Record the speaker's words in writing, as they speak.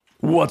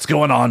What's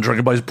going on,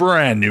 Drinking Buddies?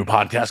 Brand new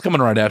podcast coming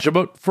right at you.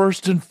 But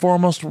first and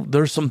foremost,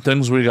 there's some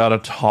things we got to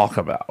talk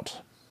about.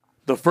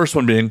 The first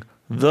one being,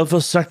 the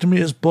vasectomy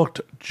is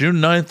booked June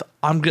 9th.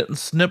 I'm getting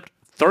snipped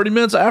 30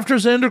 minutes after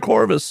Xander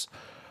Corvus.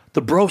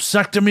 The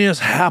brosectomy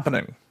is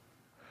happening.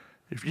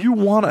 If you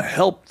want to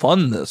help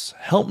fund this,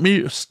 help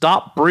me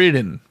stop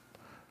breeding,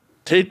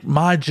 take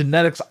my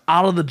genetics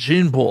out of the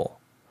gene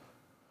pool,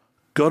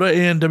 go to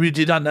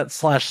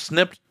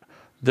anwd.net/snipped.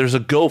 There's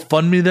a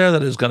GoFundMe there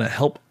that is going to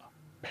help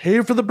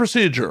pay for the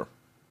procedure.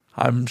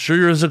 I'm sure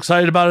you're as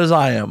excited about it as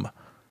I am.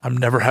 I'm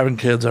never having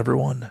kids,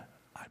 everyone.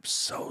 I'm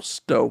so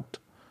stoked.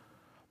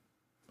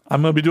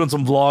 I'm going to be doing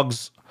some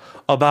vlogs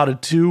about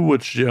it too,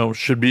 which,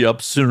 should be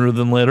up sooner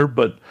than later.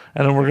 And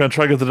then we're going to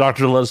try to get the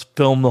doctor to let us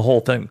film the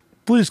whole thing.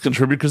 Please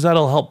contribute, because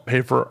that'll help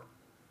pay for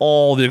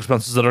all the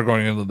expenses that are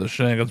going into the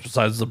shenanigans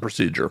besides the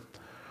procedure.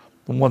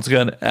 And once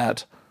again,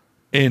 at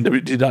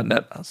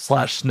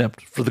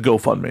anwd.net/snipped for the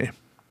GoFundMe.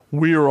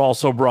 We are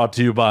also brought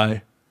to you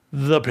by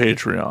the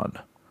Patreon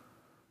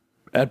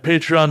at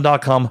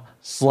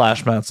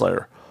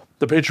patreon.com/MattSlayer.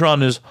 The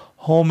Patreon is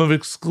home of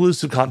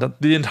exclusive content,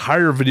 the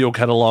entire video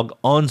catalog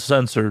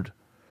uncensored.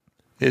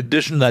 In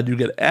addition to that, you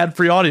get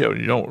ad-free audio.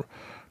 You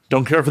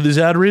don't care for these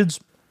ad reads?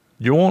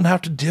 You won't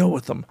have to deal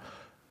with them.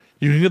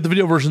 You can get the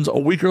video versions a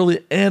week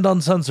early and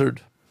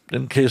uncensored,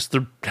 in case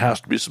there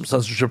has to be some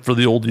censorship for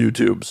the old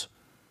YouTubes.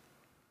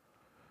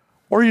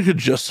 Or you could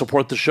just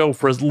support the show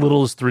for as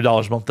little as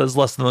 $3 a month. That's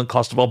less than the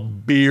cost of a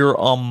beer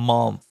a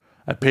month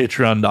at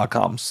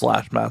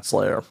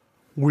patreon.com/MattSlayer.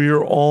 We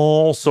are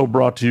also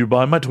brought to you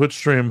by my Twitch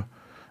stream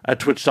at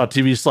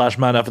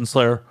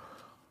twitch.tv/MattFandSlayer.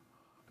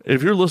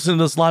 If you're listening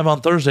to this live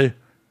on Thursday,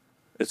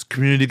 it's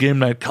community game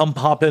night. Come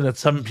pop in at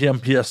 7 p.m.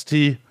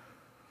 PST.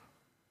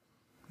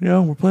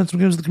 We're playing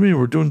some games in the community.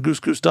 We're doing Goose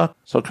Goose Duck,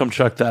 so come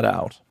check that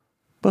out.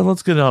 But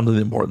let's get on to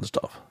the important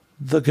stuff.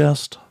 The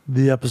guest,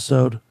 the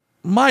episode.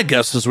 My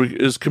guest this week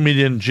is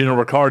comedian Gino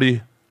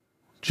Riccardi.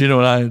 Gino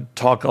and I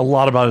talk a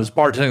lot about his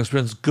bartending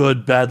experience,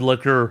 good, bad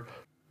liquor,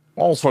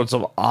 all sorts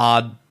of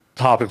odd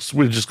topics.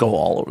 We just go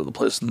all over the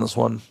place in this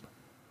one.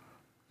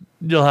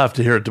 You'll have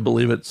to hear it to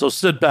believe it. So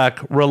sit back,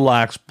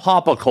 relax,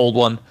 pop a cold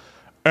one,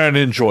 and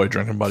enjoy,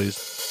 Drinking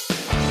Buddies.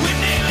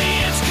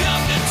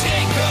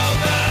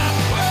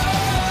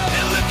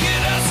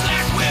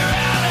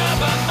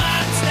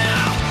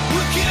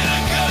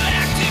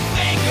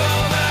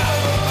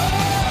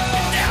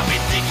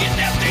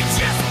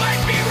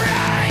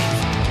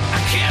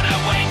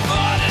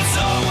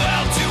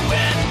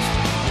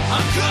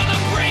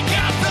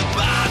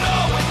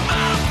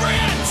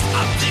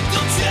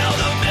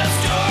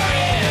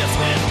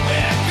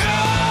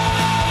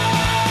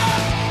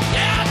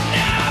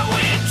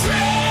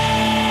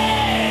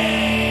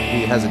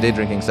 Has a day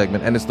drinking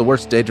segment, and it's the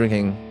worst day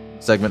drinking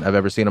segment I've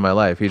ever seen in my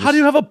life. How do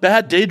you have a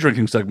bad day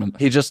drinking segment?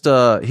 He just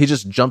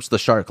jumps the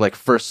shark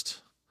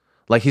first.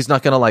 He's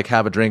not gonna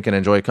have a drink and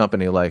enjoy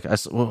company. I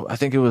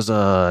think it was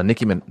not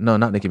Nicki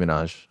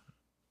Minaj.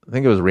 I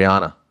think it was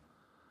Rihanna.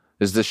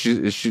 Is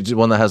she the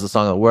one that has the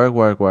song work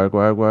work work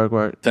work work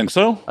work? Think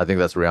so? I think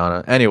that's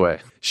Rihanna. Anyway,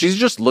 she's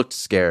just looked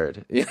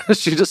scared.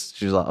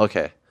 She's like,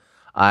 okay,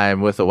 I'm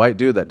with a white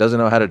dude that doesn't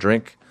know how to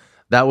drink.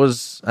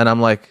 And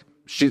I'm like.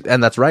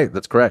 And that's right.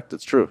 That's correct.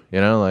 It's true.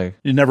 You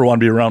never want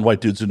to be around white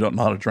dudes who don't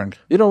know how to drink.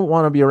 You don't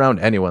want to be around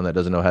anyone that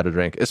doesn't know how to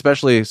drink,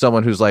 especially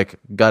someone who's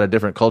got a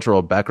different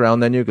cultural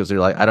background than you, because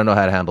you're I don't know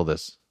how to handle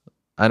this.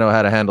 I know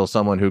how to handle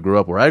someone who grew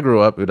up where I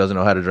grew up who doesn't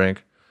know how to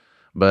drink,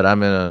 but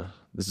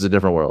this is a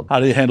different world. How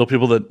do you handle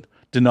people that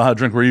didn't know how to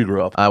drink where you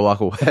grew up? I walk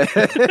away.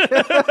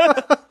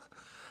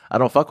 I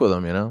don't fuck with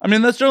them,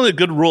 that's generally a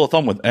good rule of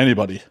thumb with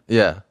anybody.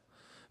 Yeah.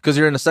 Because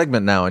you're in a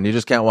segment now and you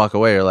just can't walk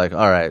away. You're like,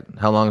 all right,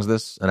 how long is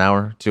this? An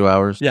hour? 2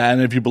 hours? Yeah,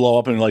 and if you blow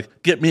up and you're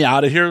like, get me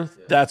out of here,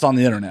 that's on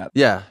the internet.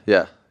 Yeah.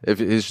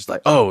 If it's just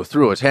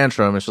threw a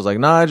tantrum, it's just like,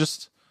 nah, I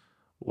just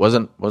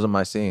wasn't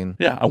my scene.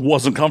 Yeah, I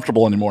wasn't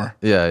comfortable anymore.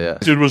 Yeah.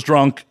 Dude was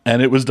drunk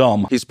and it was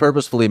dumb. He's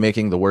purposefully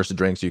making the worst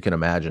drinks you can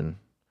imagine.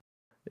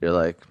 You're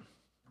like,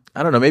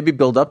 I don't know, maybe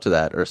build up to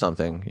that or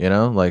something,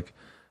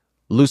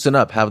 loosen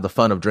up, have the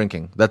fun of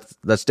drinking.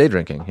 That's day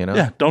drinking,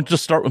 Yeah, don't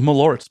just start with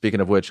Malort.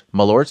 Speaking of which,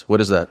 Malort, what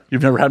is that?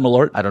 You've never had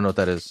Malort? I don't know what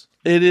that is.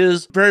 It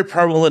is very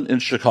prevalent in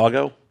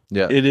Chicago.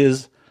 Yeah. It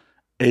is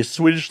a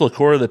Swedish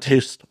liqueur that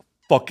tastes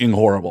fucking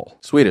horrible.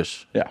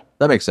 Swedish? Yeah.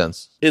 That makes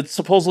sense. It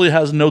supposedly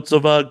has notes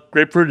of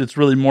grapefruit. It's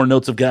really more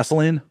notes of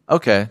gasoline.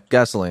 Okay,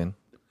 gasoline.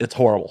 It's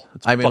horrible.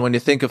 When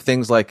you think of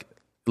things like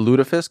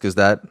lutefisk, is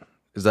that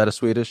a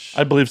Swedish?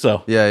 I believe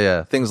so.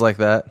 Yeah. Things like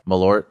that.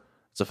 Malort.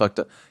 It's a fucked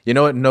up. You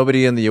know what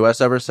nobody in the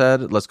U.S. ever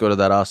said? Let's go to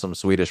that awesome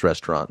Swedish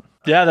restaurant.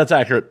 Yeah, that's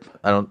accurate.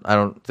 I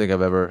don't think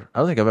I've ever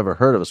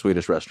heard of a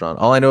Swedish restaurant.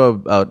 All I know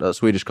about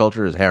Swedish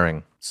culture is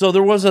herring. So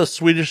there was a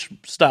Swedish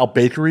style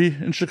bakery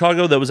in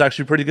Chicago that was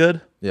actually pretty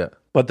good. Yeah.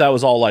 But that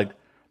was all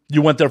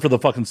you went there for the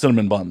fucking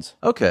cinnamon buns.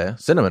 Okay,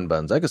 cinnamon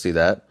buns. I can see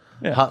that.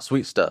 Yeah. Hot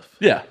sweet stuff.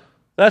 Yeah.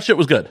 That shit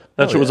was good.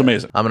 That shit was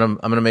amazing. I'm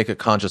gonna make a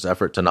conscious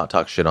effort to not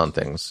talk shit on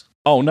things.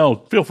 Oh no,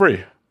 feel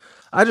free.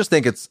 I just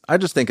think it's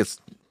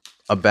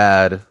a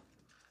bad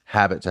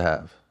habit to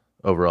have.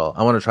 overall.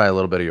 I want to try a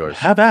little bit of yours.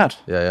 Have at.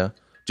 Yeah.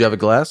 Do you have a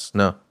glass?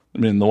 No. I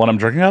mean, the one I'm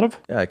drinking out of?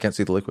 Yeah, I can't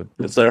see the liquid.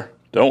 It's there.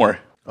 Don't worry.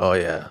 Oh,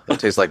 yeah.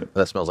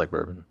 That smells like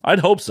bourbon. I'd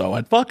hope so.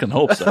 I'd fucking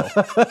hope so.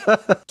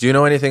 Do you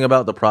know anything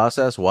about the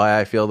process, why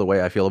I feel the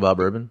way I feel about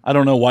bourbon? I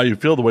don't know why you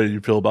feel the way you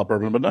feel about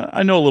bourbon, but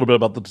I know a little bit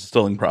about the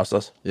distilling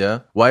process.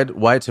 Yeah? Why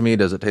to me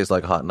does it taste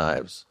like hot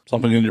knives?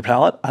 Something in your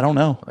palate? I don't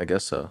know. I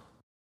guess so.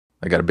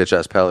 I got a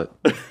bitch-ass palate.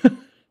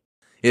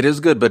 It is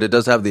good, but it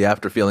does have the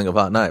after feeling of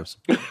hot knives.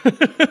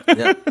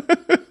 Yeah.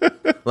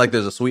 Like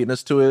there's a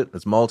sweetness to it.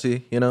 It's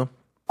malty, you know?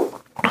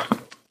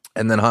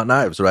 And then hot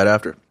knives right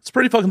after. It's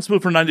pretty fucking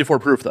smooth for 94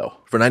 proof, though.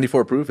 For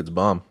 94 proof, it's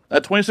bomb.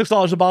 At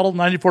 $26 a bottle,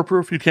 94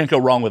 proof, you can't go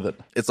wrong with it.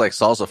 It's like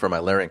salsa for my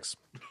larynx.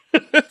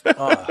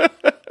 Oh.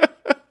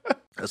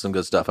 That's some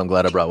good stuff. I'm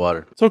glad I brought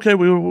water. It's okay.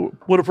 We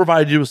would have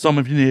provided you with some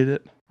if you needed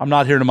it. I'm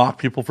not here to mock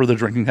people for their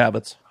drinking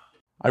habits.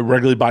 I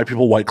regularly buy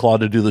people White Claw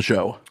to do the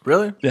show.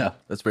 Really? Yeah.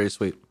 That's very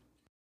sweet.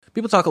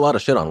 People talk a lot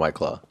of shit on White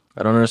Claw.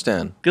 I don't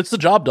understand. Gets the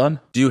job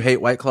done. Do you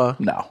hate White Claw?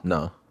 No.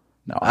 No.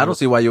 No. I don't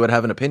see why you would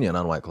have an opinion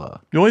on White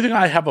Claw. The only thing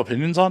I have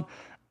opinions on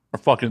are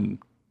fucking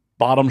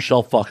bottom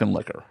shelf fucking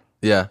liquor.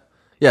 Yeah.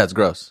 Yeah, it's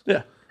gross.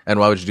 Yeah. And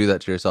why would you do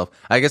that to yourself?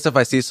 I guess if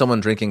I see someone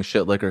drinking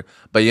shit liquor,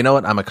 but you know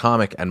what? I'm a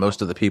comic, and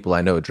most of the people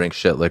I know drink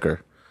shit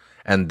liquor.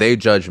 And they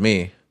judge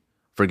me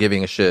for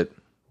giving a shit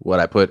what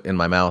I put in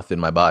my mouth, in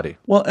my body.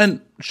 Well,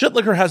 and shit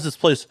liquor has this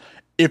place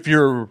if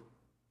you're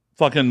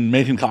fucking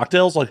making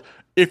cocktails. Like,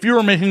 if you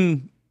were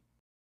making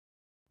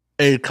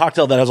a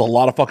cocktail that has a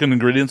lot of fucking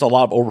ingredients, a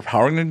lot of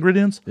overpowering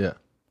ingredients, Yeah.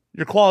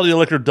 your quality of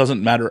liquor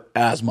doesn't matter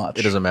as much.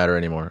 It doesn't matter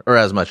anymore. Or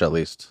as much, at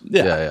least.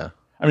 Yeah. Yeah.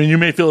 I mean, you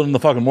may feel it in the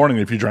fucking morning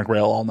if you drank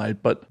rail all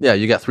night, but... Yeah,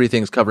 you got 3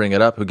 things covering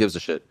it up. Who gives a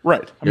shit?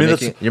 Right. I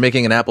mean, You're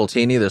making an apple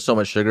teeny. There's so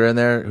much sugar in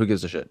there. Who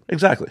gives a shit?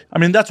 Exactly. I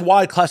mean, that's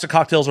why classic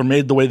cocktails are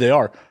made the way they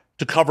are,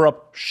 to cover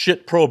up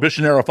shit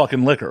prohibition-era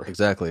fucking liquor.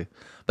 Exactly.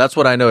 That's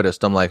what I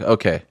noticed. I'm like,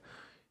 okay,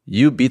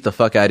 you beat the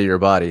fuck out of your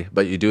body,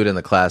 but you do it in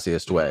the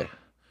classiest way.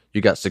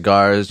 You got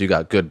cigars. You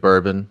got good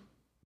bourbon.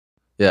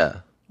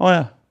 Yeah. Oh,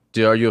 yeah.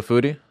 Are you a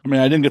foodie? I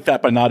mean, I didn't get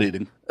fat by not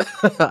eating.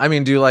 I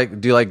mean, do you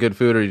like good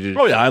food, or you?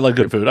 Oh, yeah, I like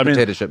good food. I mean,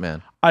 potato chip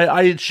man.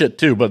 I eat shit,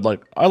 too, but,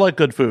 like, I like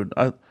good food.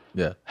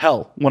 Yeah.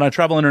 Hell, when I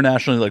travel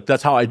internationally, like,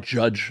 that's how I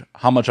judge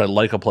how much I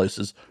like a place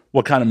is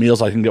what kind of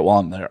meals I can get while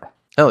I'm there.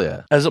 Hell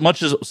yeah. As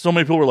much as so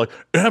many people were like,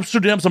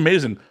 Amsterdam's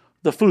amazing,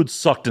 the food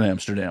sucked in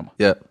Amsterdam.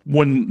 Yeah.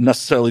 Wouldn't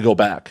necessarily go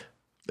back.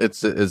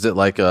 Is it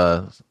like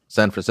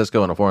San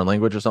Francisco in a foreign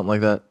language or something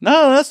like that?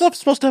 No, that stuff's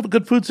supposed to have a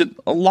good food scene.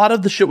 A lot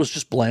of the shit was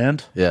just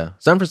bland. Yeah.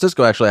 San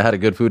Francisco, actually, I had a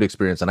good food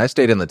experience, and I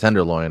stayed in the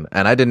Tenderloin,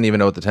 and I didn't even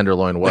know what the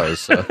Tenderloin was,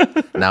 so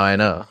now I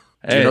know.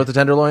 Do you know what the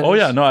Tenderloin is? Oh,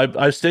 yeah. No,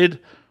 I stayed,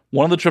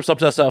 one of the trips up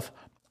to SF,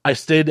 I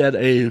stayed at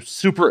a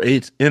Super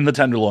 8 in the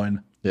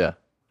Tenderloin, Yeah.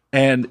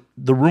 and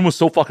the room was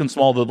so fucking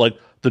small that, like,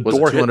 the Was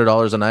door it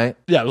 $200 a night?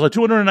 Yeah, it was like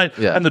 $200 a night,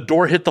 Yeah. and the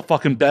door hit the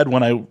fucking bed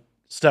when I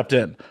stepped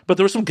in. But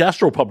there was some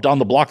gastropub down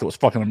the block that was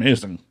fucking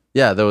amazing.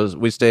 Yeah,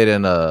 we stayed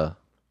in,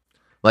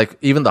 like,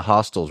 even the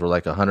hostels were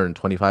like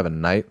 $125 a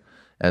night.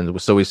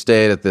 And so we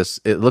stayed at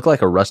this, it looked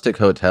like a rustic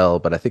hotel,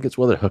 but I think it's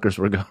where the hookers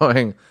were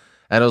going.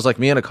 And it was like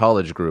me and a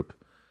college group.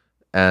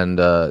 And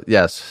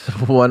yes,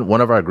 one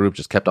of our group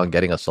just kept on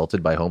getting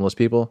assaulted by homeless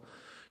people.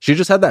 She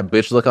just had that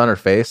bitch look on her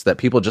face that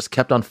people just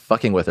kept on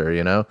fucking with her,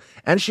 you know?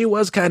 And she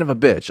was kind of a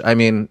bitch. I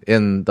mean,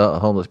 in the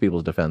homeless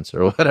people's defense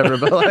or whatever,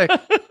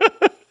 but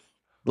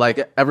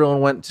like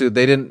everyone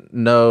they didn't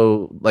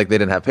know, like they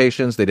didn't have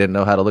patience. They didn't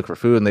know how to look for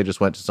food, and they just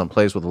went to some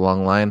place with a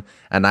long line.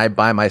 And I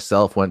by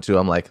myself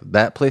I'm like,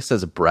 that place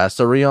says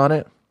brasserie on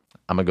it.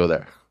 I'm going to go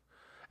there.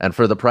 And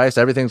for the price,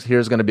 everything here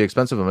is going to be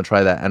expensive. I'm going to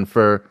try that. And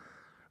for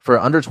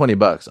under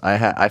 $20,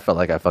 I felt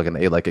like I fucking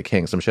ate like a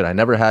king. Some shit I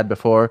never had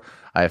before.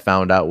 I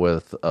found out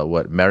with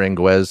what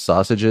meringuez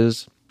sausage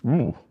is.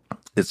 Ooh.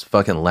 It's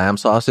fucking lamb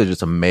sausage.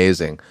 It's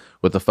amazing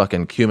with the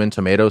fucking cumin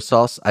tomato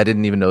sauce. I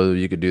didn't even know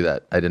you could do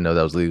that. I didn't know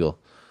that was legal.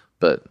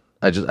 But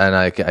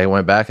I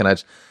went back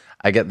and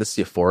I get this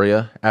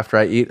euphoria after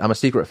I eat. I'm a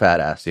secret fat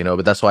ass, you know,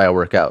 but that's why I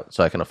work out,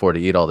 so I can afford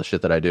to eat all the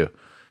shit that I do.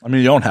 I mean,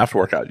 you don't have to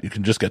work out. You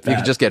can just get fat. You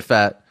can just get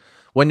fat.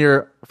 When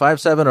you're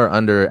 5'7" or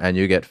under and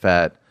you get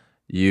fat,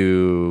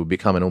 you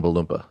become an Oompa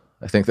Loompa.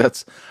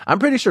 I'm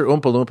pretty sure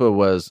Oompa Loompa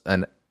was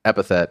an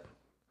epithet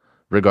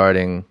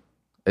regarding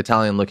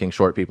Italian-looking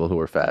short people who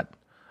were fat.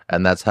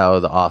 And that's how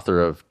the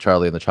author of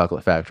Charlie and the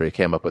Chocolate Factory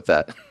came up with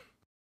that.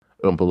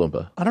 Oompa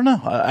Loompa. I don't know.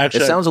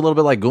 Actually, it sounds a little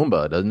bit like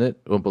Goomba, doesn't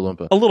it? Oompa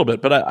Loompa. A little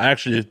bit, but I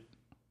actually,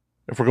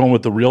 if we're going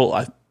with the real,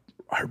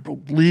 I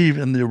believe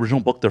in the original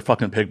book, they're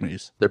fucking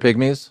pygmies. They're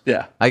pygmies?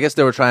 Yeah. I guess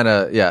they were trying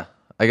to, yeah.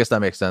 I guess that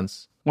makes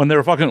sense. When they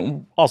were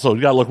fucking, also, you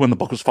gotta look when the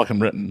book was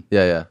fucking written.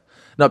 Yeah, yeah.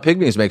 No,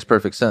 pygmies makes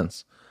perfect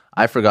sense.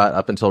 I forgot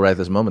up until right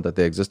this moment that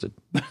they existed.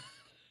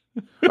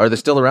 Are they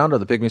still around? Are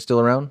the pygmies still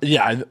around?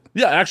 Yeah,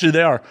 actually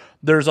they are.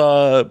 There's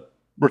a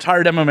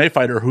retired MMA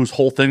fighter whose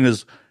whole thing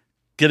is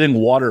getting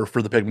water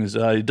for the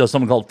pygmies. He does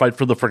something called Fight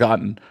for the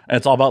Forgotten, and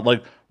it's all about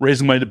like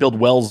raising money to build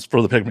wells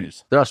for the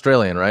pygmies. They're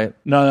Australian, right?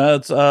 No,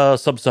 that's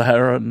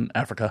sub-Saharan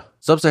Africa.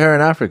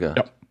 Sub-Saharan Africa.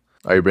 Yep.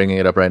 Are you bringing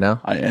it up right now?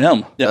 I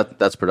am. Yeah.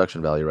 That's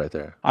production value right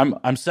there.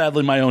 I'm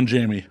sadly my own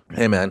Jamie.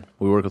 Hey, man,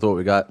 we work with what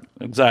we got.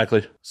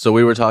 Exactly. So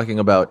we were talking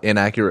about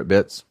inaccurate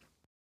bits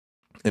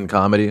in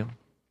comedy.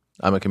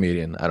 I'm a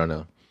comedian. I don't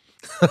know.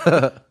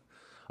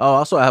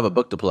 Also, I have a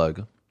book to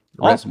plug.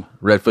 Awesome.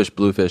 Redfish,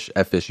 Bluefish,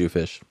 F-Fish,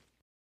 U-Fish.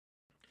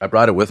 I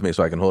brought it with me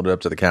so I can hold it up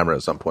to the camera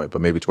at some point,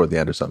 but maybe toward the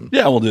end or something.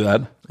 Yeah, we'll do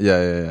that.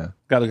 Yeah.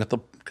 Gotta get the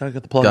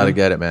plug. Gotta in.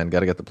 get it, man.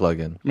 Gotta get the plug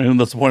in. I mean,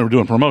 that's the point we're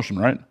doing promotion,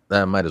 right?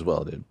 That might as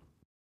well, dude.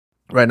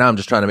 Right now, I'm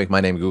just trying to make my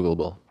name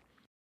Googleable.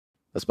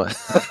 That's my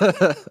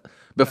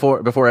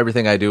before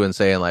everything I do and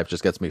say in life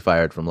just gets me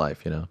fired from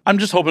life. You know. I'm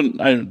just hoping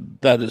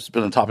that has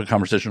been a topic of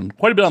conversation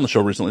quite a bit on the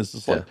show recently. It's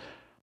just like,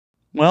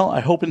 well, I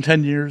hope in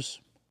 10 years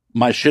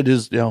my shit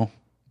is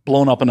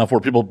blown up enough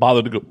where people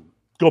bother to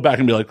go back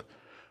and be like,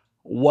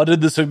 what did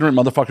this ignorant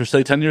motherfucker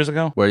say 10 years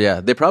ago?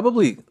 Where they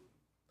probably.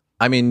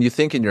 I mean, you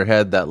think in your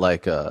head that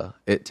like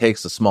it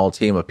takes a small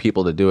team of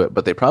people to do it,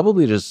 but they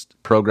probably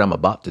just program a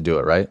bot to do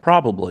it, right?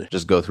 Probably.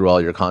 Just go through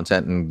all your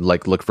content and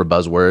like look for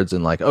buzzwords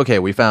and like, okay,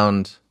 we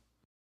found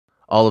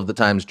all of the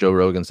times Joe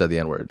Rogan said the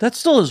N-word. That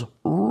still is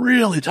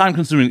really time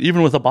consuming,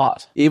 even with a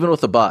bot. Even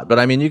with a bot. But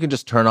I mean, you can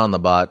just turn on the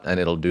bot and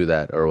it'll do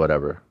that or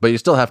whatever. But you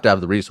still have to have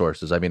the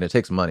resources. I mean, it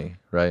takes money,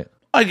 right?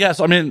 I guess.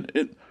 I mean,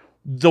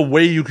 the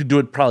way you could do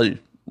it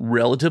probably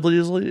relatively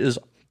easily is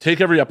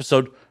take every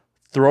episode,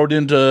 throw it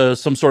into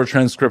some sort of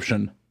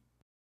transcription,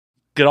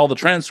 get all the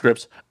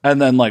transcripts,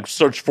 and then like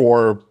search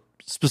for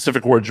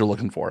specific words you're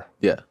looking for.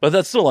 Yeah. But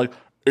that's still like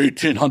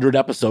 1,800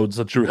 episodes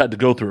that you had to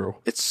go through.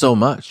 It's so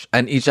much.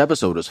 And each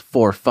episode is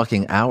 4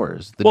 fucking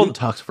hours. The dude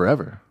talks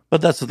forever.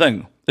 But that's the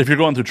thing. If you're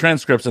going through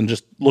transcripts and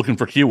just looking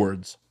for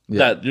keywords,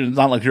 that it's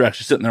not like you're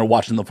actually sitting there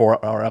watching the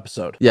 4-hour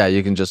episode. Yeah,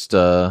 you can just,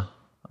 I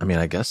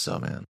guess so,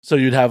 man. So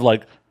you'd have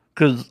like,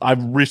 because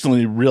I've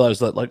recently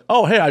realized that like,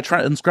 oh, hey, I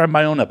transcribe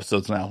my own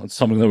episodes now. It's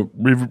something that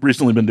we've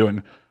recently been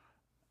doing.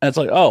 And it's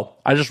like, oh,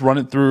 I just run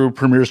it through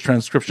Premiere's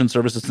transcription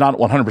service. It's not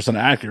 100%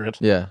 accurate.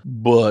 Yeah.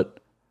 But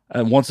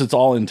and once it's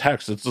all in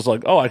text, it's just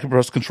like, oh, I can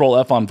press Control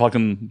F on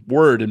fucking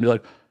Word and be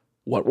like,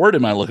 what word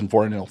am I looking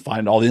for? And it'll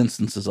find all the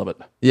instances of it.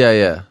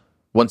 Yeah.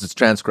 Once it's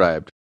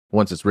transcribed,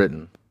 once it's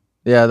written.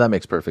 Yeah, that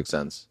makes perfect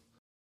sense.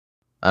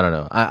 I don't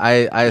know.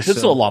 I assume, it's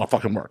still a lot of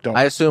fucking work, don't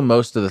I assume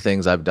most of the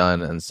things I've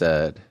done and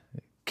said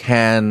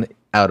can,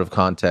 out of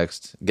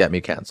context, get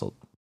me canceled.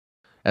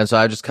 And so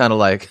I just kind of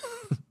like,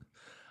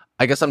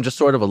 I guess I'm just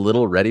sort of a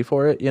little ready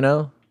for it, you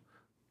know?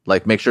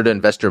 Like, make sure to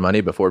invest your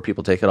money before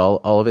people take it all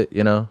of it,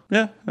 you know?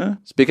 Yeah.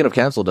 Speaking of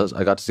canceled,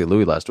 I got to see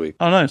Louis last week.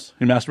 Oh, nice.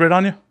 He masturbated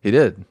on you? He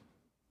did.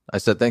 I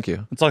said thank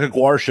you. It's like a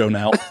Guar show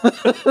now.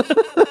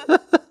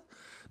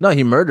 No,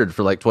 he murdered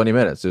for like 20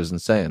 minutes. It was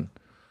insane.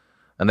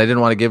 And I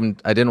didn't want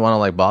to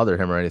like bother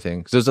him or anything.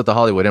 Because it was at the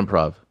Hollywood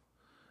Improv.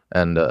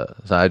 And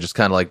so I just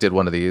kind of like did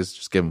one of these,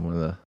 just give him one of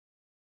the...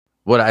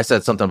 What I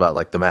said something about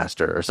like the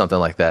master or something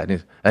like that.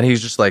 And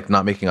he's just like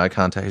not making eye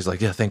contact. He's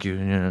like, yeah, thank you.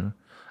 Yeah.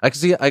 I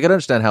can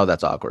understand how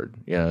that's awkward.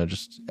 You know,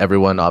 just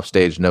everyone off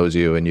stage knows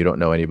you and you don't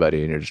know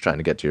anybody and you're just trying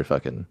to get to your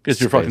fucking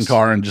fucking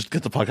car and just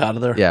get the fuck out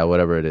of there. Yeah,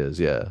 whatever it is,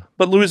 yeah.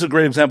 But Louis is a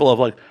great example of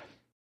like,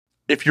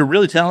 if you're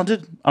really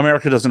talented,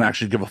 America doesn't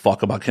actually give a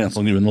fuck about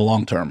canceling you in the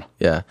long term.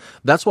 Yeah.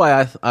 That's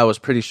why I was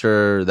pretty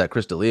sure that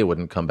Chris D'Elia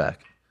wouldn't come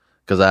back.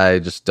 Because I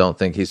just don't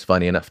think he's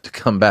funny enough to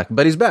come back.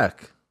 But he's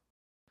back.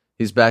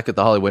 He's back at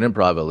the Hollywood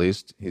Improv at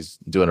least. He's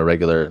doing a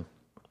regular...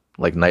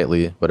 like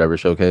nightly, whatever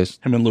showcase.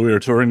 Him and Louis are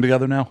touring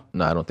together now?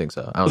 No, I don't think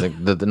so. I don't think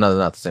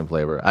not the same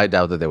flavor. I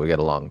doubt that they would get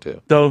along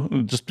too. Though,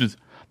 just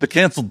the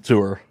canceled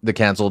tour. The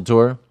canceled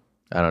tour?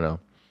 I don't know.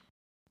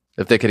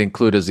 If they could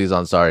include Aziz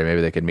Ansari,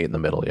 maybe they could meet in the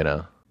middle, you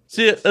know?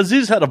 See,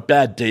 Aziz had a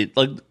bad date.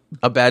 Like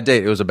a bad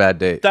date. It was a bad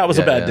date. That was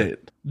a bad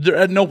date.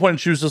 At no point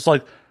she was just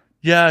like,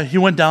 yeah, he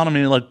went down on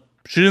me. Like,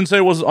 she didn't say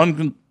it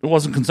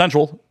wasn't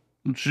consensual.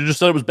 She just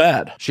said it was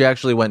bad. She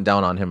actually went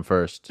down on him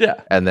first.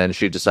 Yeah. And then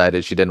she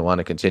decided she didn't want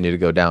to continue to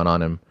go down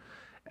on him.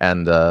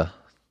 And that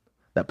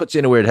puts you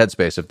in a weird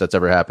headspace if that's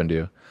ever happened to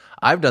you.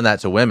 I've done that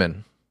to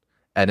women,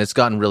 and it's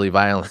gotten really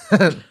violent.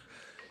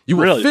 You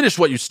will finish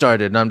what you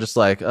started. And I'm just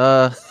like,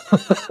 I'm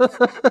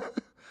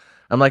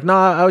like,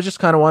 nah, I was just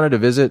kind of wanted to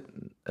visit,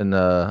 and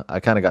I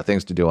kind of got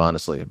things to do,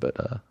 honestly. But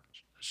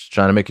just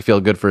trying to make you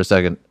feel good for a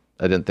second.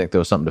 I didn't think there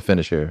was something to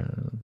finish here.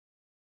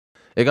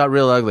 It got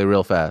real ugly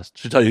real fast.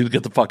 She tell you to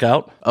get the fuck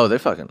out? Oh, they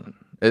fucking...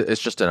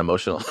 It's just an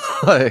emotional...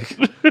 like,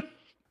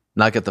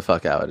 not get the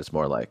fuck out. It's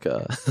more like...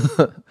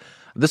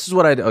 this is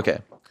what I do. Okay.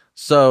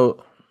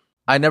 So,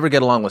 I never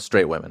get along with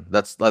straight women.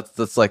 That's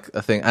like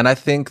a thing. And I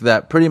think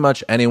that pretty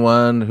much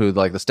anyone who,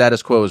 like, the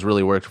status quo has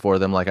really worked for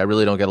them, like, I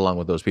really don't get along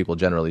with those people,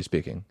 generally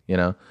speaking, you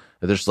know?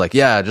 They're just like,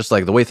 yeah, just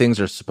like the way things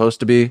are supposed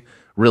to be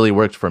really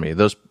worked for me.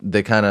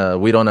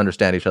 We don't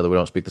understand each other. We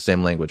don't speak the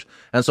same language.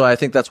 And so I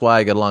think that's why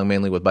I get along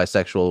mainly with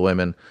bisexual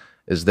women,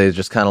 is they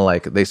just kind of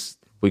like,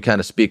 we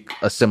kind of speak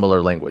a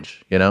similar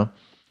language, you know?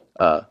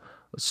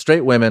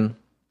 Straight women,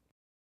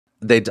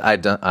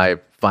 I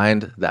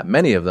find that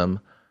many of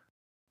them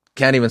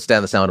can't even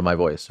stand the sound of my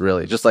voice,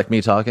 really, just like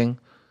me talking.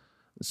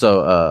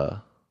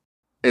 So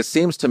it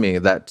seems to me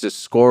that to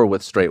score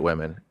with straight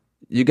women,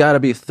 you got to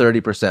be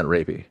 30%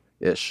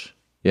 rapey-ish,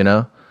 you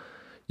know?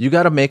 You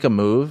got to make a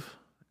move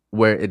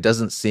where it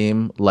doesn't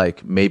seem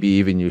like maybe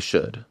even you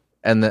should.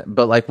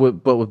 But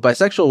with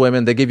bisexual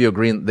women, they give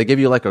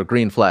you like a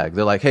green flag.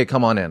 They're like, hey,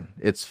 come on in.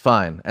 It's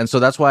fine. And so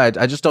that's why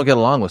I just don't get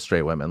along with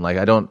straight women. Like,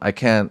 I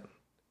can't,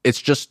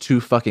 it's just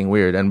too fucking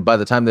weird. And by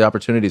the time the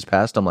opportunity's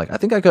passed, I'm like, I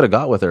think I could have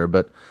got with her,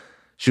 but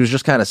she was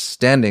just kind of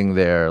standing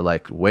there,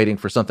 like waiting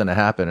for something to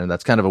happen. And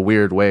that's kind of a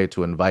weird way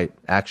to invite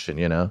action,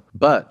 you know?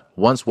 But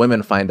once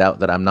women find out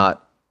that I'm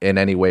not in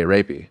any way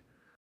rapey,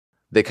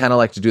 they kind of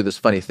like to do this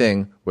funny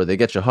thing where they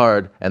get you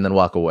hard and then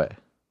walk away.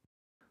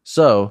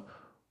 So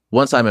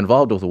once I'm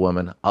involved with a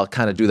woman, I'll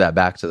kind of do that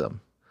back to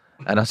them.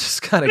 And I'll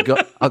just kind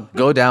of I'll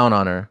go down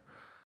on her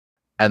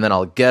and then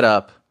I'll get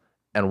up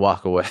and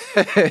walk away.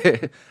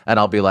 And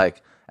I'll be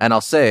like, and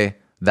I'll say,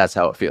 that's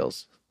how it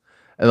feels.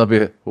 And they'll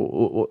be,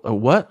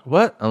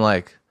 what? I'm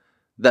like,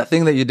 that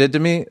thing that you did to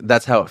me,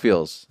 that's how it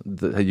feels.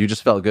 You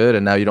just felt good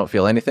and now you don't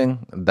feel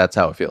anything. That's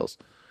how it feels.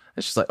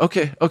 And she's like,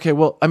 okay,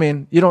 well, I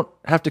mean, you don't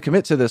have to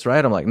commit to this,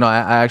 right? I'm like, no,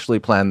 I actually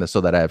planned this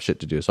so that I have shit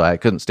to do. So I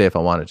couldn't stay if I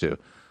wanted to.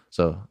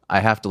 So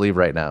I have to leave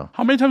right now.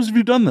 How many times have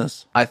you done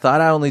this? I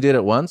thought I only did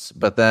it once,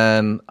 but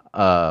then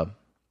I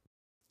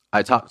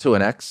talked to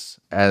an ex,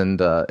 and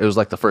it was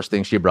like the first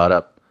thing she brought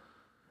up.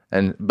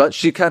 But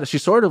she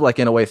sort of like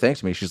in a way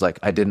thanked me. She's like,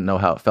 I didn't know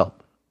how it felt.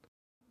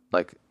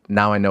 Like,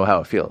 now I know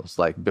how it feels.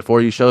 Like, before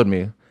you showed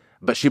me.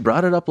 But she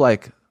brought it up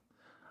like,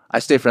 I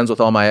stay friends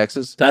with all my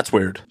exes. That's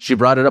weird. She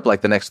brought it up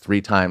like the next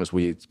 3 times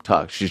we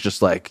talked. She's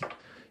just like,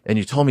 and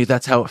you told me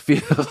that's how it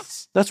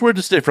feels. That's weird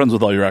to stay friends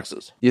with all your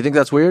exes. You think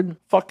that's weird?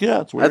 Fuck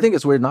yeah, it's weird. I think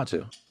it's weird not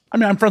to. I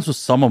mean, I'm friends with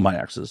some of my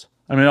exes.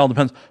 I mean, it all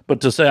depends.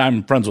 But to say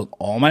I'm friends with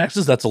all my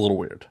exes, that's a little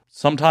weird.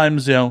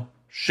 Sometimes,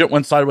 shit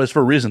went sideways for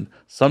a reason.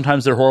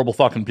 Sometimes they're horrible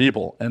fucking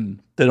people,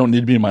 and they don't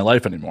need to be in my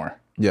life anymore.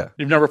 Yeah.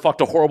 You've never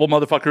fucked a horrible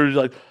motherfucker who's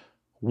like,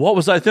 what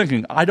was I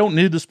thinking? I don't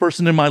need this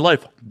person in my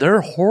life.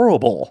 They're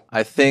horrible.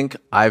 I think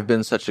I've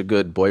been such a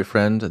good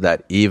boyfriend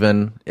that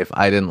even if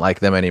I didn't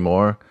like them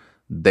anymore,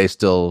 they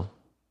still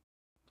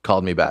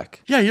called me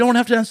back. Yeah, you don't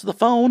have to answer the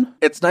phone.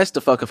 It's nice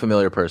to fuck a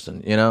familiar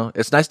person, you know?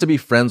 It's nice to be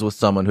friends with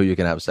someone who you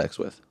can have sex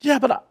with. Yeah,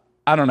 but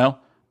I don't know.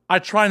 I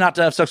try not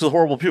to have sex with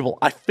horrible people.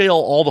 I fail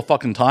all the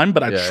fucking time,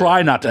 but I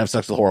try not to have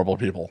sex with horrible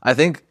people. I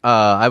think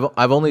I've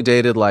only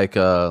dated like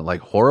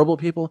horrible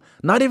people.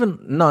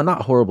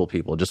 Not horrible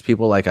people. Just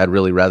people like I'd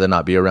really rather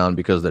not be around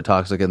because they're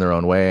toxic in their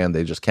own way and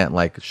they just can't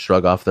like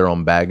shrug off their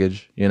own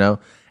baggage, you know?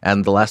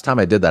 And the last time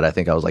I did that, I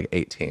think I was like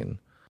 18.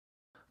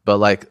 But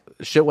like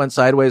shit went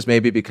sideways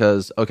maybe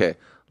because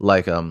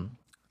right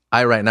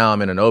now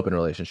I'm in an open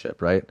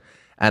relationship, right?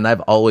 And I've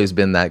always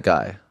been that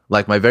guy.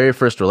 Like my very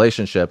first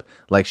relationship,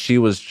 like she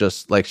was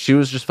just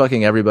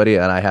fucking everybody,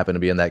 and I happen to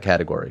be in that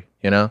category,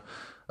 you know,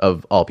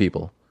 of all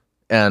people.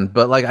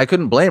 But like I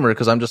couldn't blame her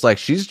because I'm just like,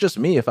 she's just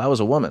me if I was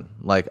a woman.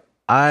 Like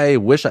I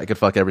wish I could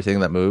fuck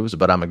everything that moves,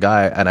 but I'm a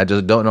guy and I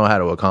just don't know how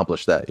to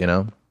accomplish that, you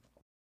know?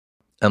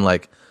 And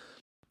like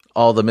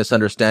all the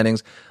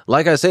misunderstandings,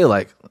 like I say,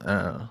 like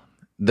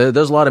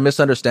there's a lot of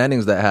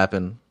misunderstandings that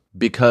happen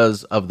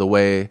because of the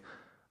way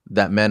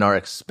that men are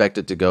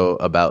expected to go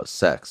about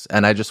sex.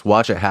 And I just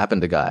watch it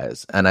happen to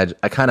guys. And I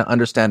kind of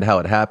understand how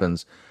it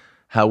happens,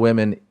 how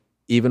women,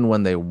 even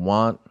when they're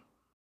about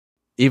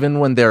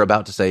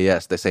to say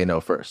yes, they say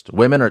no first.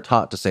 Women are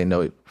taught to say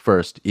no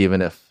first,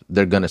 even if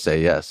they're going to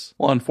say yes.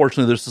 Well,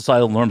 unfortunately, there's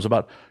societal norms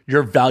about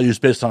your values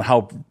based on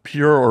how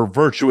pure or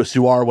virtuous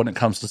you are when it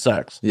comes to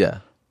sex. Yeah.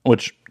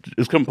 Which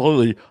is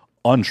completely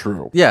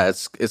untrue. Yeah,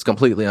 it's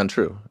completely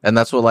untrue. And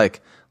that's what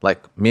like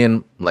me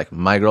and like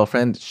my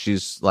girlfriend,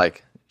 she's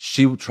like,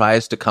 she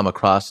tries to come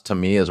across to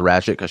me as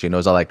ratchet because she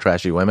knows I like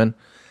trashy women.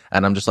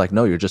 And I'm just like,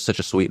 no, you're just such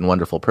a sweet and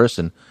wonderful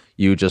person.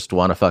 You just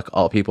want to fuck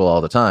all people all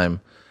the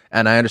time.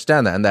 And I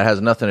understand that. And that has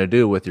nothing to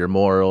do with your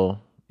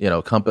moral,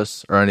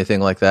 compass or anything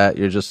like that.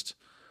 You're just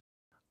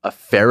a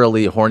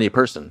fairly horny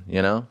person,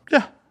 you know?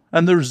 Yeah.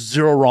 And there's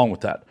zero wrong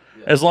with that.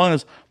 Yeah. As long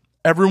as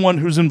everyone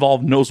who's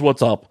involved knows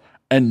what's up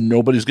and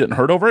nobody's getting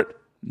hurt over it,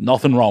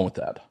 nothing wrong with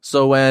that.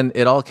 So when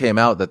it all came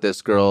out that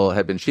this girl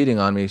had been cheating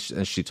on me,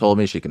 and she told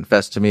me, she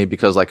confessed to me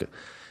because like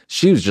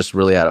she was just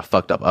really had a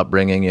fucked up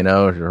upbringing, you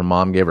know, her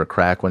mom gave her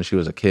crack when she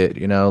was a kid,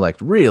 you know, like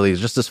really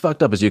just as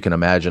fucked up as you can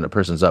imagine a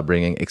person's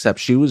upbringing, except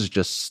she was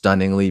just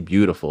stunningly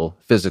beautiful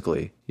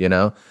physically, you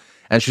know,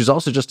 and she's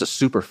also just a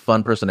super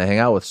fun person to hang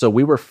out with. So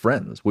we were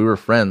friends.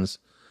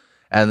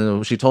 And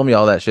then she told me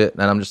all that shit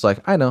and I'm just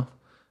like, I know.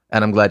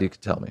 And I'm glad you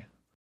could tell me.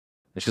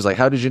 And she's like,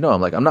 how did you know? I'm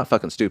like, I'm not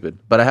fucking stupid,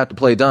 but I have to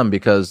play dumb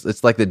because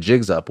it's like the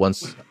jig's up.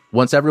 Once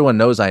everyone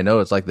knows I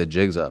know, it's like the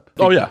jig's up.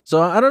 Oh yeah. So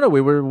I don't know.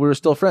 We were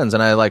still friends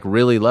and I like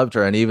really loved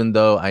her. And even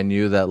though I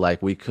knew that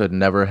like we could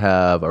never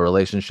have a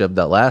relationship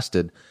that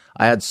lasted,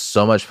 I had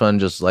so much fun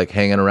just like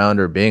hanging around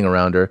her, being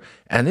around her.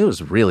 And it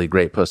was really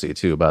great pussy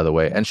too, by the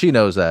way. And she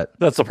knows that.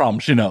 That's the problem.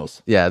 She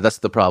knows. Yeah, that's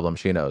the problem.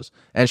 She knows.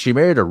 And she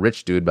married a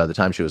rich dude by the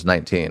time she was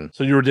 19.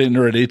 So you were dating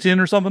her at 18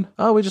 or something?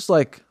 Oh, we just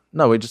like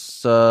No, we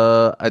just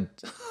I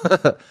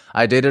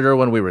I dated her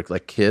when we were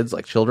like kids,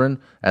 like children,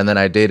 and then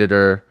I dated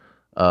her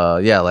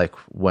like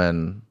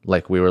when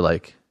like we were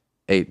like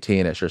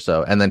 18ish or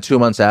so. And then 2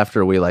 months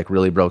after we like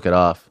really broke it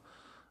off,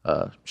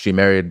 she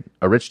married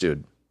a rich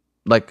dude.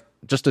 Like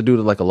just a dude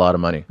with like a lot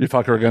of money. You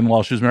fuck her again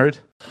while she was married?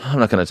 I'm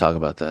not going to talk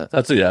about that.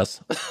 That's a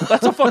yes.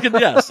 That's a fucking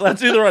yes.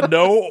 That's either a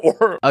no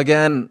or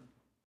Again,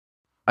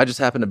 I just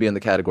happen to be in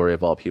the category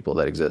of all people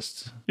that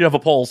exists. you have a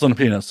pulse and a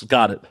penis.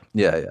 Got it.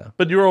 Yeah.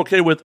 But you're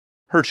okay with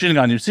her cheating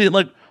on you. See,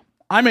 like,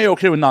 I'm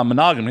okay with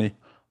non-monogamy,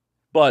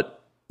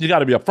 but you got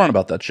to be upfront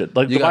about that shit.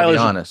 Like, You the gotta be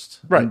violation, honest.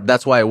 Right. And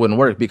that's why it wouldn't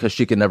work, because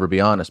she could never be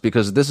honest,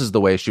 because this is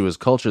the way she was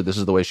cultured. This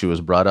is the way she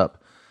was brought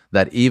up,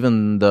 that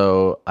even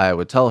though I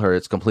would tell her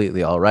it's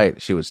completely all right,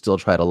 she would still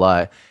try to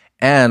lie.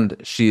 And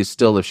she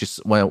still, if she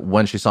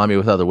when she saw me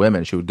with other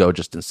women, she would go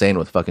just insane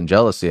with fucking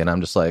jealousy. And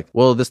I'm just like,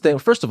 well, this thing,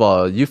 first of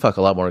all, you fuck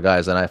a lot more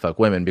guys than I fuck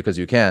women, because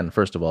you can,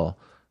 first of all.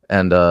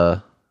 And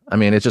I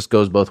mean, it just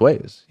goes both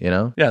ways, you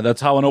know? Yeah, that's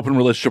how an open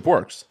relationship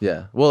works.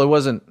 Yeah. Well, it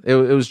wasn't, it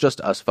was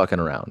just us fucking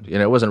around. You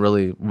know, it wasn't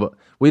really,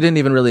 we didn't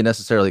even really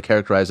necessarily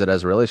characterize it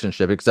as a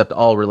relationship, except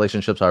all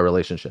relationships are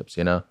relationships,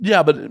 you know?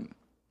 Yeah, but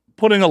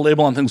putting a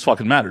label on things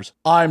fucking matters.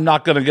 I'm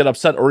not going to get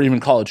upset or even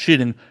call it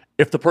cheating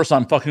if the person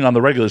I'm fucking on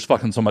the regular is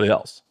fucking somebody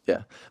else.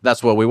 Yeah.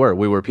 That's what we were.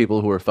 We were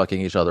people who were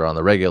fucking each other on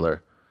the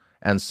regular.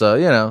 And so,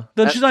 you know.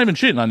 Then she's not even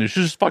cheating on you.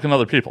 She's just fucking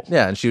other people.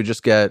 Yeah, and she would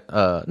just get,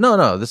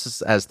 no, this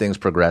is as things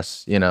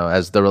progress, you know,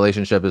 as the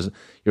relationship is,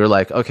 you're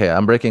like, okay,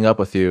 I'm breaking up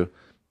with you.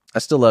 I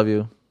still love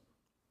you.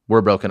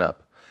 We're broken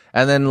up.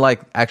 And then,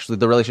 like, actually,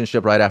 the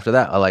relationship right after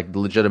that, I, like,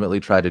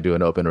 legitimately tried to do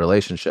an open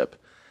relationship.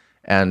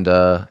 And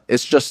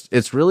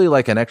it's really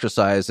like an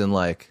exercise in,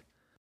 like,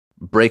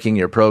 breaking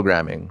your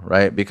programming,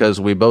 right?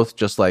 Because we both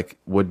just, like,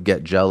 would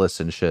get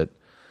jealous and shit.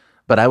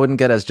 But I wouldn't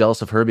get as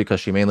jealous of her because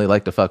she mainly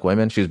liked to fuck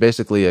women. She was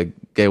basically a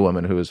gay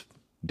woman who was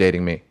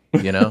dating me,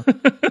 you know?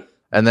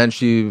 And then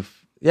she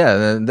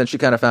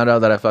kind of found out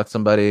that I fucked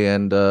somebody,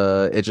 and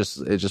it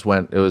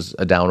was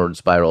a downward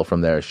spiral from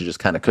there. She just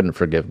kind of couldn't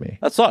forgive me.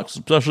 That sucks,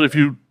 especially if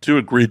you two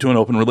agree to an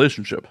open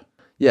relationship.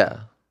 Yeah.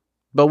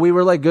 But we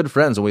were like good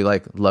friends, and we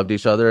like loved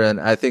each other. And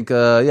I think,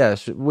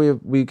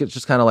 we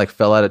just kind of like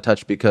fell out of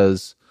touch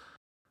because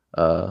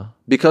of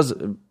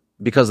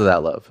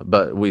that love,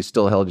 but we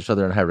still held each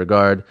other in high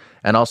regard.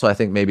 And also, I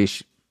think maybe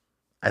she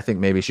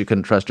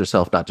couldn't trust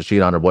herself not to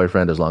cheat on her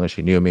boyfriend as long as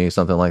she knew me,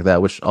 something like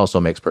that, which also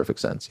makes perfect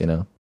sense, you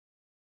know.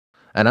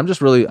 And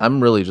I'm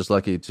really just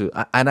lucky to.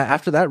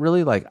 After that,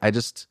 really, like,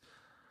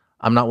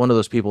 I'm not one of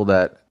those people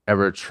that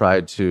ever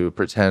tried to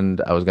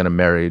pretend I was going to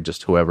marry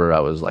just whoever I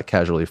was like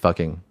casually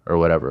fucking or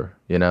whatever,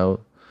 you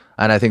know.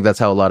 And I think that's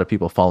how a lot of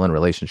people fall in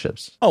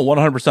relationships. Oh,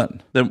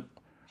 100%. Then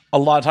a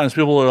lot of times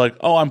people are like,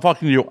 oh, I'm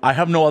fucking you. I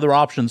have no other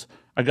options.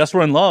 I guess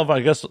we're in love.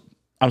 I guess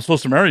I'm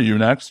supposed to marry you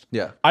next.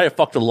 Yeah. I have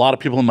fucked a lot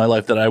of people in my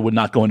life that I would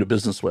not go into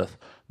business with.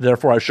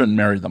 Therefore, I shouldn't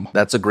marry them.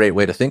 That's a great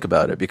way to think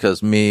about it,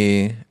 because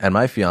me and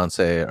my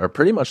fiance are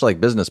pretty much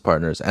like business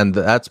partners. And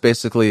that's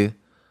been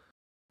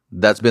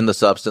the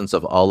substance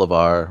of all of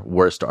our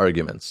worst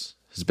arguments.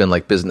 It's been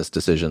like business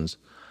decisions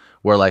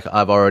where like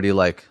I've already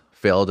like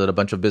failed at a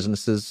bunch of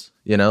businesses,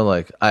 you know,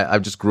 like I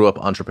just grew up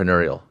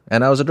entrepreneurial,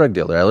 and I was a drug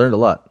dealer. I learned a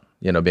lot,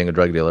 you know, being a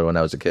drug dealer when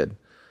I was a kid.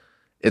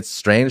 It's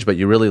strange, but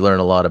you really learn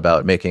a lot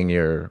about making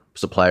your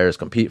suppliers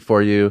compete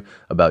for you,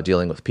 about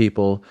dealing with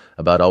people,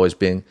 about always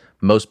being,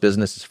 most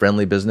business is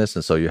friendly business.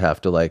 And so you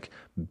have to like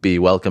be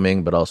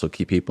welcoming, but also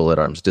keep people at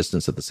arm's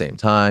distance at the same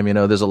time. You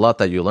know, there's a lot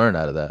that you learn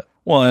out of that.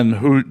 Well, and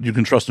who you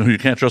can trust and who you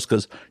can't trust,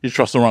 because you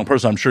trust the wrong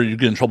person, I'm sure you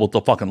get in trouble with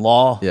the fucking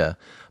law. Yeah.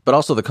 But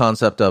also the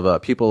concept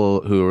of people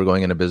who are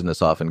going into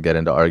business often get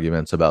into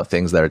arguments about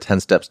things that are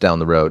 10 steps down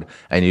the road,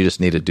 and you just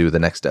need to do the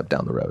next step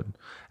down the road.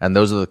 And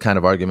those are the kind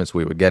of arguments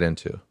we would get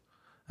into.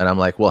 And I'm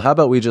like, well, how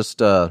about we just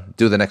do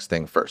the next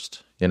thing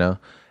first, you know?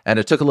 And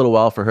it took a little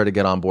while for her to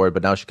get on board,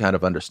 but now she kind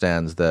of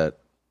understands that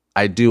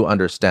I do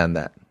understand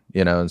that,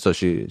 you know? And so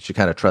she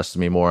kind of trusts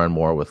me more and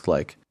more with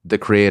like the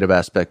creative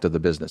aspect of the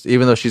business,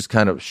 even though she's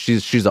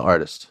an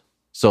artist.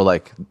 So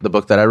like the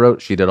book that I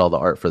wrote, she did all the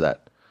art for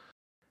that.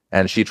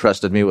 And she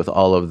trusted me with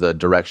all of the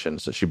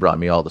directions. So she brought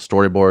me all the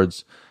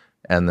storyboards.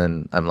 And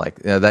then I'm like,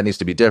 yeah, that needs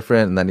to be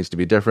different, and that needs to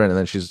be different. And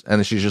then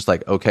she's just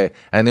like, okay.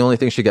 And the only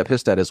thing she get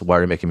pissed at is, why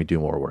are you making me do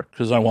more work?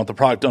 Because I want the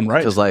product done right.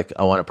 Because like,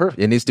 I want it perfect.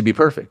 It needs to be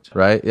perfect,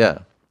 right? Yeah.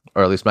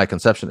 Or at least my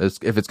conception is,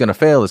 if it's going to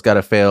fail, it's got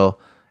to fail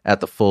at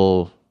the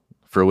full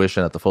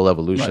fruition, at the full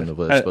evolution of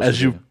what it's supposed to be.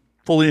 As you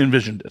fully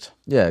envisioned it.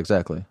 Yeah,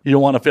 exactly. You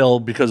don't want to fail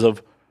because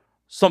of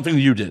something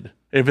you did.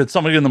 If it's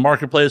something in the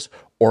marketplace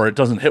or it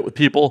doesn't hit with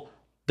people,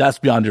 that's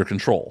beyond your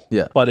control.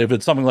 Yeah. But if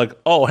it's something like,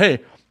 oh, hey,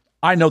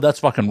 I know that's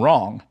fucking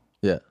wrong.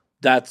 Yeah.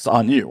 That's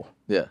on you.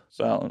 Yeah.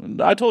 So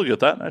I totally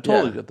get that. I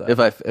totally get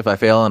that. If I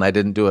fail and I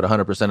didn't do it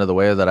 100% of the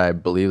way that I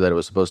believe that it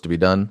was supposed to be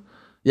done,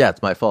 yeah,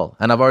 it's my fault.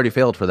 And I've already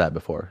failed for that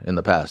before in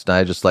the past. And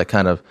I just like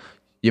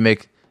you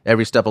make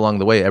every step along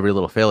the way, every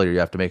little failure, you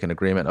have to make an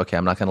agreement. Okay,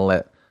 I'm not going to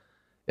let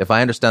if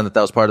I understand that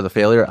was part of the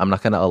failure, I'm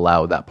not going to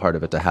allow that part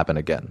of it to happen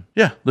again.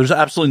 Yeah, there's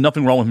absolutely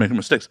nothing wrong with making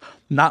mistakes.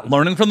 Not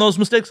learning from those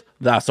mistakes,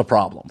 that's a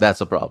problem. That's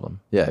a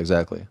problem. Yeah,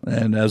 exactly.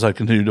 And as I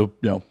continue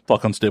to,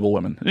 fuck unstable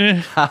women.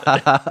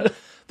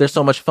 They're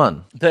so much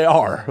fun. They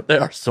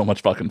are so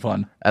much fucking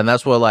fun. And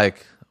that's what,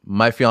 like,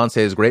 my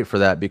fiance is great for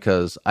that,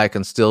 because I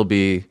can still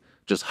be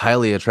just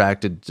highly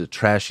attracted to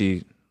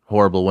trashy,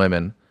 horrible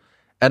women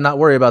and not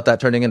worry about that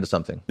turning into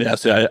something. Yeah,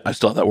 see, I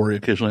still have that worry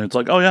occasionally. It's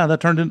like, oh yeah, that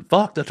turned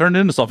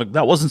into something.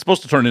 That wasn't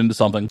supposed to turn into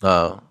something.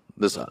 I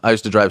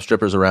used to drive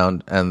strippers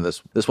around, and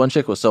this one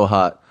chick was so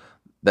hot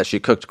that she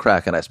cooked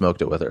crack and I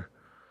smoked it with her.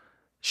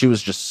 She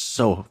was just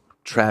so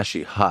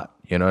trashy hot,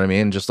 you know what I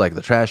mean? Just like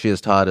the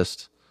trashiest,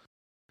 hottest.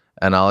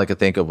 And all I could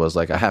think of was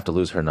like, I have to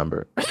lose her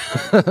number.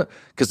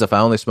 Because if I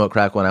only smoke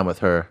crack when I'm with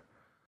her,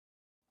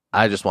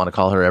 I just want to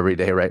call her every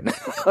day right now.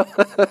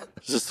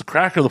 Is this the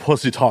crack or the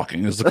pussy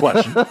talking is the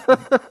question.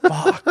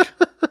 Fuck.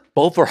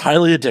 Both are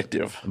highly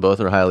addictive. Both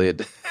are highly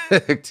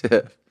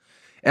addictive.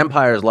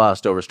 Empire's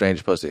lost over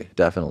strange pussy,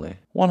 definitely.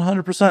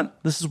 100%.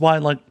 This is why,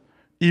 like,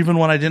 even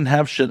when I didn't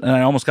have shit and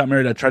I almost got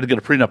married, I tried to get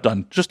a prenup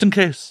done, just in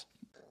case.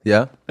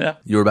 Yeah? Yeah.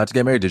 You were about to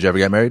get married? Did you ever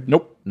get married?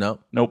 Nope. No?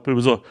 Nope. It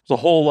was a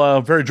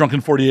whole very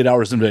drunken 48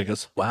 hours in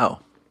Vegas.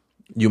 Wow.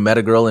 You met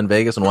a girl in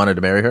Vegas and wanted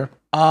to marry her?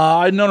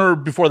 I'd known her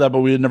before that,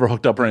 but we had never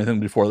hooked up or anything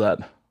before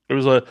that. It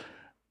was a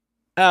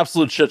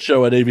absolute shit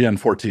show at AVN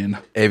 14.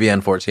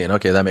 AVN 14.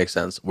 Okay, that makes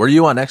sense. Were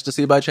you on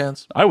ecstasy by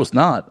chance? I was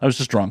not. I was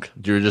just drunk.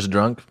 You were just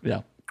drunk?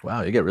 Yeah.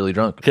 Wow, you get really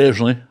drunk.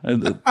 Occasionally.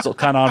 It's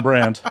kind of on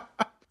brand.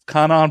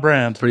 Kind of on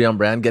brand. Pretty on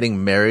brand.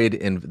 Getting married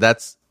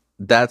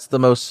that's the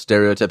most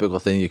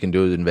stereotypical thing you can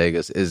do in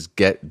Vegas, is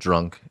get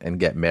drunk and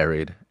get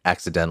married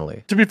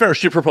accidentally. To be fair,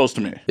 she proposed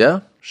to me.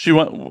 Yeah? She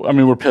went,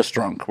 we're pissed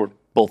drunk. We're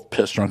both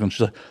pissed drunk. And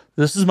she's like,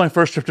 this is my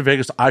first trip to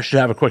Vegas. I should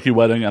have a quickie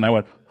wedding. And I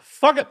went,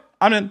 fuck it.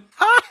 I'm in.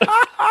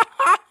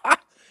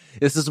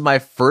 This is my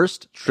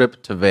first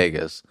trip to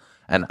Vegas,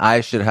 and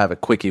I should have a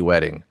quickie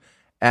wedding.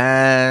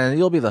 And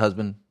you'll be the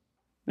husband.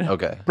 Yeah,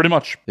 okay. Pretty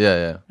much.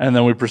 Yeah. And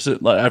then we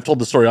proceed. Like, I've told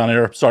the story on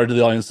air. Sorry to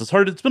the audience that's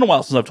heard it. It's been a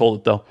while since I've told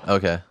it, though.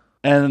 Okay.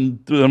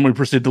 And then we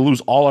proceed to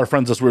lose all our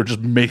friends as we were just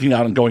making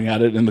out and going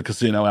at it in the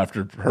casino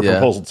after her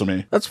proposal to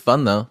me. That's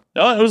fun, though.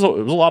 Yeah, it was a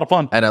lot of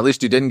fun. And at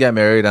least you didn't get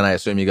married, and I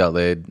assume you got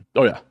laid.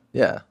 Oh, yeah.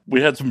 Yeah.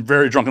 We had some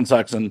very drunken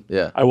sex, and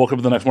I woke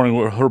up the next morning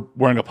with her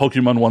wearing a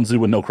Pokemon onesie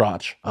with no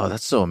crotch. Oh,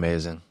 that's so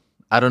amazing.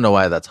 I don't know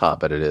why that's hot,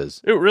 but it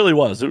is. It really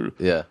was.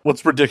 Yeah.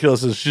 What's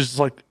ridiculous is she's just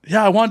like,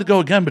 yeah, I wanted to go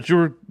again, but you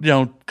were,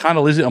 kind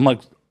of lazy. I'm like,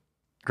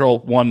 girl,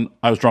 one,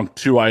 I was drunk.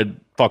 Two, I had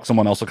fucked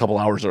someone else a couple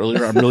hours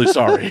earlier. I'm really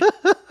sorry.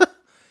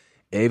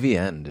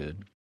 AVN,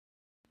 dude.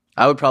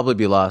 I would probably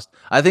be lost.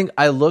 I think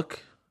I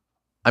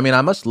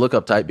must look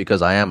uptight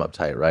because I am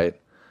uptight, right?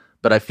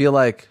 But I feel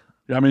like...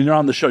 Yeah, you're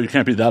on the show. You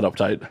can't be that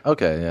uptight.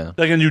 Okay, yeah.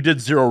 Again, you did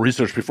zero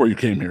research before you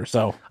came here,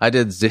 so... I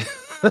did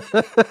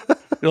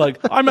You're like,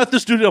 I'm at the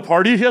studio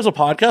party. He has a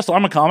podcast.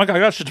 I'm a comic. I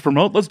got shit to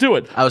promote. Let's do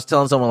it. I was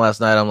telling someone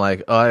last night, I'm like,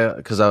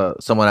 because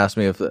someone asked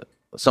me if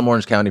some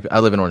Orange County... I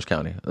live in Orange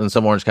County, and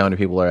some Orange County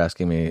people are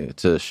asking me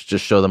to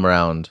just show them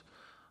around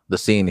the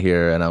scene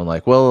here, and I'm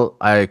like, well,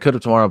 I could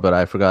have tomorrow, but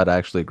I forgot I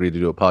actually agreed to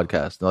do a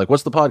podcast. They're like,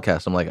 what's the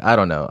podcast? I'm like, I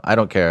don't know. I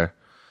don't care.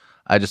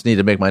 I just need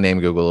to make my name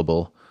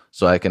Googleable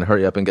so I can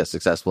hurry up and get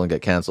successful and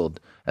get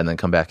canceled and then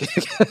come back.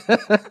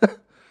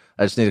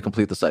 I just need to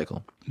complete the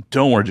cycle.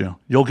 Don't worry, Joe.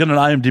 You'll get an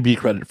IMDb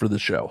credit for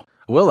this show.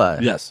 Will I?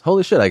 Yes.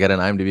 Holy shit, I get an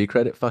IMDb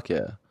credit? Fuck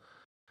yeah.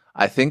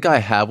 I think I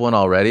have one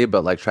already,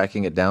 but like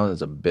tracking it down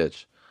is a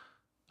bitch.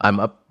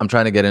 I'm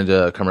trying to get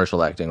into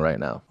commercial acting right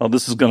now. Oh,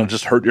 this is going to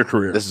just hurt your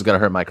career. This is going to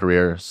hurt my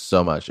career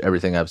so much.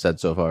 Everything I've said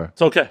so far.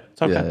 It's okay.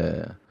 It's okay.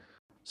 Yeah.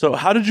 So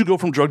how did you go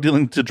from drug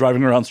dealing to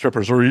driving around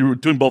strippers, or were you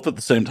doing both at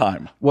the same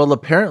time? Well,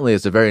 apparently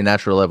it's a very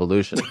natural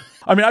evolution.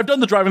 I've done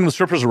the driving the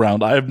strippers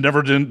around. I have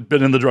never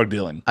been in the drug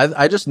dealing.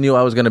 I just knew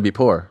I was going to be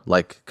poor.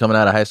 Like coming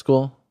out of high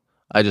school,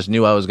 I just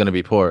knew I was going to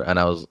be poor.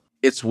 And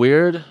it's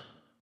weird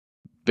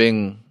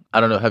being, I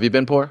don't know, have you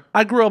been poor?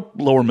 I grew up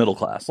lower middle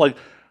class. Like,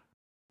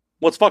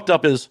 what's fucked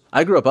up is...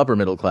 I grew up upper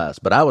middle class,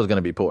 but I was going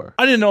to be poor.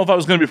 I didn't know if I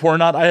was going to be poor or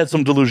not. I had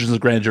some delusions of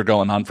grandeur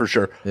going on for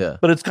sure. Yeah.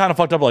 But it's kind of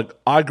fucked up. Like,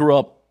 I grew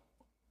up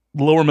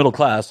lower middle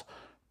class,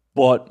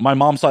 but my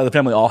mom's side of the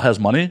family all has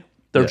money.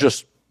 They're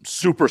just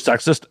super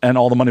sexist, and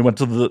all the money went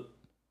to the...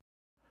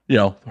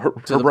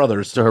 her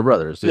brothers. To her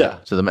brothers, yeah.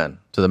 To the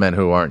men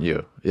who aren't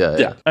you.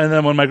 Yeah. And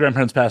then when my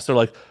grandparents passed, they're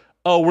like,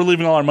 oh, we're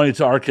leaving all our money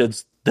to our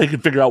kids. They can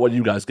figure out what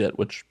you guys get,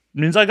 which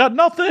means I got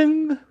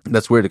nothing.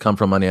 That's weird to come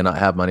from money and not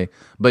have money.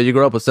 But you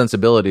grow up with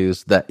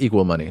sensibilities that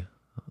equal money.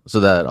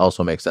 So that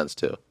also makes sense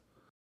too.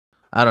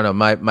 I don't know.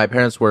 My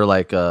parents were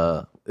like,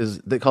 is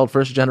they called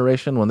first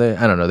generation when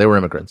I don't know, they were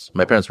immigrants.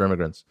 My parents were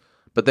immigrants.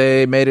 But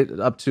they made it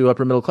up to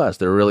upper middle class.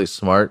 They're really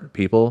smart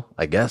people,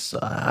 I guess.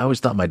 I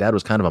always thought my dad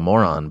was kind of a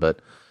moron, but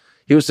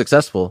he was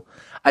successful.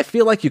 I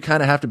feel like you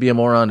kind of have to be a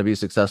moron to be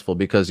successful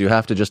because you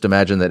have to just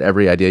imagine that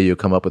every idea you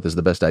come up with is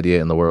the best idea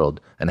in the world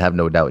and have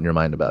no doubt in your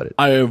mind about it.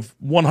 I have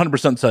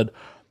 100% said,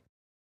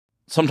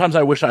 sometimes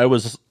I wish I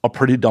was a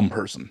pretty dumb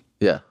person.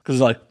 Yeah. Because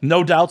like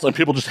no doubts and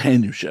people just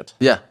hand you shit.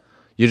 Yeah.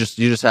 You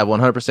just have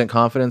 100%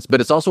 confidence, but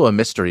it's also a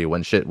mystery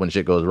when shit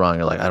goes wrong.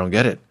 You're like, I don't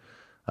get it.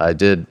 I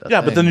did.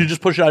 Yeah, but then you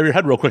just push it out of your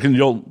head real quick and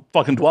you'll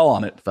fucking dwell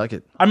on it. Fuck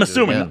it. I'm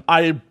assuming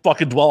I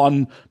fucking dwell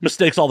on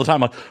mistakes all the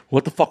time. Like,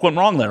 what the fuck went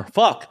wrong there?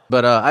 Fuck.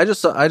 But I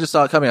just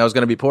saw it coming. I was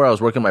going to be poor. I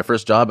was working my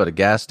first job at a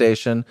gas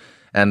station,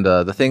 and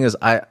the thing is,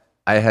 I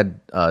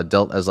had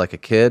dealt as like a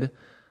kid,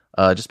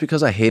 just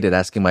because I hated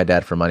asking my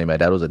dad for money. My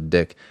dad was a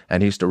dick,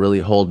 and he used to really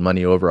hold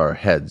money over our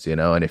heads, you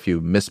know. And if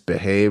you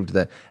misbehaved,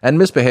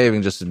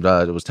 misbehaving just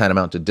was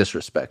tantamount to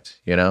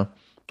disrespect, you know.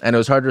 And it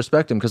was hard to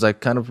respect him because I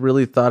kind of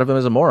really thought of him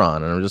as a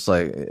moron. And I'm just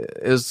like,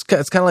 it's kind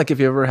of like if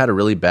you ever had a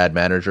really bad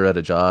manager at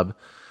a job,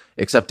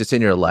 except it's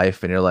in your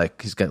life and you're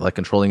like, he's like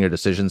controlling your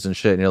decisions and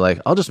shit. And you're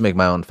like, I'll just make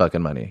my own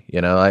fucking money. You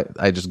know,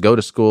 I just go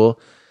to school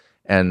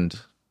and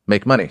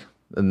make money.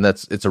 And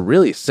it's a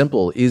really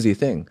simple, easy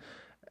thing.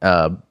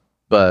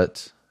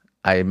 But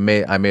I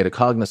made a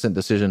cognizant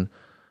decision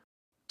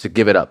to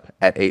give it up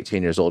at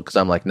 18 years old because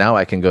I'm like, now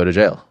I can go to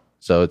jail.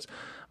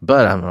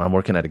 But I'm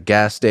working at a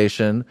gas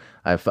station.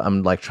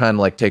 I'm like trying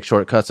to like take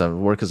shortcuts. I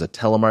work as a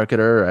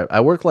telemarketer. I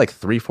worked like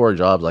 3-4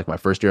 jobs like my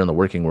first year in the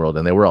working world,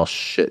 and they were all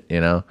shit,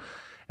 you know.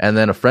 And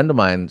then a friend of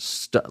mine,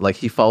 like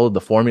he followed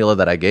the formula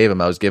that I gave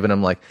him. I was giving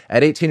him like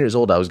at 18 years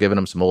old, I was giving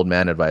him some old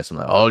man advice. I'm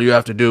like, all you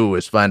have to do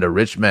is find a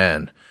rich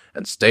man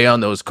and stay on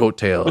those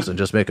coattails and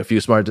just make a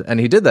few smart. And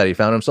he did that. He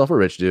found himself a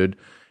rich dude,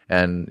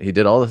 and he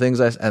did all the things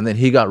and then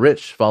he got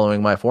rich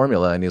following my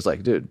formula. And he's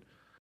like, dude,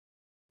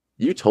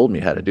 you told me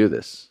how to do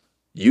this.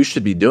 You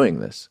should be doing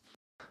this.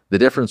 The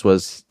difference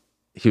was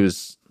he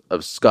was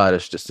of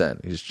Scottish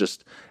descent.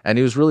 And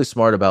he was really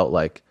smart about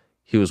like,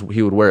 he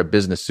would wear a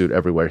business suit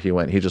everywhere he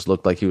went. He just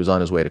looked like he was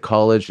on his way to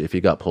college. If he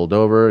got pulled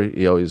over,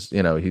 he always,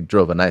 you know, he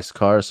drove a nice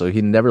car. So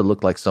he never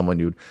looked like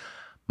someone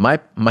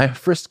my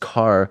first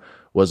car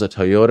was a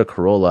Toyota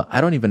Corolla.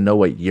 I don't even know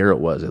what year it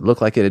was. It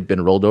looked like it had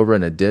been rolled over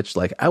in a ditch.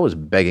 Like I was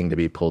begging to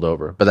be pulled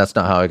over, but that's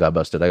not how I got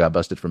busted. I got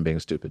busted from being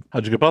stupid.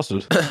 How'd you get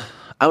busted?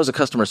 I was a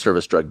customer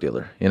service drug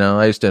dealer. You know,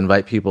 I used to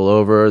invite people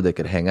over. They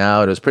could hang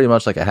out. It was pretty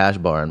much like a hash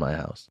bar in my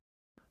house.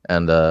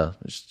 And it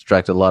just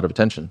attracted a lot of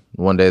attention.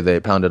 One day they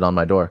pounded on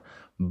my door.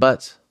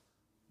 But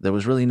there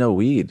was really no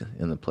weed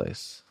in the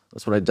place.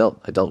 That's what I dealt.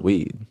 I dealt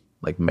weed,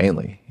 like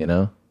mainly, you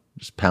know,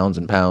 just pounds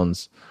and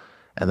pounds.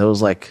 And there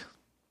was like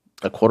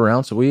a 1/4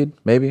 ounce of weed,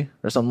 maybe,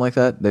 or something like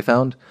that they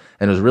found.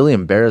 And it was really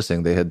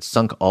embarrassing. They had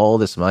sunk all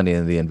this money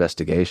in the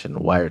investigation,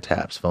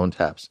 wiretaps, phone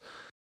taps.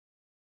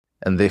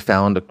 And they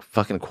found a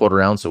fucking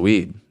 1/4 ounce of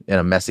weed in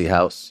a messy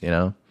house, you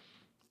know?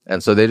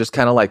 And so they just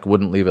kind of like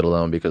wouldn't leave it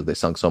alone because they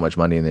sunk so much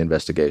money in the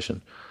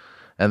investigation.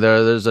 And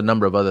there's a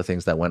number of other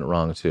things that went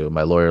wrong too.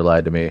 My lawyer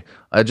lied to me.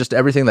 Just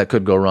everything that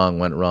could go wrong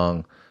went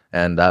wrong.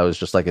 And I was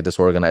just like a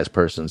disorganized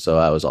person. So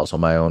I was also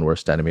my own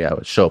worst enemy. I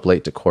would show up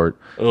late to court.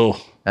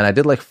 Oh. And I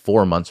did like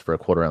 4 months for a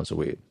 1/4 ounce of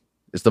weed.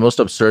 It's the most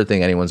absurd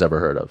thing anyone's ever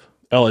heard of.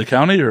 LA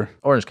County or?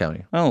 Orange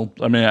County. Oh,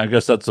 I mean, I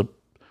guess that's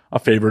a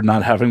favor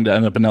not having to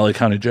end up in LA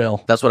County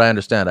jail. That's what I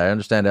understand. I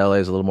understand LA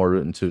is a little more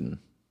rootin' tootin'.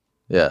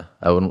 Yeah,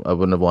 I wouldn't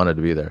have wanted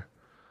to be there.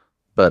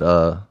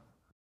 But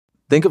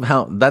think of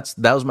how that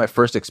was my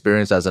first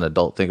experience as an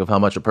adult. Think of how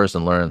much a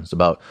person learns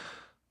about.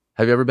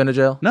 Have you ever been to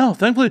jail? No,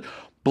 thankfully,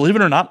 believe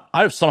it or not,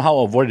 I've somehow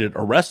avoided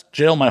arrest,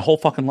 jail my whole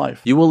fucking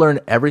life. You will learn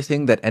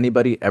everything that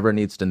anybody ever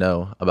needs to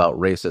know about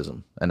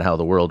racism and how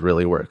the world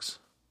really works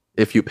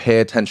if you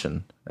pay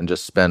attention and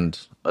just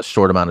spend a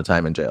short amount of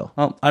time in jail.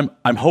 Well,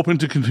 I'm hoping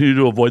to continue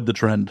to avoid the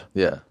trend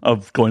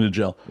of going to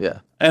jail. Yeah.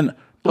 And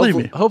believe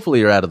me. Hopefully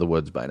you're out of the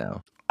woods by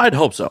now. I'd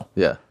hope so.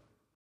 Yeah.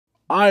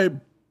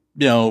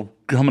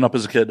 Coming up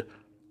as a kid,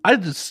 I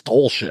just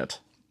stole shit.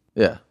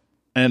 Yeah.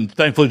 And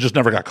thankfully just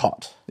never got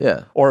caught.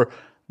 Yeah. Or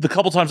the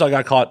couple times I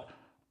got caught,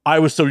 I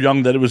was so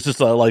young that it was just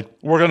like,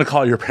 we're going to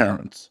call your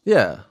parents.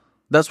 Yeah.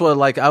 That's what,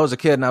 like, I was a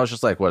kid and I was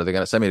just like, what, are they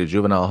going to send me to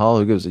juvenile hall?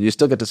 Who gives a, you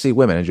still get to see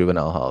women in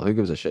juvenile hall. Who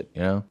gives a shit,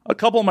 you know? A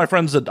couple of my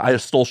friends that I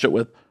stole shit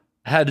with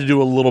had to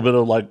do a little bit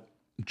of, like,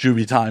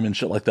 juvie time and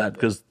shit like that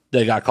because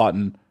they got caught.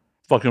 And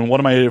fucking one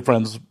of my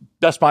friends,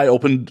 Best Buy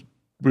opened,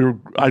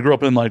 I grew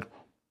up in, like,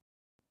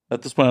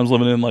 at this point I was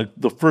living in, like,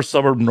 the first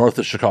suburb north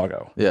of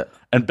Chicago. Yeah.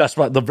 And Best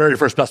Buy, the very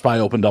first Best Buy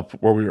opened up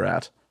where we were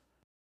at.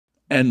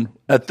 And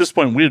at this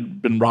point, we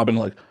had been robbing,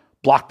 like,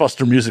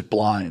 Blockbuster Music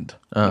blind,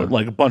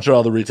 like a bunch of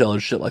other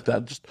retailers, shit like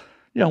that. Just,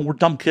 we're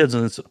dumb kids,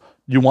 and it's,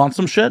 you want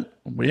some shit?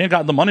 We ain't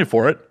got the money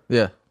for it.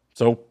 Yeah.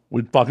 So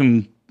we'd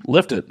fucking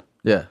lift it.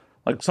 Yeah.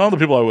 Like, some of the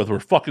people I was with were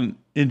fucking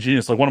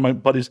ingenious. Like, one of my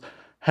buddies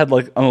had,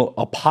 like,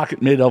 a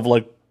pocket made of,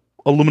 like,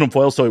 aluminum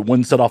foil so it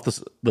wouldn't set off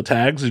the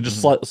tags. You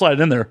just slide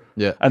it in there,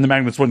 and the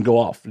magnets wouldn't go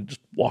off. You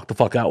just walk the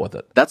fuck out with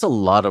it. That's a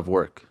lot of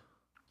work.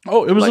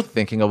 Oh, it was like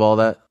thinking of all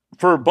that.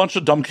 For a bunch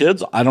of dumb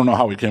kids, I don't know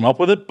how we came up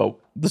with it, but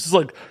this is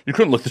like, you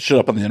couldn't look this shit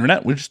up on the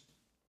internet.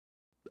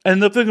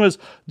 And the thing was,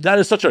 that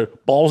is such a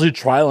ballsy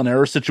trial and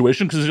error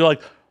situation because you're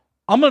like,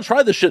 I'm going to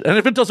try this shit. And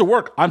if it doesn't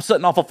work, I'm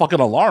setting off a fucking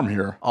alarm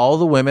here. All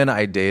the women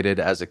I dated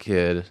as a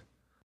kid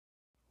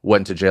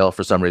went to jail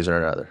for some reason or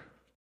another.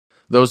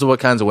 Those are what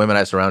kinds of women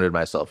I surrounded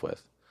myself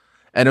with.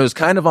 And it was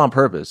kind of on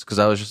purpose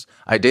because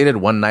I dated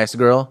one nice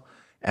girl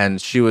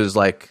and she was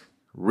like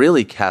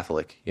really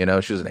Catholic, you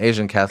know, she was an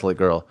Asian Catholic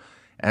girl.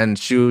 And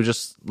she was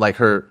just like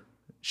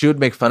she would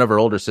make fun of her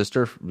older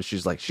sister.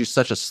 She's like, she's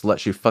such a slut.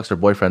 She fucks her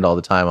boyfriend all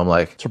the time. I'm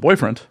like, It's her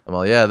boyfriend. I'm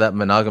like, yeah, that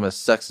monogamous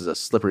sex is a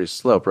slippery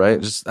slope,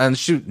 right? And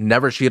she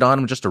never cheat on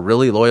him, just a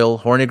really loyal,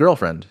 horny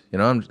girlfriend, you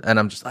know? I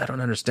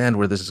don't understand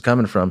where this is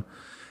coming from.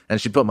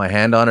 And she put my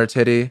hand on her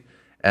titty.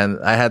 And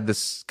I had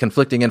this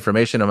conflicting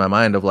information in my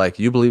mind of like,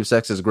 you believe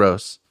sex is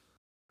gross.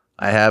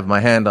 I have my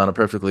hand on a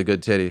perfectly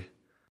good titty.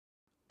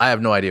 I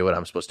have no idea what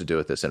I'm supposed to do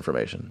with this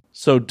information.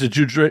 So did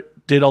you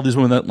date all these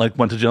women that like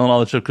went to jail and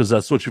all that shit because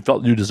that's what you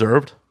felt you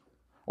deserved?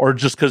 Or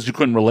just because you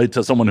couldn't relate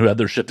to someone who had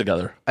their shit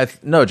together?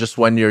 No, just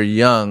when you're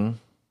young,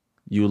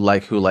 you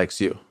like who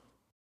likes you,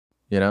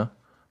 you know,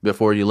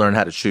 before you learn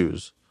how to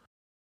choose.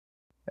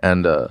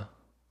 And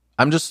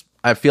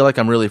I feel like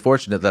I'm really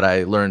fortunate that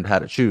I learned how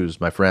to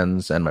choose my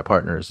friends and my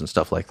partners and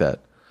stuff like that.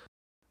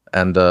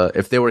 And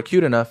if they were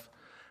cute enough,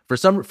 for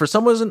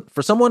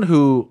someone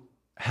who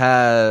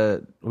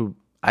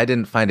I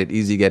didn't find it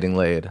easy getting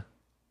laid.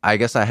 I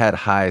guess I had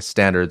high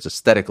standards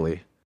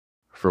aesthetically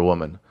for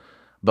women.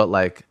 But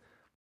like,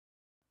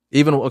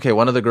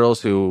 one of the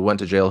girls who went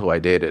to jail who I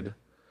dated,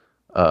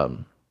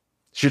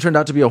 she turned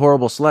out to be a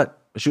horrible slut.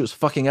 She was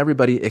fucking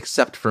everybody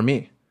except for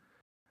me.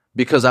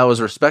 Because I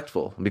was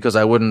respectful. Because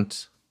I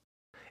wouldn't...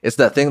 It's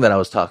that thing that I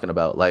was talking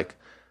about. Like,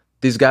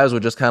 these guys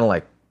would just kind of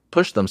like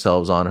push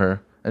themselves on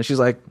her. And she's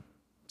like,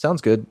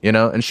 sounds good, you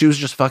know? And she was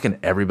just fucking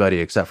everybody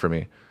except for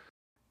me.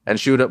 And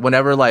she would,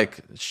 whenever like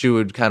she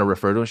would kind of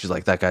refer to him, she's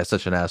like, that guy's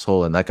such an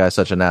asshole and that guy's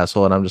such an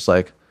asshole. And I'm just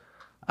like,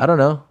 I don't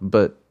know,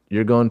 but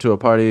you're going to a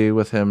party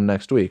with him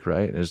next week,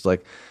 right? And it's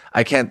like,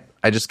 I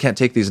just can't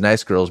take these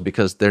nice girls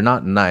because they're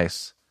not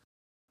nice.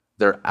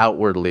 They're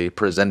outwardly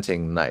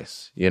presenting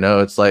nice. You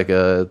know, it's like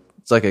a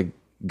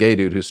gay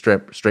dude who's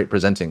straight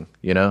presenting,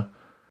 you know?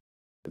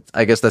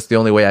 I guess that's the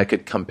only way I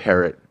could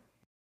compare it.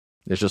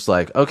 It's just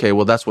like, okay,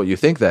 well, that's what you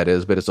think that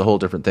is, but it's a whole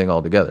different thing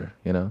altogether,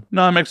 you know?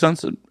 No, it makes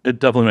sense. It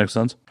definitely makes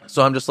sense.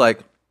 So I'm just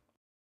like,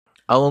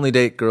 I'll only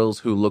date girls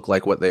who look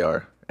like what they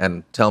are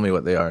and tell me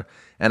what they are.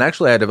 And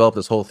actually, I developed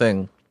this whole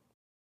thing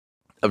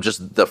of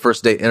just the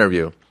first date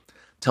interview.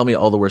 Tell me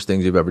all the worst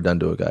things you've ever done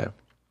to a guy.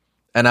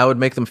 And I would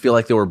make them feel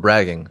like they were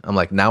bragging. I'm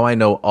like, now I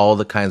know all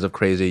the kinds of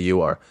crazy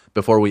you are.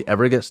 Before we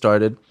ever get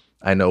started,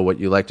 I know what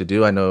you like to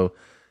do. I know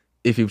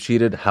if you've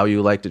cheated, how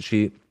you like to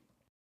cheat.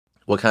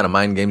 What kind of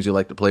mind games you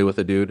like to play with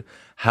a dude,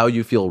 how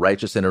you feel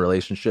righteous in a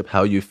relationship,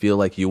 how you feel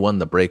like you won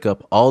the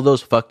breakup, all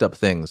those fucked up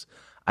things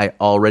I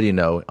already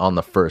know on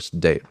the first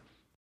date.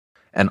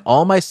 And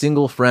all my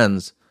single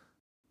friends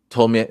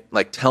tell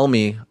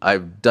me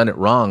I've done it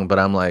wrong, but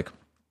I'm like,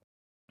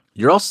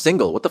 you're all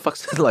single. What the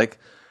fuck's like?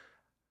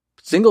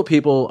 Single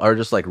people are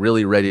just like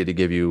really ready to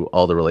give you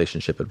all the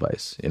relationship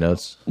advice. You know,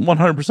 it's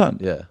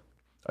 100%. Yeah.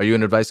 Are you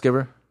an advice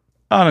giver?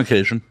 On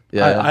occasion.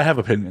 Yeah. I have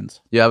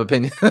opinions. You have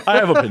opinions? I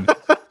have opinions.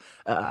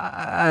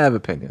 I have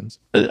opinions.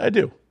 I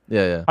do.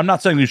 Yeah. I'm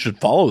not saying you should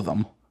follow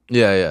them.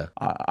 Yeah.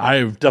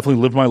 I've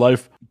definitely lived my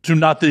life to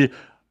not the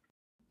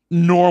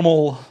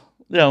normal,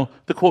 the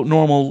quote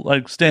normal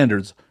like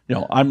standards.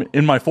 I'm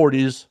in my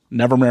 40s,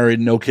 never married,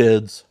 no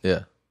kids.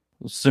 Yeah.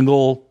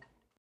 Single,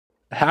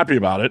 happy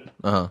about it.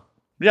 Uh-huh.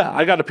 Yeah,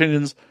 I got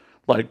opinions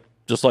like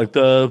just like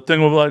the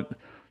thing with like,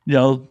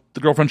 the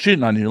girlfriend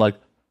cheating on you. Like,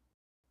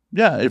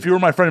 yeah, if you were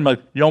my friend,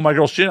 like, my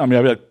girl's cheating on me,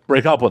 I'd be like,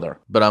 break up with her.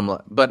 But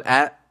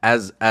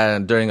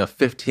during a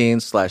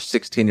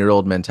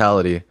 15/16-year-old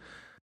mentality,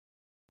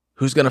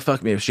 who's gonna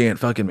fuck me if she ain't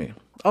fucking me?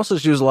 Also,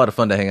 she was a lot of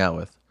fun to hang out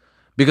with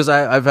because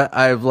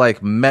I've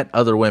like met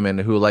other women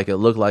who like it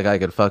looked like I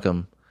could fuck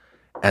them,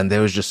 and they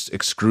was just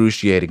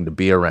excruciating to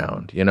be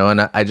around,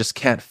 And I just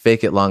can't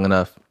fake it long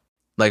enough.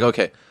 Like,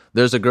 okay,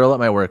 there's a girl at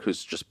my work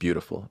who's just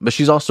beautiful, but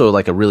she's also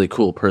like a really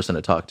cool person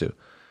to talk to.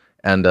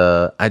 And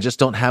I just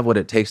don't have what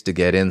it takes to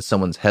get in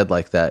someone's head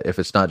like that if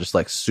it's not just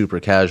like super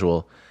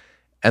casual.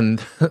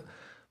 And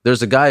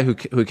there's a guy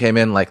who came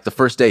in like the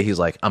first day, he's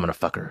like, I'm going to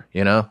fuck her,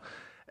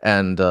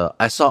 And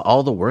I saw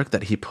all the work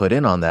that he put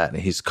in on that.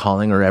 And he's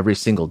calling her every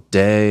single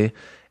day.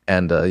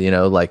 And,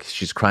 like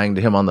she's crying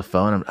to him on the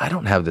phone. I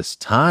don't have this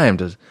time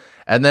to.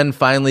 And then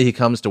finally he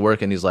comes to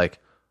work and he's like,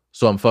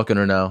 so I'm fucking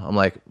her now. I'm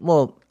like,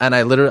 well, and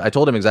I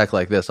told him exactly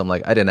like this. I'm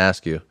like, I didn't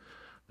ask you.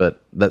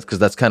 But that's because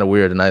that's kind of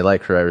weird, and I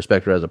like her. I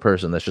respect her as a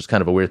person. That's just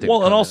kind of a weird thing.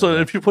 Well, and also,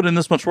 if you put in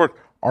this much work,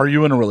 are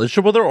you in a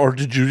relationship with her, or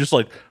did you just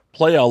like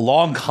play a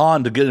long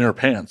con to get in her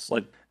pants?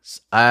 Like,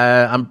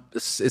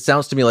 it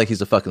sounds to me like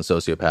he's a fucking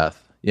sociopath.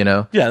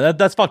 Yeah,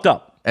 that's fucked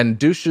up. And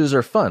douches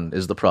are fun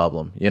is the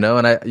problem,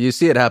 And you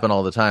see it happen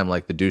all the time.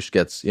 Like the douche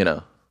gets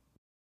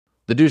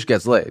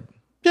laid.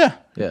 Yeah,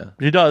 yeah,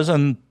 he does,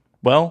 and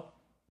well,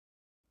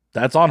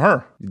 that's on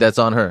her. That's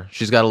on her.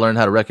 She's got to learn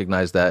how to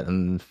recognize that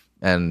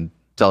and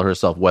tell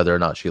herself whether or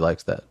not she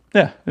likes that.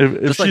 Yeah,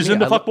 if she's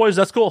into fuckboys,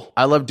 that's cool.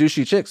 I love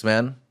douchey chicks,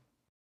 man.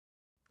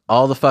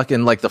 all the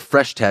fucking like the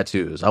fresh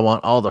tattoos. I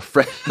want all the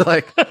fresh,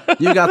 like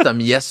you got them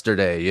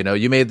yesterday. You know,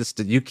 you made this.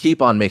 You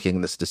keep on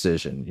making this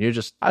decision. You're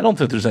just. I don't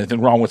think there's anything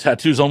wrong with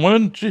tattoos on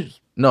women. Jeez.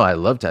 No, I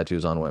love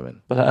tattoos on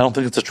women, But I don't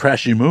think it's a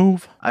trashy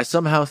move. I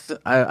somehow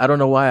I don't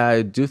know why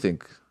I do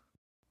think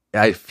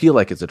I feel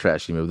like it's a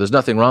trashy move. There's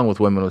nothing wrong with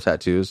women with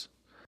tattoos,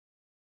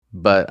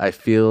 but I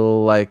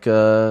feel like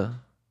you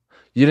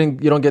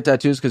don't get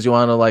tattoos because you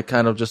want to like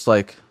kind of just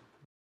like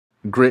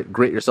grit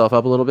yourself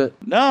up a little bit.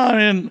 No, I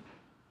mean,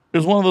 it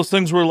was one of those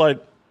things where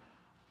like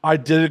I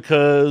did it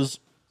because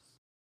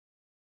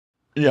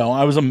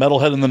I was a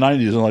metalhead in the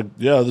 90s and like,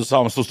 yeah, this is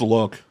how I'm supposed to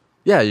look.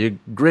 Yeah, you're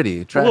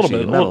gritty,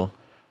 trashy, metal.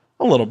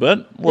 A little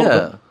bit.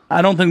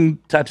 I don't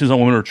think tattoos on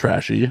women are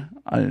trashy.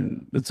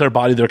 It's their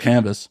body, their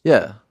canvas.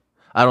 Yeah.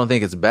 I don't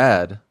think it's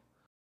bad,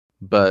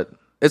 but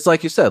it's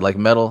like you said, like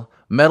metal.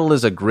 Metal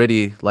is a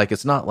gritty, like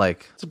it's not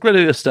like... It's a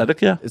gritty aesthetic,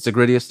 yeah. It's a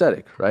gritty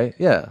aesthetic, right?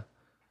 Yeah.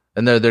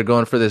 And they're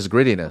going for this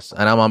grittiness,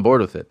 and I'm on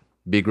board with it.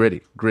 Be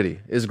gritty.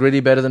 Gritty. Is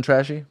gritty better than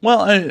trashy?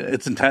 Well,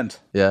 it's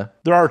intent. Yeah.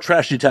 There are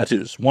trashy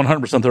tattoos.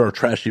 100% there are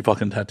trashy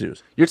fucking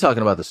tattoos. You're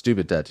talking about the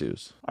stupid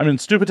tattoos. I mean,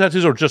 stupid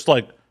tattoos are just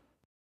like...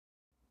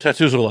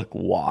 Tattoos are like,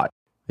 why?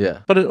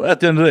 Yeah. But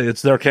at the end of the day,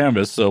 it's their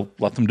canvas, so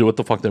let them do what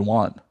the fuck they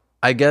want.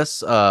 I guess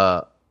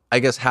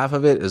half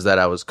of it is that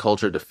I was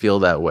cultured to feel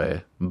that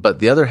way, but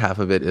the other half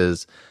of it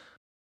is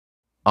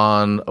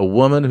on a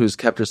woman who's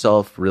kept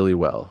herself really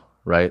well,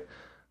 right?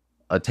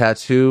 A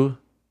tattoo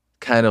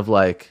kind of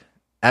like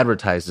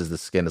advertises the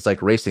skin. It's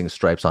like racing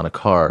stripes on a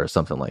car or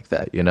something like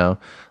that, you know?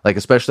 Like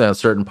especially on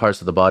certain parts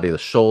of the body, the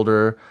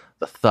shoulder,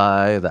 the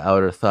thigh, the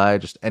outer thigh,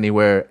 just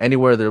anywhere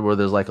there where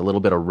there's like a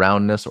little bit of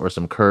roundness or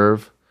some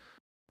curve.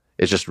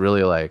 It's just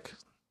really like,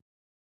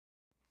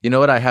 you know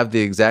what? I have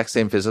the exact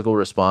same physical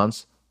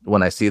response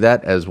when I see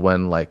that as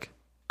when like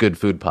good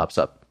food pops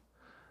up,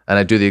 and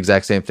I do the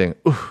exact same thing.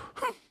 Ooh.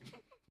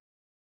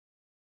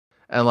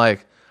 And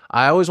like,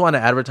 I always want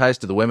to advertise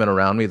to the women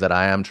around me that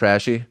I am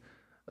trashy,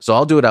 so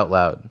I'll do it out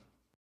loud.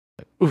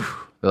 Like, ooh.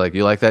 They're like,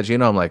 "You like that,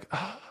 Gino?" I'm like,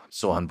 oh, I'm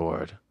so on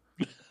board.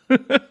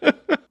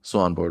 So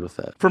on board with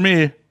that. For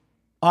me,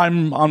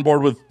 I'm on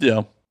board with,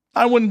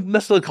 I wouldn't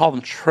necessarily call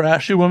them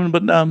trashy women,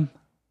 but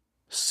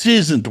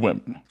seasoned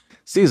women.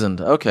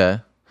 Seasoned, okay.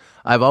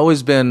 I've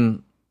always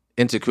been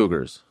into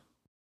cougars.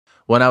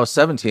 When I was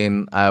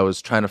 17, I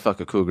was trying to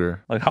fuck a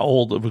cougar. Like how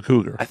old of a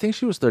cougar? I think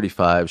she was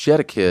 35. She had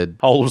a kid.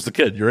 How old was the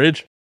kid? Your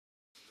age?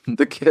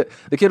 The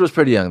kid was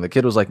pretty young. The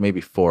kid was like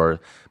maybe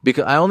 4.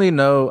 Because I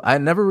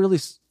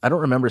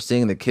don't remember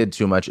seeing the kid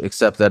too much,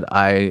 except that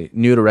I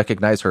knew to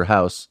recognize her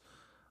house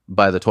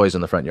by the toys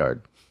in the front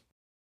yard.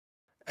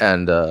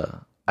 And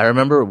I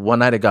remember one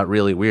night it got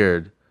really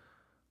weird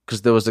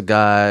because there was a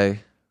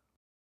guy,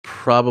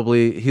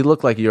 probably, he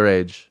looked like your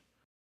age,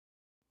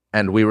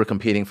 and we were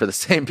competing for the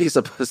same piece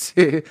of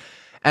pussy.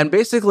 And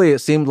basically it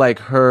seemed like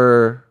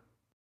her,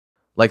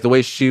 like the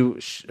way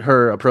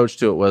her approach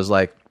to it was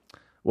like,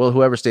 well,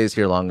 whoever stays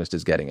here longest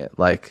is getting it.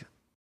 Like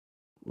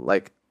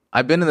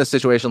I've been in this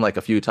situation like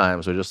a few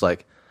times where just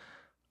like,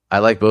 I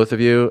like both of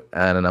you,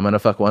 and I'm going to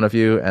fuck one of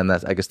you, and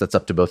I guess that's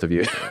up to both of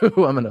you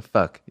who I'm going to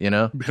fuck, you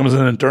know? It becomes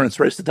an endurance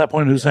race at that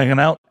point, who's hanging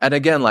out. And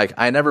again, like,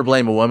 I never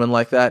blame a woman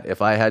like that.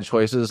 If I had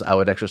choices, I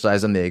would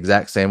exercise them the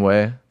exact same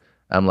way.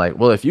 I'm like,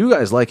 well, if you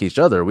guys like each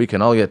other, we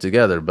can all get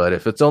together, but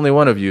if it's only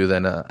one of you,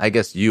 then I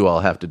guess you all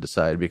have to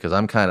decide, because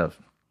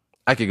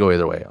I could go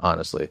either way,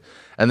 honestly.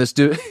 And this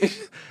dude,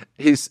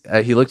 he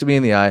looked at me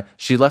in the eye.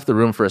 She left the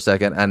room for a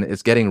second, and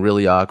it's getting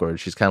really awkward.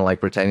 She's kind of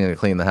like pretending to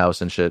clean the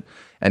house and shit.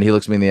 And he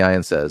looks me in the eye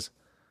and says,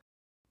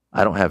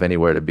 I don't have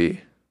anywhere to be.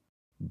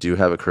 Do you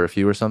have a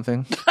curfew or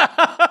something?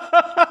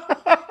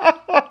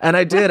 And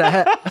I did. I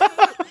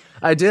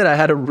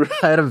had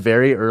a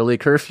very early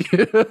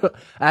curfew.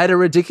 I had a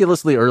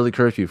ridiculously early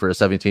curfew for a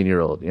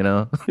 17-year-old, you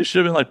know? You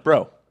should have been like,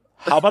 bro,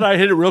 how about I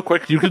hit it real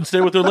quick? You can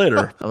stay with her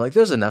later. I'm like,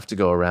 there's enough to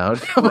go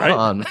around. Come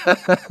on.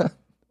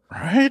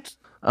 Right?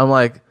 I'm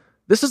like,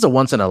 this is a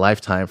once in a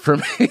lifetime for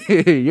me.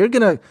 You're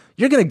gonna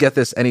get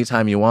this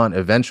anytime you want.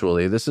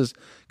 Eventually, this is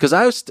because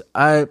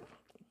I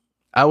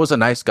was a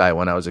nice guy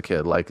when I was a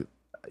kid. Like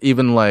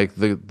even like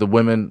the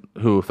women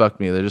who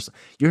fucked me, they're just,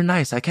 you're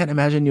nice. I can't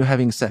imagine you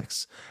having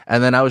sex.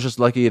 And then I was just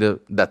lucky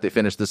that they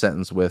finished the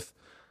sentence with,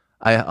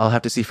 I'll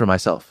have to see for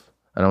myself.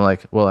 And I'm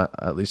like, well,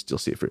 at least you'll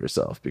see it for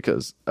yourself,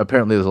 because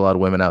apparently there's a lot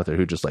of women out there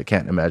who just like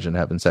can't imagine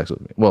having sex with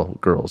me. Well,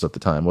 girls at the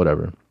time,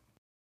 whatever.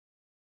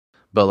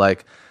 But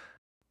like,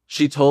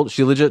 she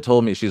legit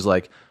told me, she's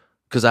like,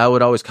 because I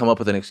would always come up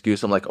with an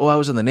excuse. I'm like, oh, I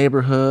was in the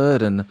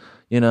neighborhood and,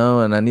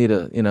 and I need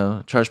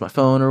to, charge my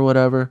phone or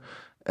whatever.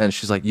 And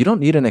she's like, you don't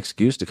need an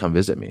excuse to come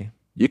visit me.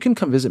 You can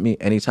come visit me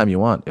anytime you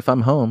want. If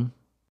I'm home,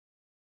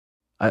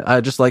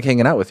 I just like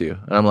hanging out with you.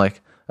 And I'm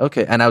like,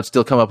 okay. And I would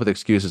still come up with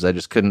excuses. I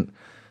just couldn't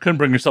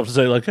bring yourself to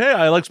say like, hey,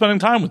 I like spending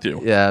time with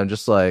you. Yeah. I'm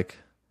just like,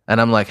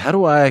 and I'm like, how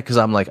do I, because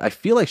I'm like, I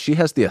feel like she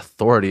has the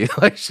authority.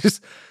 Like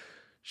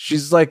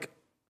she's like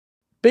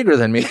bigger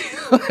than me,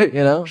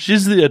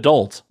 She's the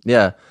adult.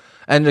 Yeah.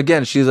 And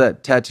again, she's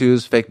at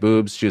tattoos, fake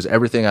boobs. She was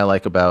everything I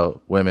like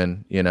about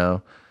women,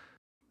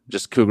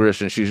 just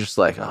cougarish, and she's just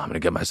like, oh, I'm gonna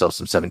get myself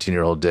some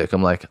 17-year-old dick.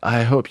 I'm like,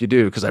 I hope you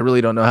do, because I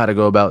really don't know how to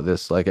go about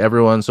this. Like,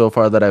 everyone so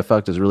far that I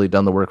fucked has really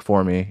done the work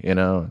for me, you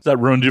know. Has that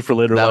ruined you for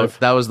later life?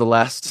 That was the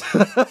last.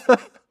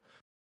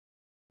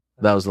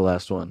 That was the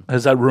last one.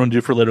 Has that ruined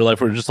you for later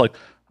life? Where you're just like,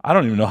 I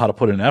don't even know how to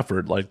put in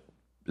effort. Like,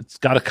 it's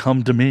got to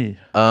come to me.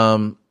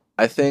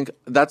 I think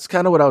that's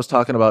kind of what I was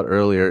talking about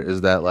earlier,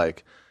 is that,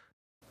 like,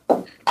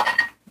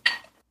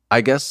 I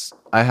guess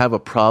I have a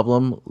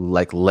problem,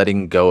 like,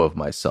 letting go of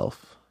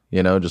myself,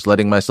 you know, just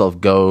letting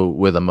myself go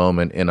with a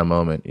moment in a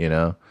moment, you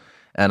know,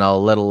 and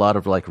I'll let a lot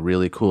of, like,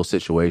 really cool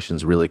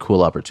situations, really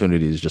cool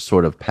opportunities just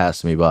sort of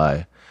pass me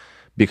by,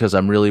 because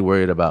I'm really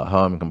worried about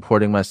how I'm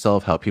comporting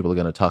myself, how people are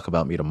going to talk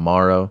about me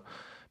tomorrow,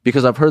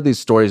 because I've heard these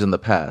stories in the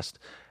past,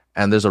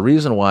 and there's a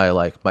reason why,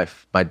 like,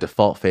 my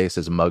default face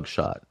is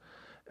mugshot,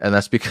 and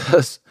that's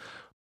because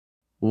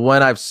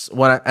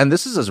and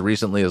this is as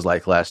recently as,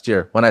 like, last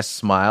year, when I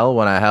smile,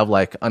 when I have,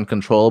 like,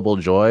 uncontrollable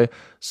joy,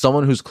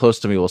 someone who's close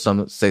to me will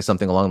say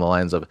something along the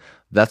lines of,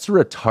 that's a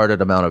retarded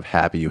amount of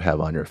happy you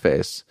have on your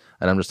face.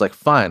 And I'm just like,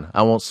 fine,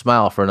 I won't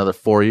smile for another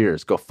 4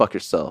 years. Go fuck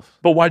yourself.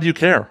 But why do you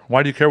care?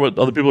 Why do you care what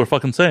other people are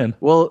fucking saying?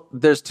 Well,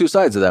 there's two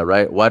sides of that,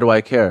 right? Why do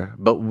I care?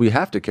 But we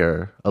have to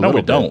care a little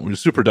bit. No, we don't. We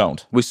super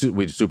don't. We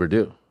super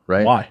do,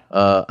 right? Why?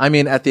 I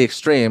mean, at the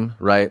extreme,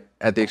 right?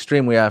 At the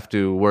extreme, we have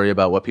to worry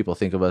about what people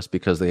think of us,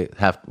 because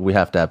we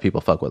have to have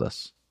people fuck with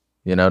us.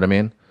 You know what I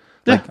mean?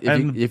 Yeah,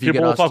 like, if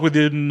people will fuck with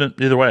you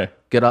either way.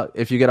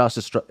 If you get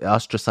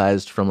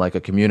ostracized from, like, a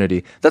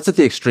community, that's at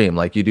the extreme.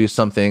 Like, you do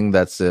something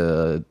that's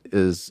has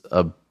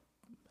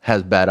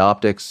bad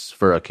optics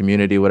for a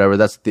community, whatever.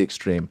 That's the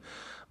extreme.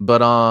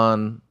 But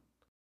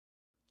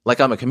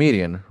like, I'm a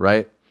comedian,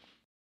 right?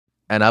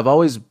 And I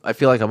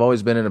feel like I've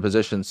always been in a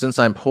position, since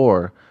I'm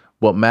poor,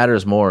 what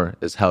matters more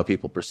is how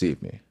people perceive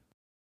me.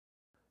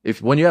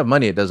 When you have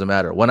money, it doesn't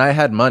matter. When I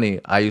had money,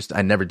 I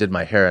never did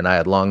my hair, and I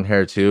had long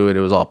hair too, and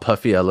it was all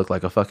puffy. I looked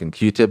like a fucking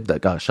Q-tip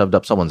that got shoved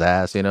up someone's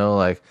ass, you know?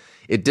 Like,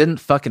 it didn't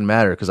fucking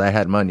matter, because I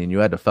had money, and you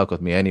had to fuck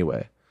with me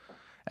anyway.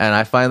 And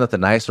I find that the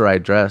nicer I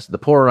dress, the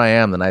poorer I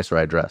am, the nicer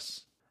I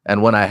dress.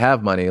 And when I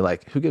have money,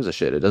 like, who gives a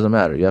shit? It doesn't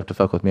matter. You have to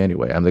fuck with me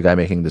anyway. I'm the guy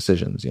making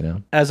decisions, you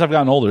know? As I've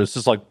gotten older, it's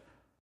just like,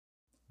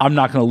 I'm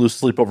not going to lose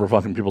sleep over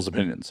fucking people's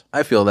opinions.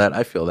 I feel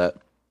that.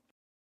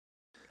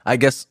 I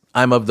guess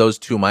I'm of those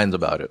two minds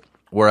about it,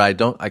 where I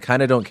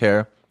kind of don't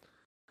care.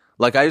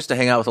 Like, I used to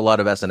hang out with a lot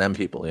of S&M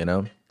people, you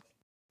know?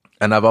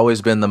 And I've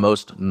always been the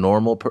most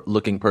normal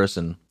looking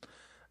person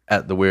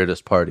at the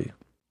weirdest party.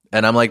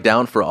 And I'm, like,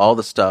 down for all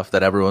the stuff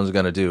that everyone's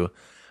going to do.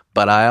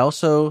 But I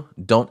also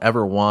don't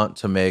ever want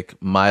to make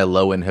my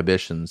low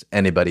inhibitions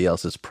anybody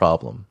else's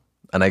problem.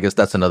 And I guess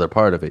that's another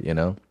part of it, you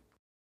know?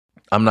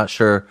 I'm not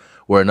sure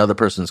where another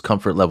person's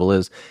comfort level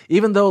is.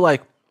 Even though,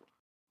 like,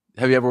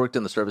 have you ever worked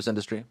in the service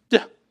industry?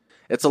 Yeah.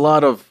 It's a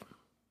lot of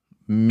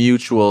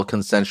mutual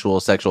consensual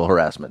sexual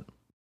harassment,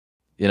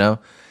 you know?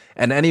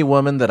 And any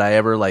woman that I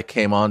ever, like,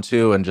 came on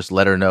to and just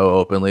let her know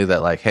openly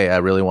that, like, hey, I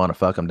really want to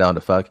fuck, I'm down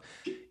to fuck,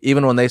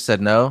 even when they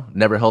said no,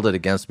 never held it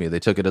against me. They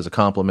took it as a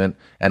compliment,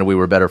 and we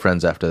were better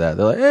friends after that.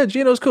 They're like, hey,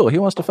 Gino's cool, he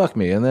wants to fuck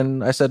me. And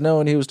then I said no,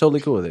 and he was totally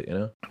cool with it, you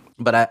know?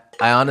 But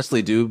I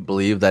honestly do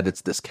believe that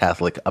it's this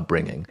Catholic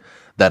upbringing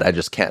that I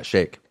just can't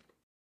shake.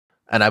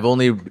 And I've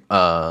only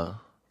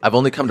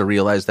come to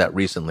realize that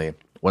recently,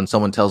 when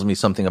someone tells me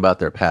something about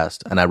their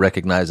past and I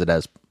recognize it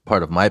as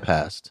part of my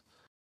past,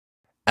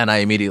 and I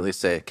immediately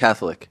say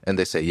Catholic, and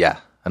they say yeah,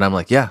 and I'm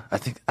like, yeah,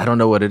 I don't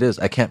know what it is.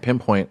 I can't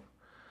pinpoint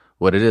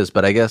what it is,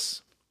 but I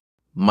guess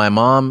my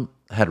mom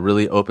had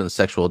really open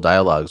sexual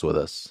dialogues with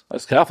us.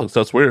 As Catholics,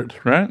 that's weird,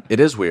 right? It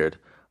is weird,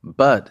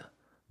 but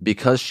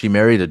because she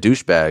married a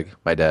douchebag,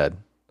 my dad,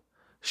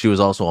 she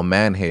was also a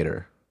man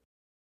hater.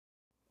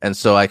 And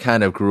so I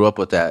kind of grew up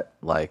with that,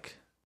 like,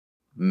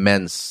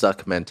 men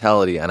suck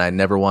mentality, and I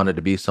never wanted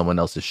to be someone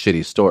else's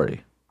shitty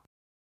story.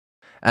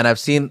 And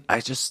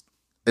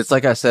it's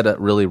like I said it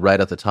really right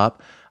at the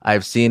top,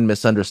 I've seen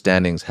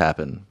misunderstandings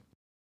happen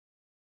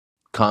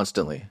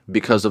constantly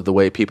because of the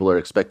way people are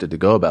expected to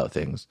go about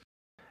things.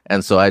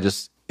 And so I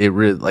just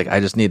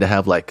need to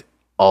have, like,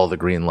 all the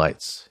green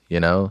lights,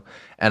 you know?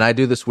 And I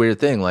do this weird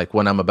thing, like,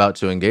 when I'm about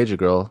to engage a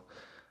girl,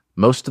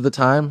 most of the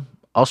time,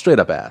 I'll straight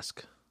up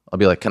ask. I'll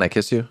be like, can I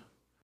kiss you?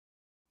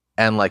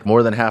 And, like,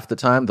 more than half the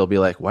time, they'll be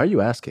like, why are you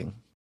asking?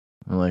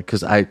 I'm like,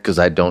 because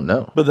I don't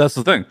know. But that's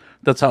the thing.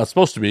 That's how it's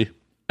supposed to be.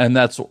 And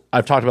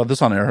I've talked about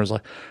this on air. I was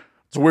like,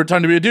 it's a weird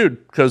time to be a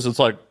dude, because it's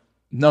like,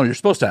 no, you're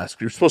supposed to ask.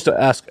 You're supposed to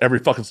ask every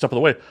fucking step of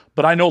the way.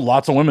 But I know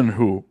lots of women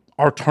who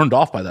are turned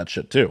off by that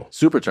shit too.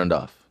 Super turned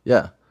off.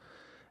 Yeah.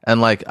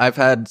 And, like, I've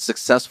had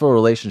successful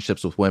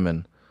relationships with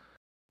women.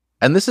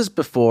 And this is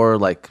before,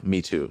 like,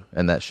 Me Too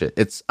and that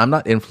shit. I'm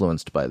not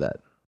influenced by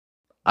that.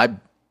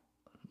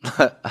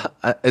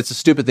 It's a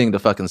stupid thing to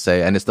fucking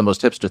say, and it's the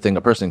most hipster thing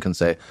a person can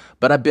say.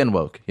 But I've been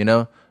woke, you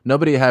know?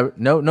 Nobody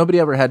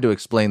ever had to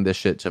explain this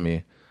shit to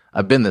me.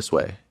 I've been this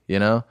way, you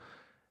know?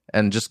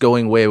 And just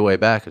going way, way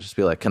back, I'd just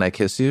be like, can I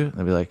kiss you? And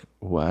I'd be like,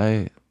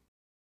 why?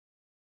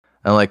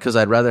 And, like, because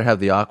I'd rather have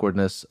the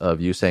awkwardness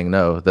of you saying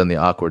no than the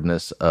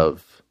awkwardness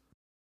of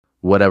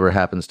whatever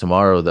happens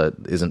tomorrow that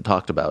isn't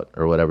talked about,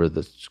 or whatever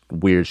the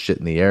weird shit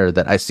in the air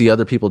that I see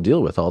other people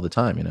deal with all the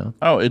time, you know?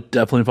 Oh, it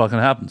definitely fucking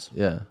happens.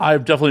 Yeah.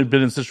 I've definitely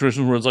been in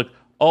situations where it's like,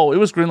 oh, it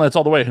was green lights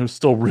all the way. It was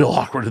still real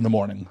awkward in the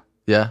morning.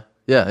 Yeah.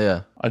 Yeah.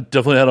 Yeah. I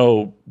definitely had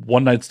a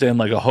one night stand,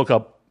 like a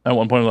hookup at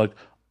one point. Like,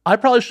 I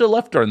probably should have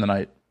left during the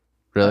night.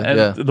 Really? And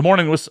Yeah. the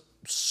morning was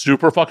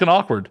super fucking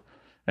awkward.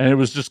 And it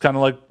was just kind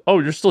of like, oh,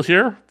 you're still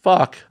here?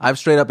 Fuck. I've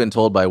straight up been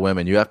told by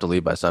women, you have to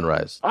leave by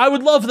sunrise. I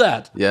would love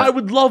that. Yeah. I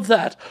would love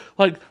that.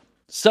 Like,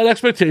 set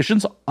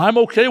expectations. I'm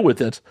okay with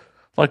it.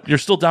 Like, you're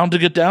still down to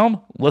get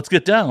down? Let's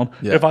get down.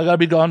 Yeah. If I got to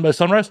be gone by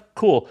sunrise,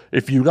 cool.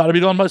 If you got to be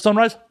gone by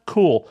sunrise,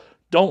 cool.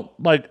 Don't,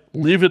 like,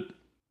 leave it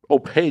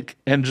opaque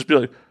and just be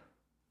like,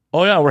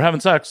 oh, yeah, we're having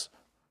sex.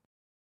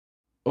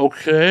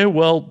 Okay,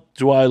 well,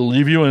 do I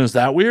leave you and is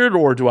that weird?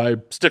 Or do I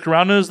stick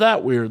around and is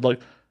that weird?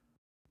 Like,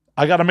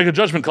 I got to make a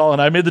judgment call,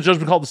 and I made the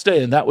judgment call to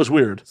stay, and that was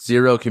weird.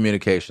 Zero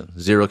communication.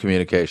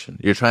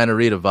 You're trying to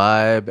read a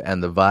vibe,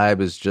 and the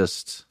vibe is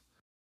just,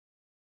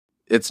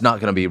 it's not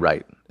going to be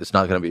right. It's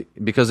not going to be,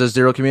 because there's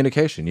zero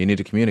communication. You need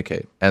to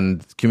communicate.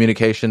 And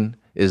communication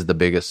is the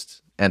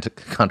biggest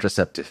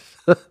contraceptive.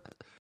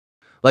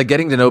 Like,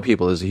 getting to know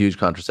people is a huge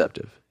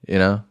contraceptive, you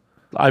know?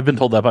 I've been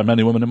told that by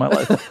many women in my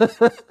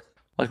life.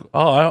 Like,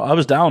 oh, I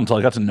was down until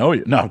I got to know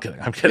you. No, I'm kidding.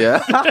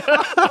 Yeah.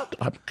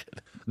 I'm kidding.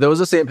 There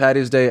was a St.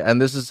 Patty's Day,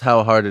 and this is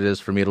how hard it is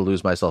for me to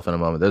lose myself in a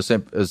moment. There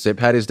was St.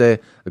 Patty's Day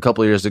a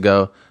couple of years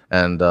ago,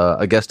 and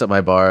a guest at my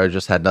bar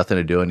just had nothing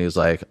to do, and he's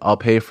like, I'll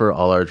pay for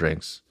all our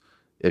drinks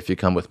if you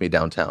come with me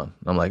downtown.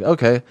 I'm like,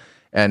 okay.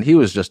 And he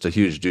was just a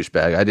huge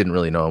douchebag. I didn't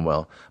really know him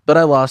well. But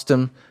I lost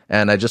him,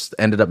 and I just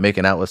ended up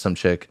making out with some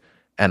chick,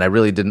 and I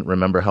really didn't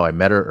remember how I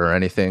met her or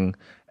anything.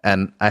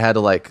 And I had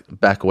to, like,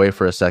 back away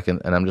for a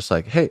second, and I'm just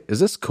like, hey, is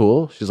this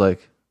cool? She's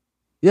like,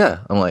 yeah.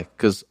 I'm like,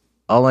 because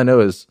all I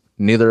know is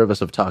neither of us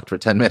have talked for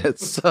 10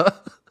 minutes. I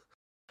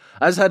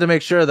just had to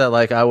make sure that,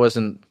 like, I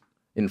wasn't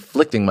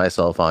inflicting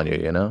myself on you,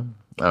 you know?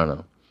 I don't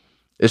know.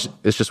 It's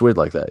just weird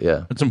like that,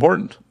 yeah. It's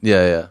important.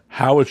 Yeah.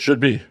 How it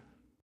should be.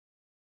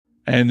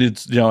 And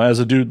it's, you know, as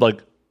a dude, like,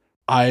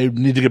 I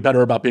need to get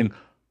better about being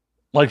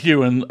like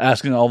you and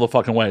asking all the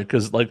fucking way.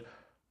 Because, like,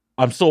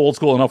 I'm still old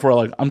school enough where,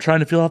 like, I'm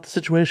trying to feel out the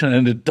situation,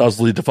 and it does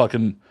lead to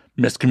fucking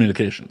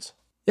miscommunications.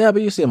 Yeah,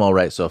 but you seem all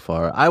right so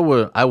far. I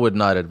would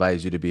not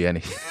advise you to be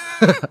any.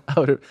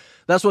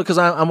 That's what, because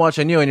I'm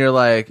watching you, and you're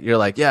like,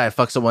 yeah, I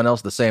fucked someone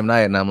else the same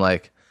night, and I'm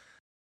like,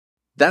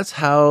 that's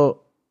how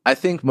I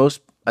think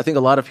a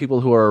lot of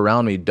people who are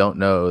around me don't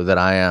know that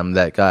I am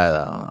that guy.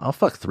 I'll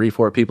fuck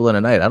 3-4 people in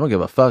a night. I don't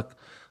give a fuck.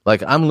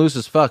 Like, I'm loose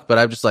as fuck, but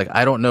I'm just like,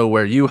 I don't know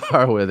where you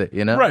are with it,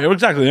 you know? Right,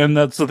 exactly. And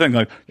that's the thing.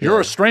 Like, you're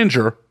a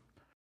stranger.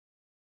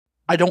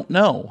 I don't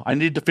know. I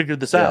need to figure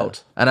this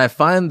out. And I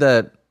find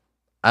that,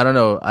 I don't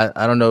know,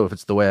 I don't know if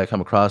it's the way I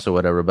come across or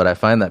whatever, but I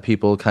find that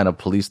people kind of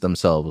police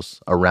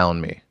themselves around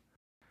me.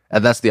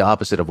 And that's the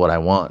opposite of what I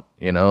want,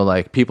 you know?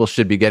 Like, people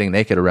should be getting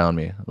naked around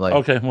me. Like,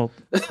 Okay, well,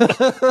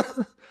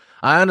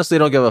 I honestly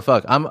don't give a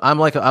fuck. I'm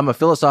a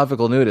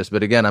philosophical nudist,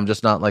 but again, I'm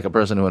just not like a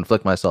person who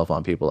inflict myself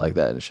on people like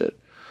that and shit.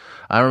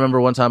 I remember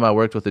one time I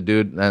worked with a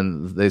dude,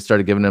 and they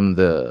started giving him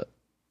the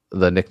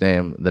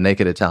nickname the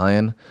Naked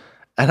Italian,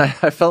 and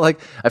I felt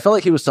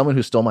like he was someone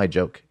who stole my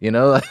joke, you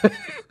know?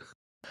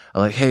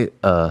 I'm like, hey,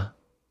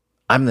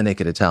 I'm the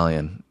Naked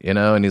Italian, you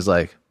know? And he's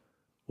like,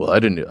 well, I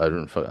don't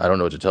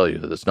know what to tell you.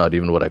 That's not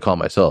even what I call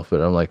myself.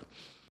 But I'm like,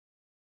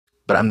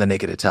 but I'm the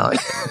Naked Italian.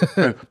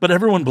 but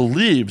everyone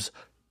believes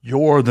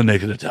you're the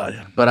Naked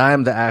Italian. But I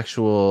am the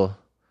actual.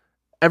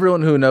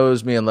 Everyone who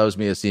knows me and loves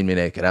me has seen me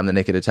naked. I'm the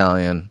Naked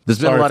Italian. There's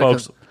been Sorry, a lot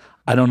folks. of.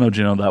 I don't know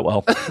Gino that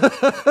well.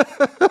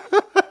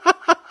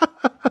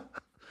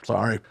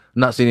 Sorry.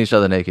 Not seen each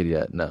other naked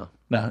yet. No.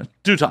 No,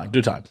 due time.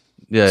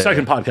 Yeah.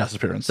 Second podcast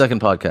appearance.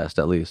 Second podcast,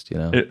 at least. You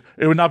know.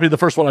 It would not be the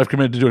first one I've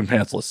committed to doing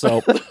pantsless.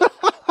 So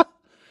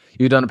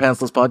You done a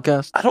pantsless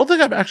podcast? I don't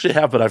think I actually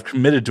have, but I've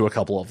committed to a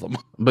couple of them.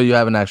 But you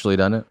haven't actually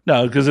done it?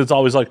 No, because it's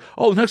always like,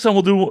 oh, next time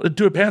we'll do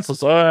a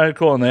pantsless. All right,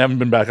 cool. And they haven't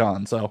been back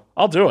on. So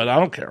I'll do it. I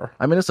don't care.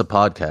 I mean, it's a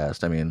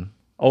podcast. I mean,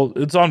 Oh,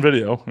 it's on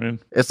video.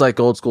 it's like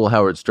old school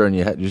Howard Stern.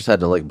 You just had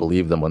to like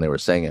believe them when they were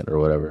saying it or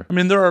whatever.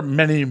 There are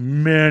many,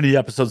 many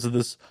episodes of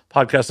this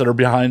podcast that are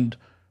behind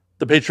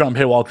the Patreon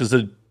paywall because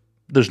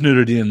there's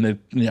nudity and they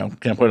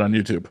can't put it on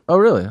YouTube. Oh,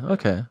 really?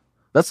 Okay.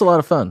 That's a lot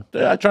of fun.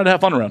 I try to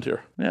have fun around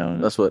here. Yeah.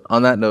 That's what.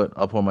 On that note,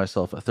 I'll pour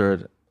myself a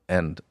third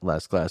and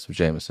last glass of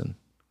Jameson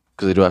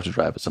because I do have to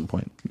drive at some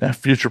point. Yeah,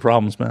 future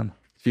problems, man.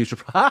 Future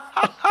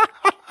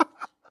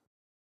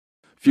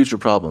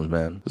problems,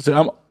 man. See,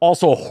 I'm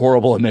also a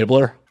horrible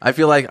enabler. I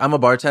feel like I'm a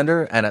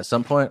bartender, and at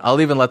some point, I'll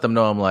even let them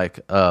know I'm like,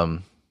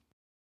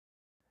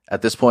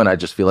 at this point, I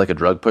just feel like a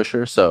drug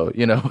pusher. So,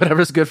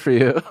 whatever's good for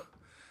you.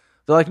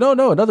 They're like,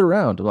 no, another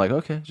round. I'm like,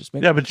 okay, just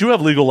make it. Yeah, but you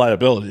have legal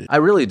liability. I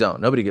really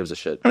don't. Nobody gives a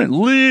shit.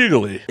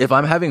 Legally. If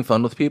I'm having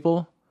fun with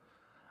people,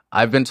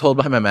 I've been told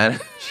by my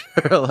manager,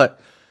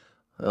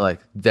 like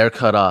they're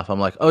cut off. I'm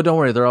like, oh, don't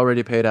worry, they're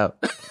already paid out.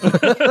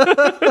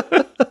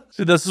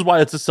 See, this is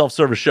why it's a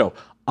self-service show.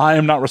 I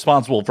am not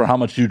responsible for how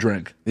much you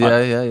drink.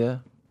 Yeah.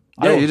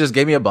 Yeah, you just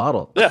gave me a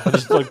bottle. Yeah,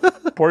 just like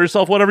pour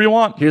yourself whatever you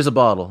want. Here's a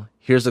bottle.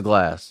 Here's a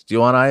glass. Do you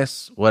want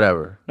ice?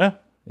 Whatever. Yeah,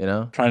 You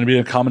know? trying to be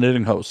an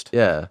accommodating host.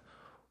 Yeah.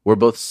 We're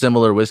both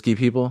similar whiskey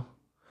people.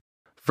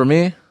 For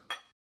me,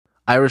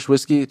 Irish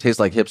whiskey tastes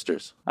like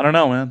hipsters. I don't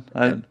know,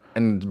 man.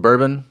 And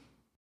bourbon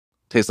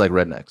tastes like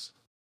rednecks.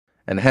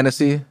 And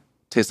Hennessy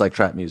tastes like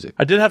trap music.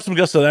 I did have some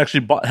guests that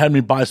actually had me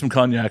buy some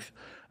cognac,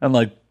 and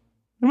like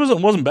it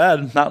wasn't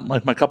bad. Not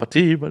like my cup of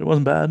tea, but it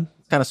wasn't bad.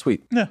 It's kind of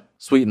sweet. Yeah,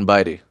 Sweet and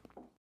bitey.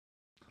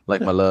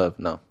 Like my love.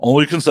 No.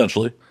 only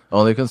consensually.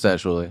 Only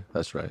consensually.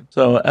 That's right.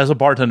 So, as a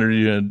bartender, do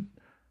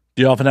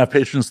you often have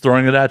patrons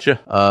throwing it at you?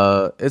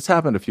 It's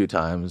happened a few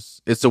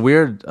times. It's a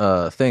weird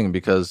thing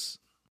because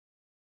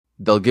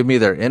they'll give me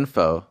their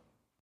info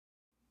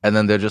and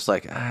then they're just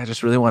like, I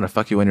just really want to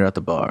fuck you when you're at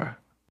the bar.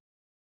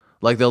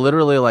 Like they'll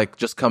literally like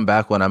just come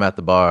back when I'm at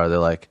the bar. They're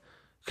like,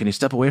 can you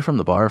step away from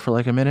the bar for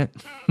like a minute?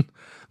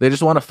 They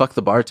just want to fuck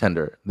the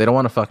bartender. They don't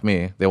want to fuck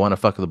me. They want to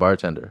fuck the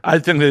bartender. I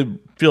think they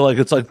feel like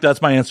it's like,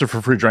 that's my answer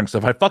for free drinks.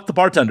 If I fuck the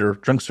bartender,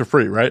 drinks are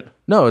free, right?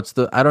 No,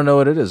 I don't know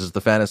what it is. It's the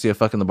fantasy of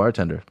fucking the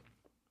bartender.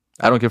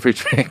 I don't get free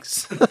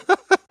drinks.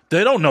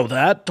 They don't know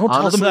that. Don't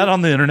Honestly, tell them that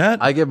on the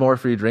internet. I give more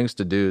free drinks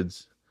to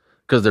dudes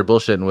because they're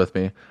bullshitting with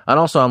me. And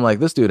also, I'm like,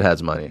 this dude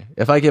has money.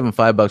 If I give him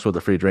 $5 worth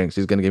of free drinks,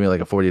 he's going to give me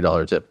like a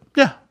 $40 tip.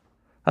 Yeah.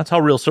 That's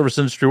how real service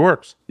industry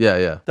works. Yeah,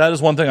 yeah, That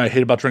is one thing I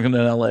hate about drinking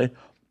in LA.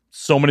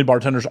 So many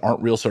bartenders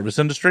aren't real service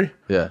industry.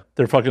 yeah,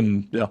 They're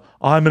fucking,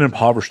 I'm an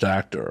impoverished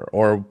actor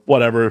or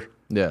whatever.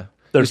 yeah.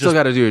 They're You still just-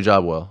 got to do your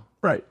job well.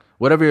 Right.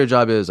 Whatever your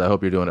job is, I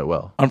hope you're doing it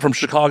well. I'm from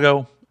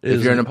Chicago.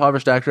 If you're an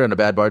impoverished actor and a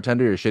bad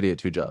bartender, you're shitty at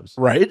two jobs.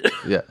 right.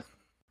 Yeah,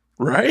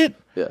 Right.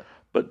 yeah,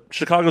 But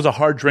Chicago's a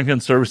hard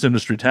drinking service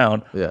industry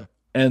town. yeah,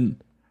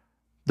 And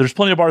there's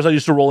plenty of bars I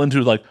used to roll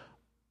into. Like,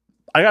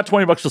 I got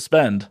 $20 to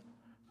spend.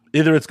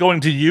 Either it's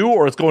going to you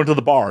or it's going to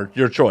the bar.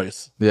 Your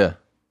choice. yeah.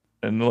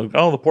 And they're like,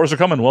 oh, the pours are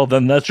coming. Well,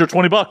 then that's your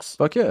 $20.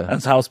 Fuck yeah.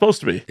 That's how it's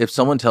supposed to be. If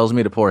someone tells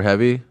me to pour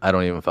heavy, I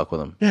don't even fuck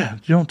with them. Yeah.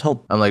 You don't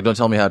tell. I'm like, don't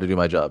tell me how to do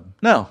my job.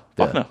 No.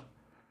 Fuck Yeah. no.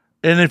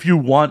 And if you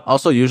want.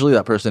 Also, usually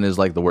that person is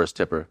like the worst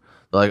tipper.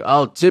 They're like,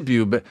 I'll tip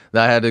you, but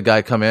I had a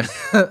guy come in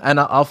and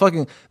I'll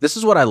fucking. This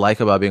is what I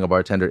like about being a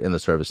bartender in the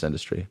service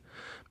industry,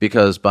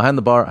 because behind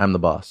the bar, I'm the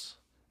boss,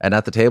 and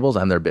at the tables,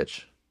 I'm their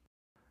bitch.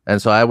 And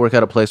so I work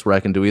at a place where I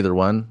can do either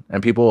one,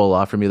 and people will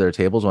offer me their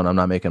tables when I'm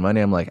not making money.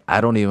 I'm like, I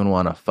don't even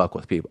want to fuck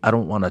with people. I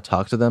don't want to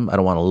talk to them. I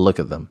don't want to look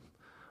at them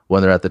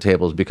when they're at the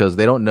tables because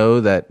they don't know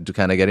that to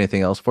kind of get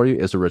anything else for you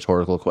is a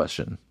rhetorical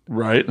question.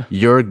 Right.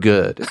 You're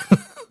good.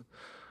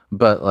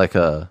 But like,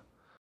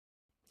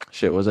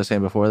 shit, what was I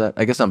saying before that?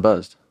 I guess I'm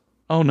buzzed.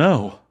 Oh,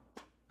 no.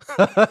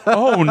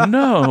 Oh,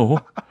 no.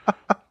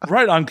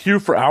 Right on cue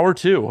for hour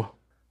 2.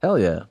 Hell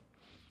yeah.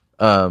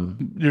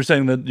 You're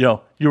saying that,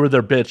 you were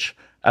their bitch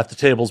at the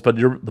tables, but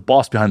you're the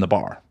boss behind the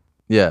bar.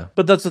 Yeah.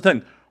 But that's the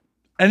thing.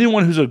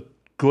 Anyone who's a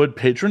good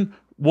patron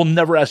will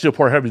never ask you to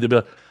pour heavy. They'll be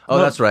like, Oh,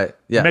 "No, that's right.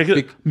 Yeah.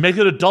 Make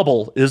it a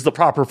double is the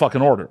proper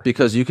fucking order.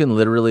 Because you can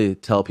literally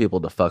tell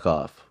people to fuck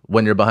off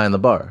when you're behind the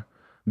bar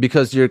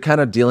because you're kind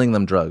of dealing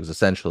them drugs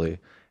essentially.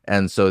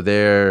 And so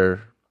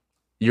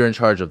you're in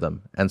charge of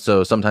them. And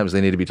so sometimes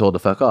they need to be told to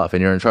fuck off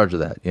and you're in charge of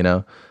that, you know?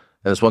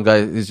 And this one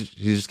guy, he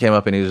just came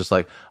up and he's just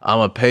like, I'm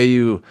going to pay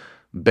you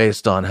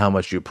based on how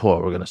much you pour.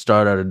 We're going to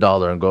start at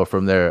 $1 and go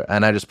from there.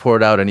 And I just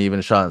poured out an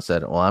even shot and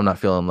said, well, I'm not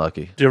feeling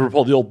lucky. Do you ever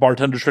pull the old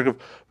bartender trick of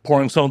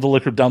pouring some of the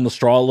liquor down the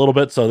straw a little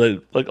bit so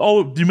they like,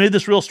 oh, you made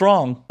this real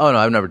strong? Oh, no,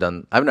 I've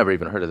never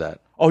even heard of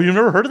that. Oh, you've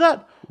never heard of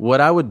that? What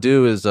I would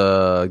do is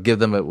give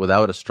them it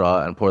without a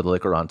straw and pour the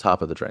liquor on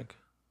top of the drink.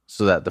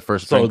 So that the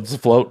first So drink, it's a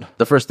float.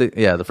 the first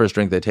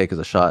drink they take is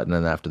a shot, and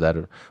then after that,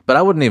 but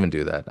I wouldn't even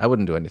do that. I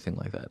wouldn't do anything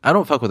like that. I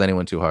don't fuck with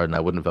anyone too hard, and I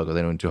wouldn't fuck with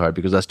anyone too hard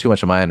because that's too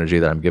much of my energy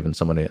that I'm giving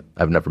somebody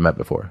I've never met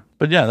before.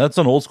 But yeah, that's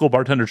an old school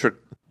bartender trick.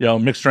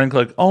 Mixed drink,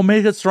 like, oh,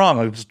 make it strong.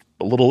 Like just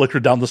a little liquor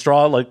down the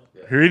straw. Like,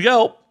 here you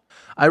go.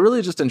 I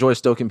really just enjoy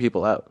stoking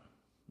people out.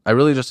 I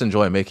really just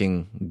enjoy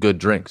making good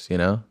drinks, you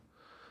know?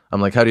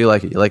 I'm like, how do you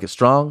like it? You like it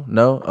strong?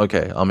 No?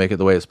 Okay, I'll make it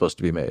the way it's supposed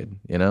to be made,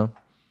 you know?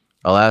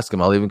 I'll ask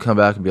him. I'll even come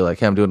back and be like,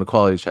 hey, I'm doing a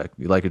quality check.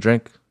 You like a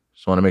drink?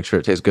 Just want to make sure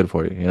it tastes good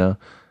for you, you know?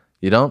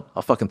 You don't?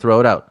 I'll fucking throw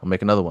it out. I'll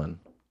make another one.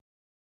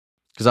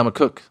 Because I'm a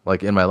cook.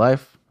 Like, in my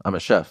life, I'm a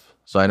chef.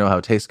 So I know how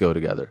tastes go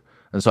together.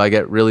 And so I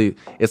get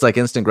it's like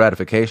instant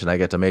gratification. I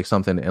get to make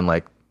something in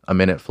like a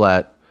minute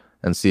flat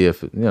and see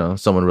if,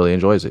 someone really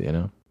enjoys it, you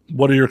know?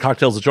 What are your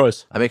cocktails of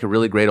choice? I make a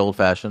really great old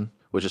fashioned,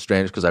 which is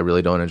strange because I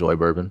really don't enjoy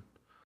bourbon.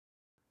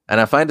 And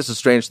I find it's a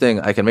strange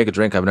thing. I can make a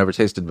drink I've never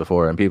tasted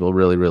before, and people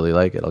really, really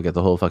like it. I'll get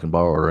the whole fucking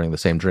bar ordering the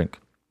same drink.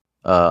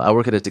 I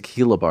work at a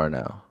tequila bar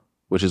now,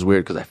 which is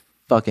weird because I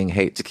fucking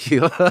hate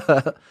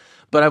tequila.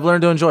 But I've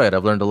learned to enjoy it.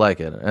 I've learned to like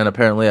it. And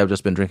apparently I've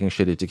just been drinking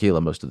shitty tequila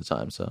most of the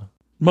time, so.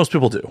 Most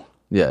people do.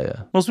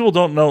 Yeah. Most people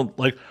don't know,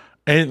 like,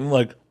 anything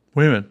like,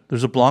 wait a minute,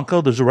 there's a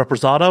Blanco, there's a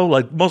Reposado.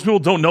 Like, most people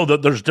don't know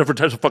that there's different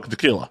types of fucking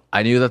tequila.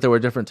 I knew that there were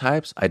different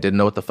types. I didn't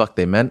know what the fuck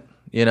they meant.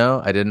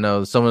 I didn't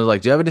know. Someone was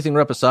like, do you have anything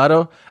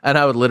Reposado? And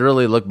I would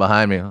literally look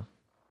behind me.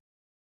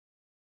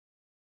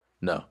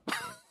 No.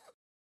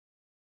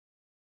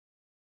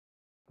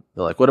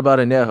 They're like, what about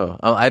añejo?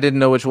 I didn't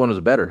know which one was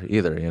better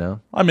either, you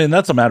know? I mean,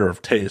 that's a matter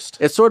of taste.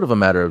 It's sort of a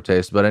matter of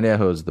taste, but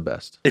añejo is the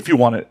best. If you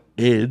want it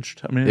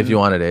aged, I mean, If you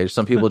want it aged.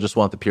 Some people just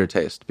want the pure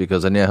taste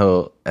because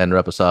añejo and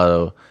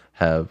reposado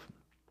have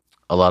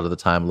a lot of the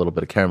time a little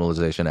bit of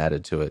caramelization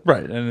added to it.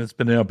 right, and it's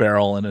been in a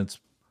barrel, and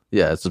it's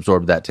Yeah, it's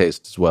absorbed that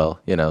taste as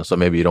well, you know? So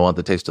maybe you don't want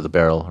the taste of the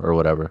barrel or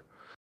whatever.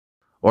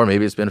 Or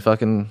maybe it's been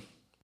fucking,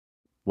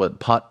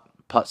 pot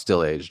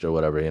still aged or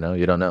whatever, you know?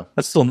 You don't know.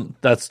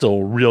 that's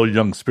still real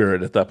young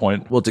spirit at that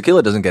point. Well,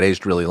 tequila doesn't get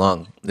aged really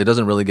long. It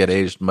doesn't really get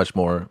aged much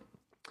more,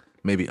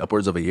 maybe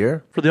upwards of a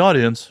year. For the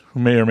audience who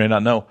may or may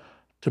not know,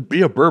 to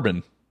be a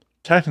bourbon,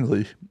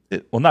 technically,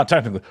 not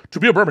technically, to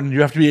be a bourbon,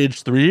 you have to be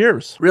aged 3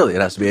 years. Really?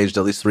 It has to be aged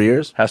at least 3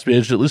 years? Has to be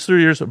aged at least 3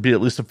 years, be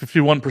at least a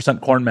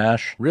 51% corn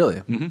mash. Really?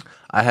 Mm-hmm.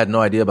 I had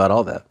no idea about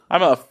all that.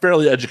 I'm a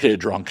fairly educated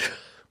drunk.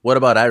 What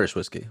about Irish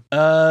whiskey?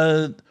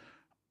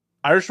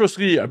 Irish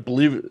whiskey, I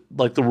believe,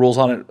 like the rules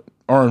on it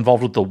are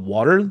involved with the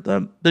water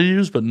that they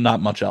use, but not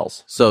much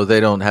else. So they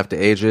don't have to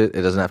age it?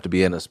 It doesn't have to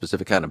be in a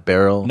specific kind of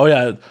barrel? Oh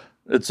yeah,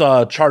 it's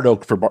charred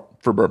oak for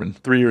bourbon.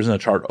 3 years in a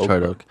charred oak.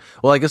 Charred oak.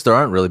 Well, I guess there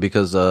aren't really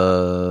because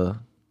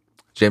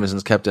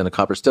Jameson's kept in a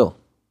copper still.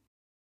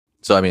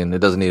 So, I mean, it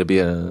doesn't need to be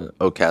in an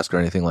oak cask or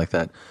anything like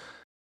that.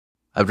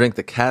 I've drank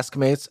the cask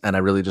mates, and I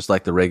really just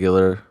like the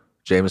regular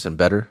Jameson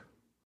better.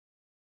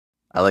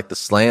 I like the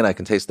Slain. I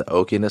can taste the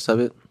oakiness of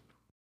it.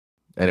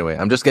 Anyway,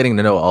 I'm just getting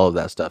to know all of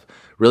that stuff.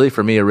 Really,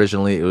 for me,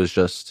 originally, it was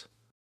just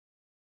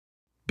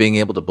being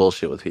able to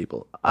bullshit with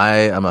people. I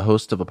am a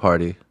host of a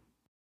party.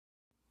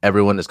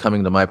 Everyone is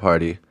coming to my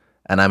party,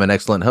 and I'm an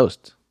excellent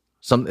host.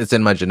 It's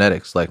in my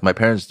genetics. Like, my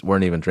parents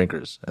weren't even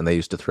drinkers, and they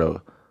used to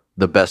throw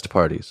the best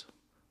parties.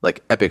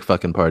 Like, epic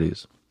fucking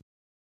parties.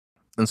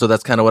 And so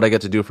that's kind of what I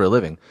get to do for a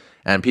living.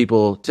 And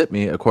people tip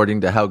me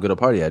according to how good a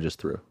party I just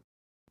threw.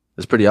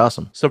 It's pretty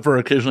awesome. Except for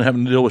occasionally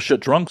having to deal with shit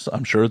drunks,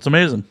 I'm sure it's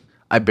amazing.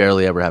 I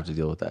barely ever have to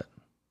deal with that.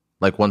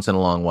 Like once in a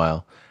long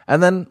while.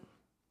 And then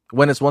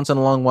when it's once in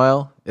a long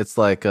while, it's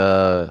like,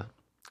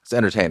 it's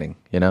entertaining,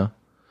 you know?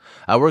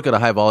 I work at a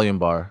high volume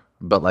bar,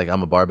 but like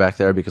I'm a bar back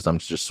there because I'm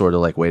just sort of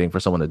like waiting for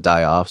someone to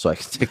die off so I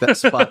can take that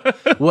spot.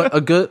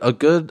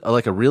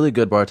 A really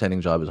good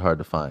bartending job is hard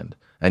to find.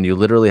 And you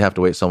literally have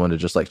to wait someone to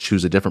just like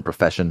choose a different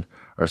profession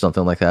or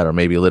something like that, or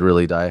maybe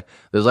literally die.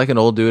 There's like an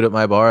old dude at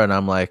my bar and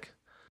I'm like,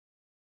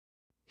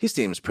 he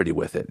seems pretty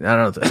with it. I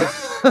don't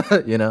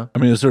know. You know? I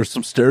mean, is there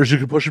some stairs you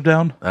could push him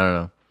down? I don't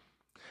know.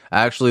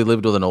 I actually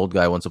lived with an old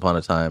guy once upon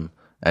a time,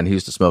 and he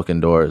used to smoke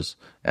indoors,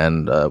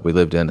 and we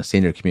lived in a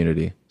senior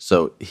community.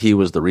 So he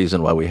was the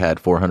reason why we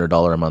had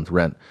 $400 a month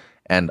rent.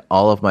 And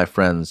all of my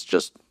friends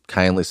just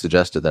kindly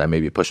suggested that I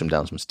maybe push him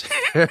down some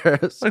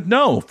stairs. Like,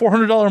 no,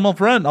 $400 a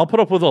month rent. I'll put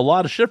up with a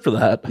lot of shit for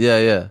that.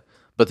 Yeah.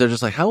 But they're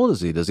just like, how old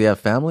is he? Does he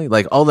have family?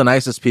 Like, all the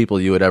nicest people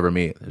you would ever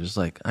meet. They're just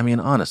like, I mean,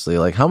 honestly,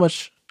 like, how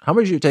much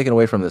are you taking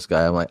away from this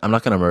guy? I'm like, I'm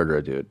not going to murder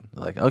a dude.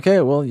 They're like,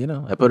 okay, well, you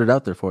know, I put it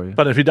out there for you.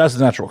 But if he dies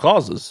of natural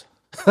causes.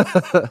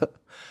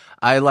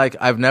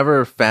 I've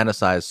never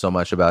fantasized so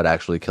much about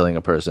actually killing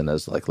a person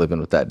as like living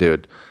with that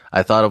dude.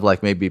 I thought of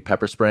like maybe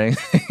pepper spraying,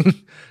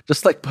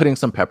 just like putting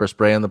some pepper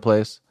spray in the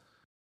place.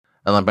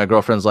 And like my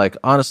girlfriend's like,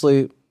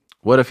 honestly,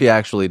 what if he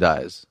actually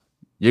dies?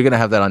 You're going to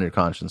have that on your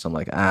conscience. I'm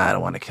like, I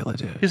don't want to kill a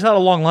dude. He's had a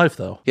long life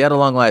though. He had a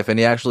long life and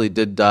he actually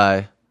did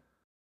die.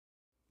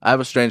 I have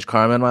a strange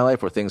karma in my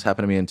life where things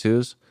happen to me in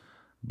twos.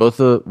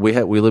 We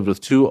lived with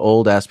two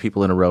old ass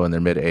people in a row in their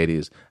mid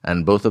 80s,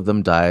 and both of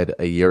them died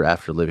a year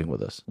after living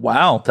with us.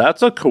 Wow,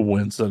 that's a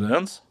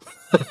coincidence.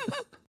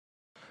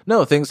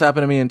 No, things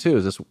happen to me in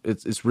twos.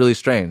 It's really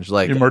strange.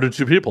 Like you murdered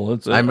two people.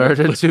 I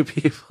murdered two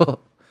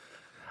people.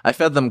 I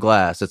fed them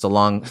glass. It's a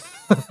long,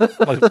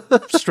 like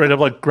straight up,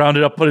 like ground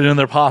it up, put it in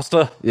their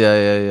pasta.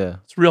 Yeah.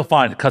 It's real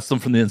fine. It cuts them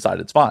from the inside.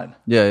 It's fine.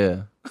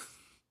 Yeah.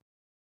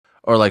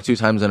 Or like 2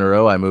 times in a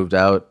row, I moved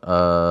out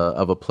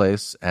of a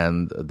place,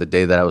 and the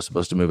day that I was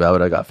supposed to move out,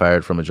 I got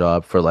fired from a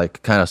job for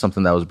like kind of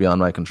something that was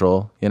beyond my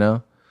control. You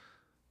know,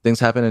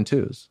 things happen in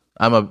twos.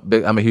 I'm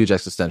a huge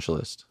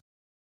existentialist,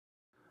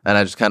 and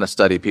I just kind of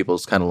study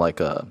people's kind of like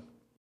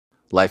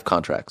life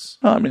contracts.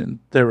 I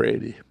mean, they were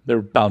 80. They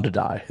were bound to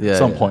die at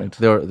some point.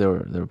 They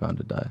were bound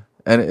to die,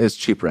 and it's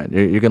cheap rent.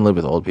 You're gonna live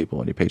with old people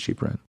when you pay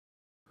cheap rent,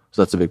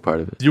 so that's a big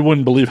part of it. You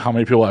wouldn't believe how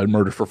many people I would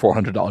murder for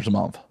 $400 a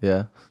month.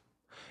 Yeah.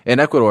 In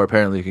Ecuador,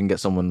 apparently, you can get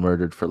someone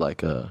murdered for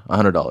like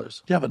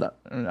 $100. Yeah, but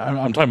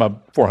I'm talking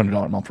about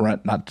 $400 a month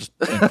rent, not just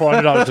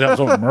 $400 to have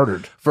someone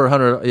murdered. For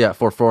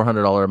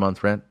 $400 a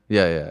month rent.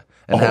 Yeah.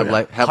 And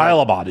pile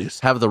of bodies.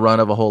 Have the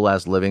run of a whole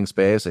ass living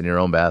space and your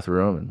own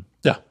bathroom,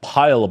 and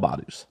pile of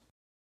bodies.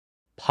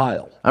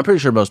 Pile. I'm pretty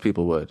sure most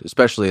people would,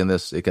 especially in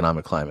this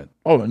economic climate.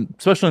 Oh, and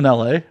especially in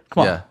LA.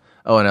 Come on. Yeah.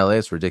 Oh, in LA,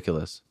 it's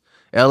ridiculous.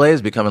 LA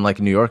is becoming like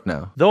New York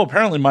now. Though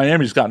apparently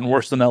Miami's gotten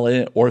worse than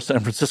LA or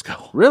San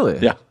Francisco. Really?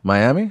 Yeah.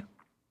 Miami?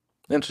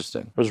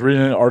 Interesting. I was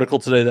reading an article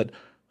today that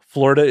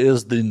Florida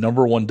is the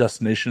 #1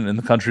 destination in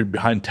the country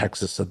behind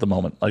Texas at the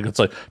moment. Like it's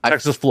like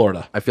Texas,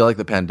 Florida. I feel like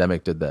the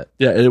pandemic did that.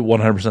 Yeah, it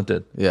 100%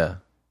 did. Yeah.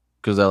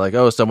 Because they're like,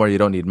 oh, somewhere you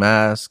don't need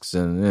masks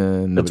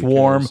and it's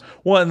warm. cares.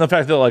 Well, and the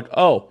fact that like,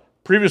 oh,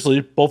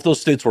 previously, both those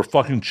states were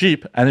fucking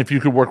cheap, and if you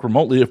could work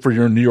remotely for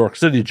your New York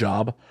City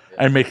job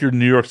and make your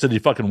New York City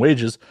fucking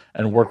wages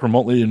and work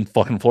remotely in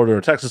fucking Florida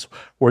or Texas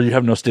where you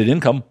have no state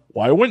income,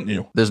 why wouldn't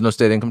you? There's no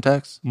state income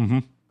tax? Mm-hmm.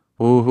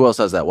 Who else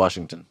has that?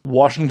 Washington.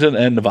 Washington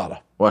and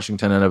Nevada.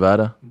 Washington and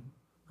Nevada?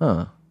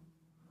 Huh.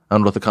 I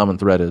don't know what the common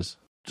thread is.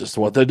 Just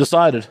what they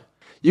decided.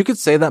 You could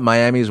say that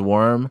Miami's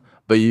warm,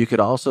 but you could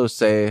also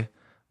say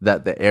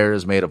that the air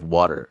is made of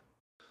water.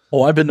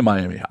 Oh, I've been to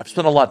Miami. I've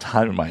spent a lot of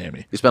time in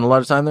Miami. You spent a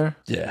lot of time there?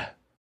 Yeah.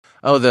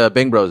 Oh, the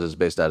Bing Bros is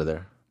based out of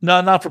there.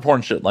 No, not for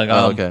porn shit. Like,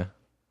 Okay.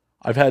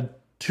 I've had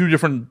 2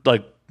 different,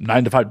 like,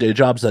 9-to-5 day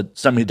jobs that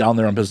sent me down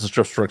there on business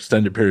trips for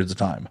extended periods of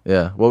time.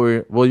 Yeah.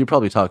 Well, you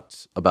probably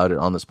talked about it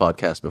on this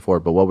podcast before,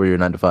 but what were your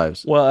 9 to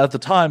 5s? Well, at the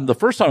time, the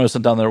first time I was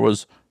sent down there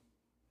was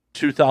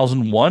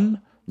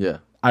 2001. Yeah.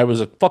 I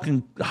was a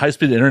fucking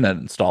high-speed internet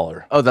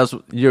installer.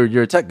 Oh,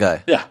 you're a tech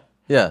guy. Yeah.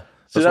 Yeah.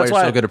 That's why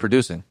you're so good at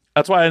producing.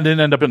 That's why I didn't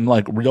end up in,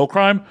 like, real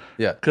crime.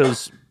 Yeah.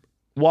 Because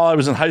while I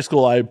was in high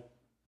school, I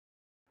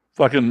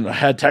fucking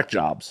had tech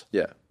jobs.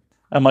 Yeah.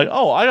 I'm like,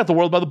 oh, I got the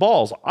world by the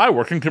balls. I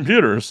work in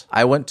computers.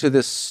 I went to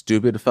this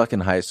stupid fucking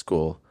high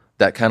school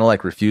that kind of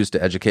like refused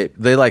to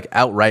educate. They like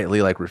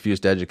outrightly like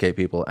refused to educate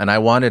people. And I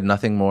wanted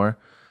nothing more.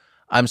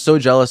 I'm so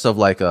jealous of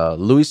like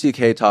Louis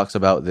C.K. talks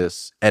about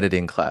this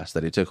editing class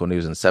that he took when he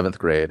was in 7th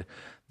grade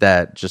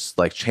that just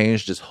like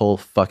changed his whole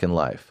fucking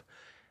life.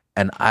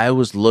 And I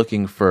was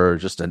looking for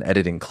just an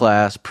editing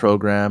class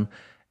program.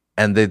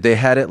 And they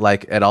had it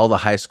like at all the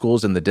high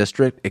schools in the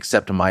district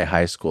except my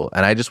high school.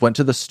 And I just went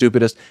to the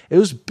stupidest. It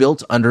was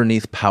built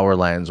underneath power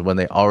lines when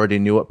they already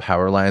knew what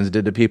power lines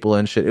did to people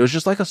and shit. It was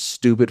just like a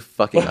stupid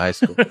fucking high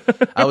school.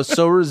 I was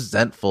so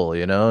resentful,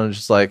 you know, and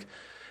just like,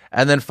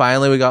 and then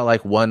finally we got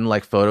like one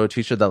like photo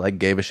teacher that like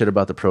gave a shit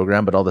about the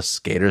program, but all the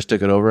skaters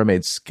took it over and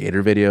made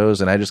skater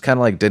videos. And I just kind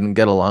of like didn't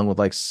get along with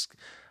like,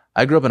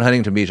 I grew up in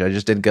Huntington Beach. I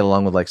just didn't get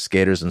along with like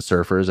skaters and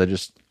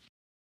surfers.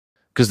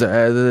 Because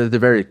they're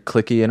very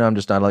cliquey, you know, I'm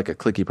just not like a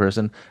cliquey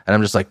person. And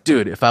I'm just like,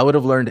 dude, if I would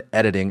have learned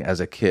editing as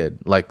a kid,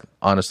 like,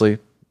 honestly,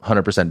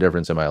 100%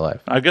 difference in my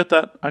life. I get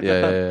that. I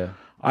get that.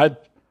 Yeah.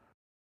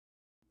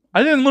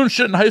 I didn't learn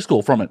shit in high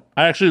school from it.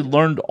 I actually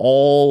learned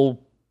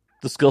all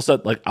the skill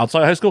set, like,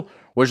 outside high school.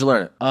 Where'd you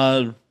learn it?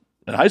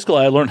 In high school,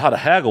 I learned how to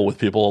haggle with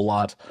people a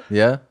lot.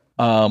 Yeah?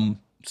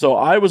 So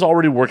I was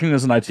already working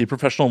as an IT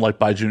professional, like,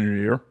 by junior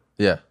year.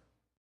 Yeah.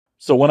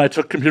 So when I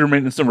took computer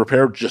maintenance and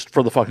repair just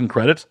for the fucking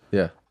credit,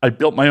 Yeah. I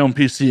built my own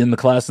PC in the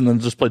class and then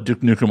just played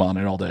Duke Nukem on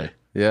it all day.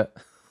 Yeah.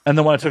 And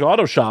then when I took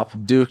auto shop,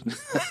 Duke.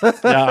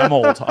 yeah, I'm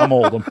old.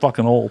 I'm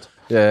fucking old.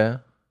 Yeah.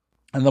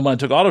 And then when I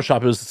took auto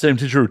shop, it was the same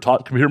teacher who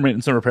taught computer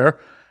maintenance and repair,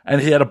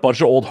 and he had a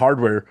bunch of old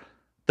hardware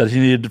that he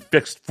needed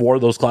fixed for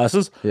those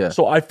classes. Yeah.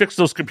 So I fixed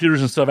those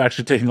computers instead of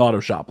actually taking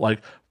auto shop,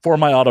 like for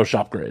my auto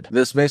shop grade.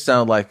 This may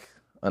sound like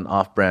an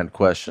off-brand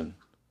question.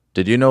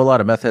 Did you know a lot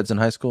of meth heads in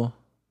high school?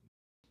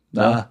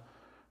 No?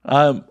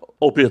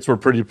 Opiates were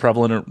pretty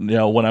prevalent, you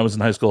know, when I was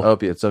in high school.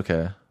 Opiates,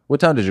 okay.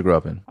 What town did you grow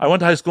up in? I went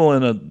to high school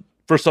in a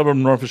first suburb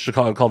north of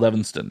Chicago called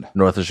Evanston.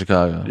 North of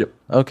Chicago. Yep.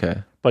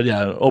 Okay. But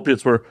yeah,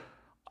 opiates were.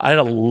 I had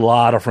a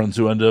lot of friends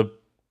who ended up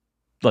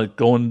like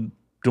doing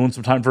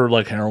some time for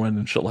like heroin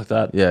and shit like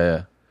that.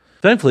 Yeah.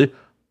 Thankfully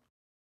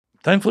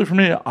for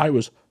me, I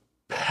was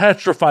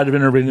petrified of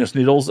intravenous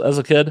needles as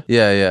a kid.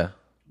 Yeah.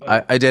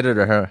 I dated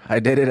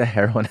a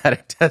heroin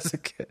addict as a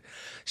kid.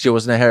 She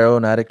wasn't a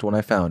heroin addict when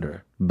I found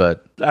her,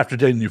 but After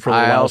dating you for a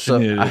while,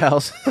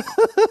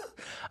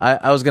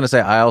 I was gonna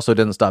say I also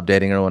didn't stop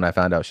dating her when I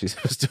found out she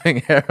was doing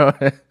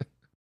heroin.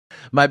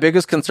 My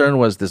biggest concern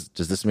was this: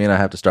 does this mean I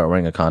have to start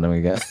wearing a condom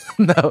again?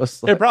 That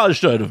was like, it probably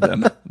should have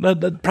been.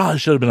 That probably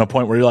should have been a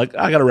point where you're like,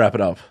 I got to wrap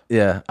it up.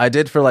 yeah, I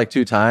did for like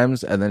 2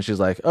 times, and then she's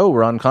like, "Oh,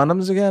 we're on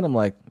condoms again." I'm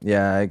like,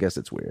 "Yeah, I guess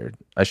it's weird.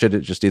 I should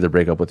just either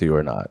break up with you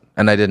or not,"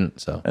 and I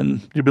didn't. So,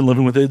 And you've been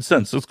living with AIDS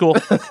since. It's cool.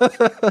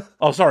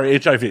 Oh, sorry,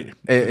 HIV. yeah,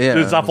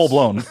 It's not full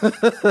blown.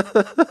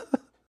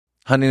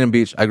 Huntington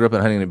Beach. I grew up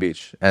in Huntington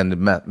Beach, and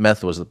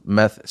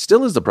meth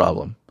still is the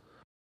problem.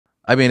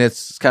 I mean,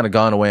 it's kind of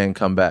gone away and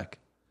come back.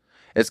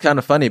 It's kind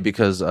of funny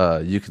because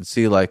you can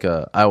see like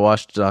I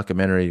watched a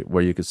documentary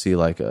where you could see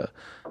like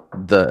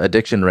the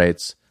addiction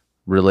rates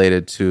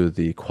related to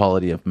the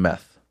quality of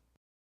meth,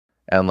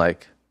 and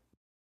like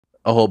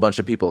a whole bunch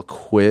of people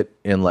quit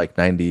in like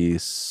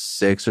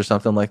 96 or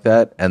something like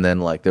that, and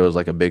then like there was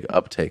like a big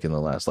uptake in the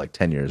last like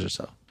 10 years or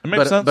so. It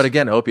makes sense. But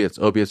again, opiates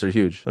are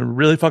huge. They're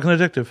really fucking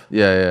addictive.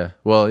 Yeah.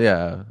 Well,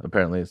 yeah.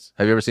 Apparently,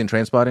 have you ever seen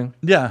Trainspotting?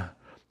 Yeah.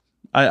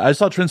 I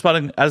saw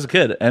Trainspotting as a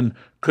kid and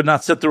could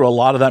not sit through a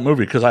lot of that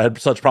movie because I had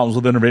such problems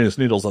with intravenous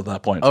needles at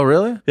that point. Oh,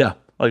 really? Yeah.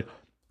 Like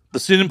the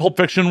scene in Pulp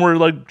Fiction where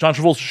like John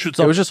Travolta shoots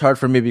up. It was just hard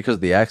for me because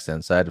of the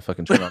accents. I had to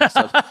fucking turn on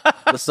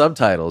the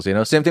subtitles. You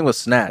know, same thing with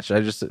Snatch.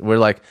 We were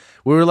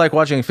like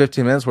watching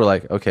 15 minutes. We're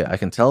like, okay, I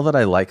can tell that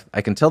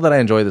I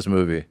enjoy this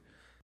movie.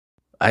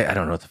 I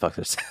don't know what the fuck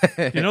they're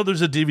saying. You know,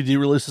 there's a DVD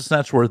release of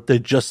Snatch where they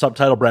just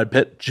subtitle Brad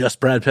Pitt, just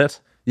Brad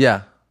Pitt.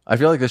 Yeah, I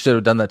feel like they should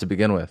have done that to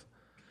begin with.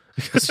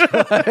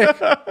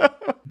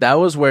 That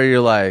was where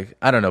you're like,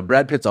 I don't know.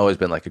 Brad Pitt's always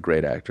been like a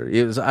great actor.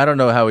 I don't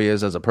know how he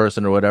is as a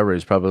person or whatever.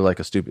 He's probably like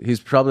he's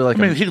probably like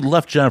I mean, he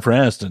left Jennifer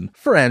Aniston.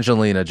 for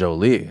Angelina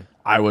Jolie.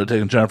 I would have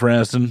taken Jennifer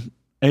Aniston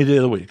any day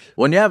of the week.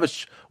 When you have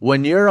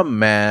when you're a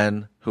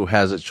man who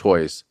has a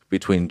choice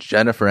between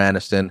Jennifer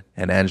Aniston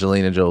and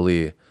Angelina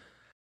Jolie,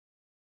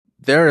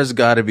 there has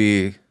got to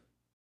be.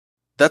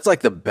 That's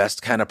like the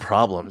best kind of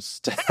problems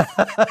to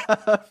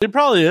have. It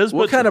probably is.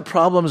 What but kind of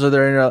problems are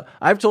there in your?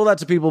 I've told that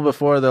to people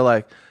before. They're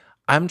like,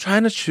 I'm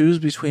trying to choose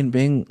between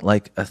being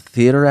like a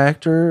theater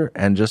actor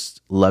and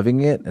just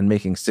loving it and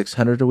making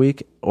 $600 a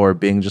week, or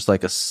being just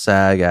like a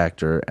SAG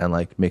actor and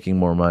like making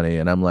more money.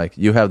 And I'm like,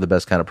 you have the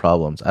best kind of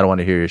problems. I don't want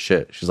to hear your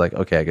shit. She's like,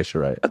 okay, I guess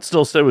you're right. I'd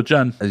still stay with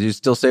Jen. Do you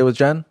still stay with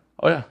Jen?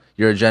 Oh, yeah.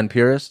 You're a Jen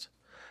purist?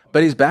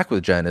 But he's back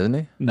with Jen, isn't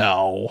he?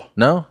 No.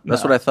 No?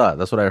 That's what I thought.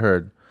 That's what I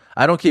heard.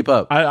 I don't keep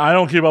up. I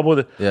don't keep up with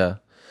it. Yeah.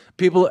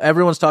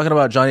 Everyone's talking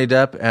about Johnny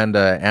Depp and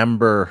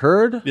Amber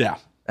Heard. Yeah.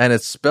 And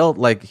it's spelled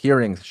like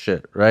hearing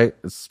shit, right?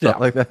 It's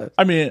spelled like that.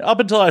 I mean, up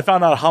until I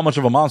found out how much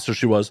of a monster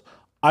she was,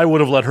 I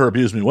would have let her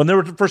abuse me. When they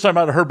were the first time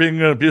about her being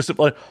an abusive,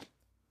 like,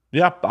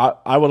 yeah,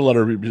 I would have let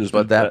her abuse me.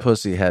 But that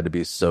pussy had to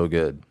be so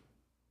good.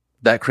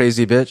 That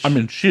crazy bitch. I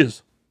mean, she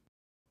is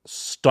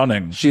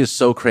stunning. She is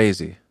so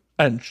crazy.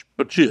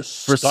 But she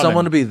is For stunning.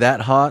 someone to be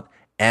that hot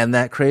and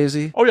that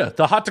crazy. Oh, yeah.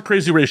 The hot to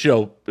crazy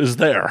ratio is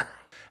there.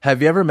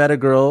 Have you ever met a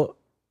girl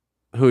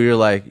who you're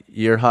like,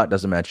 your hot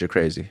doesn't match your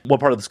crazy? What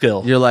part of the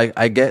scale? You're like,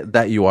 I get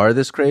that you are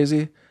this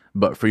crazy,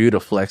 but for you to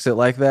flex it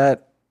like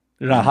that,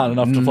 You're not hot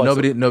enough to flex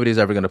it. nobody's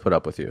ever going to put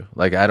up with you.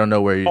 Like, I don't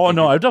know where you. Oh,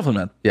 no, I've definitely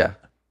met. Yeah.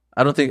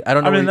 I don't know.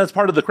 I mean, that's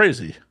part of the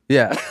crazy.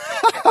 Yeah.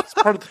 That's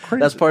part of the crazy.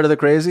 That's part of the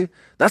crazy.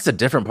 That's a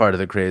different part of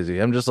the crazy.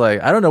 I'm just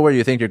like, I don't know where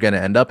you think you're going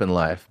to end up in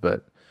life,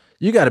 but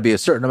you got to be a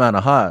certain amount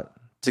of hot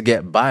to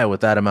get by with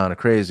that amount of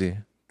crazy.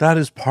 That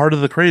is part of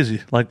the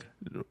crazy. Like,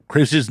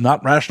 crazy is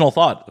not rational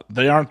thought.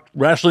 They aren't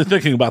rationally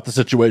thinking about the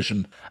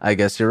situation. I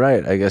guess you're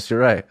right.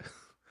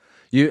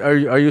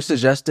 Are you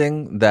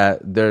suggesting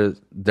that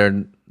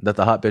that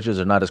the hot bitches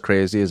are not as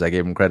crazy as I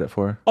gave them credit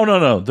for? Oh,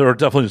 no. There are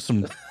definitely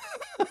some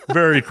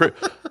very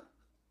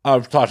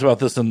I've talked about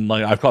this and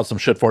like I've caught some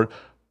shit for it.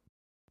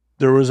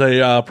 There was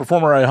a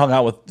performer I hung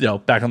out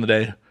with, back in the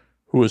day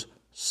who was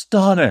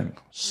stunning.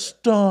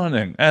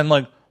 And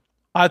like,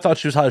 I thought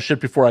she was hot as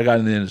shit before I got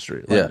in the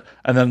industry. Like, yeah.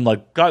 And then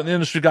like got in the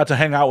industry, got to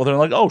hang out with her and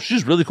like, oh,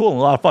 she's really cool and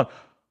a lot of fun.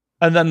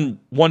 And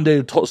then one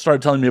day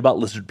started telling me about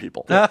lizard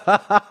people.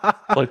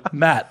 Like,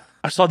 Matt,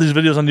 I saw these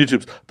videos on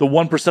YouTube. The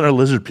 1% are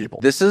lizard people.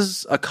 This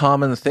is a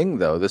common thing,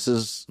 though. This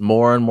is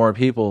more and more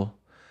people.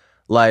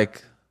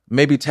 Like,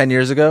 maybe 10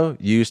 years ago,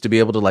 you used to be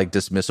able to, like,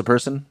 dismiss a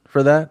person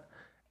for that.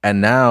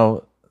 And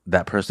now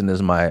that person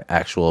is my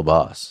actual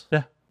boss.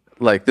 Yeah.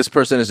 Like, this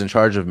person is in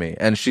charge of me.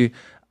 And she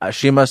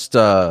must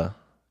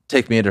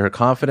take me into her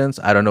confidence.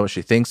 I don't know what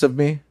she thinks of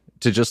me,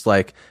 to just,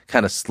 like,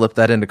 kind of slip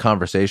that into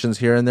conversations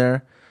here and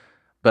there.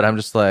 But I'm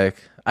just like,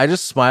 I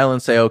just smile and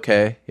say,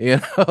 okay.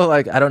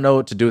 Like, I don't know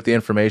what to do with the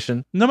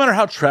information. No matter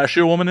how trashy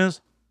a woman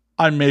is,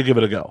 I may give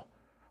it a go.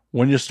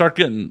 When you start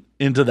getting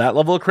into that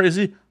level of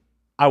crazy,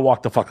 I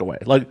walk the fuck away.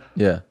 Like,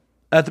 yeah.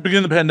 At the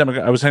beginning of the pandemic,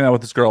 I was hanging out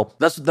with this girl.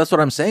 That's what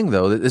I'm saying,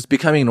 though. It's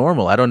becoming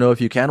normal. I don't know if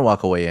you can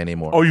walk away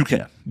anymore. Oh, you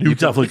can. You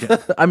definitely can.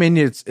 I mean,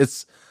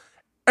 it's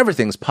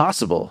everything's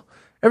possible.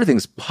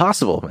 Everything's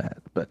possible, Matt.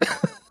 But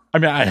I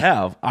mean, I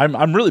have.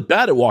 I'm really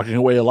bad at walking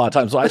away a lot of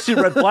times. So I see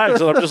red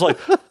flags and I'm just like,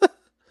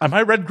 am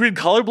I red, green,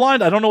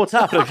 colorblind? I don't know what's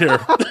happening here.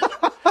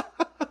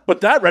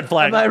 But that red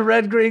flag. Am I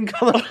red, green,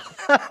 color?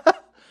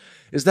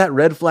 Is that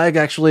red flag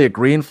actually a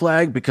green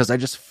flag? Because I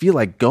just feel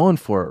like going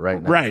for it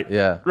right now. Right.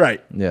 Yeah.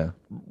 Right. Yeah.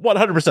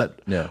 100%.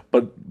 Yeah.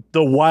 But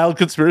the wild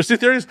conspiracy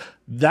theories,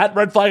 that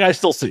red flag I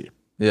still see.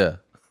 Yeah.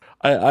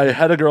 I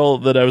had a girl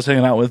that I was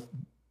hanging out with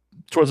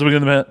towards the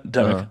beginning of the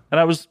pandemic, and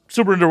I was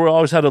super into her. We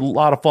always had a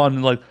lot of fun,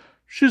 and like,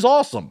 she's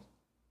awesome.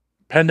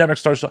 Pandemic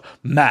starts.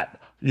 Matt,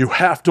 you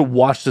have to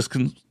watch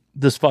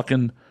this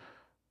fucking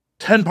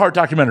 10-part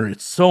documentary.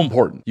 It's so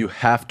important. You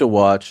have to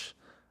watch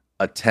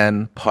a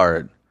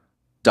 10-part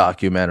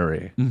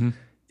documentary. Mm-hmm.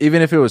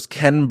 Even if it was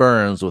Ken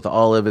Burns with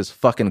all of his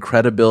fucking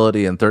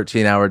credibility and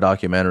 13-hour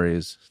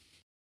documentaries.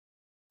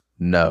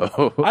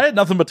 No. I had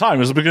nothing but time. It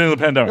was the beginning of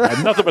the pandemic. I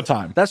had nothing but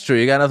time. That's true.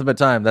 You got nothing but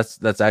time.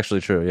 That's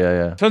actually true.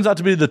 Yeah. Turns out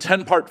to be the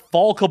 10-part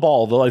Fall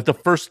Cabal, the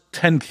first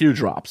 10 Q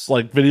drops,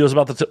 like videos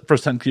about the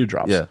first 10 Q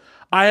drops. Yeah.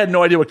 I had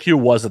no idea what Q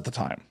was at the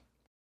time.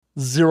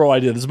 Zero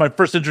idea. This is my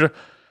first intro.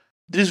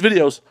 These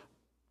videos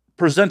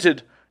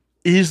presented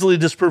easily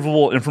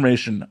disprovable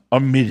information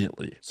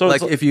immediately. So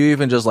like if you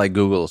even just like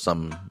Google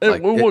something,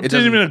 like, it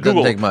didn't even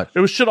Google. Doesn't take much. It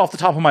was shit off the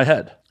top of my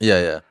head.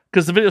 Yeah.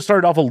 Because the video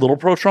started off a little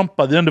pro-Trump.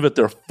 By the end of it,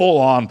 they're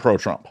full-on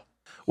pro-Trump.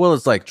 Well,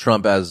 it's like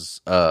Trump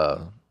as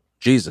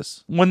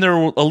Jesus. When they're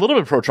a little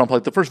bit pro-Trump,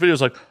 like the first video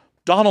is like,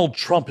 Donald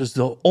Trump is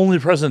the only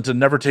president to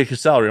never take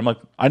his salary. I'm like,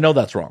 I know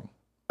that's wrong.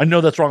 I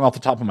know that's wrong off the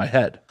top of my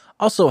head.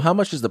 Also, how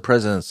much is the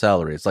president's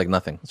salary? It's like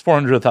nothing. It's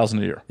 $400,000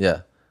 a year.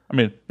 Yeah. I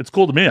mean, it's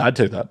cool to me. I'd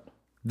take that.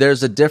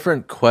 There's a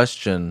different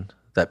question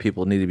that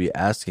people need to be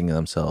asking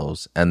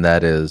themselves, and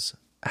that is,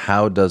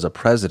 how does a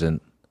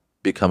president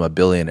become a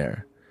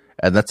billionaire?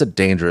 And that's a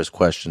dangerous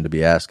question to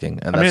be asking.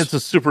 And I mean, it's a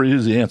super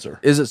easy answer.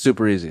 Is it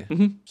super easy?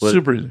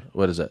 Super easy.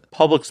 What is it?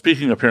 Public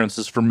speaking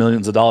appearances for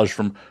millions of dollars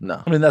from.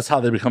 No. I mean, that's how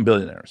they become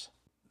billionaires.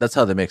 That's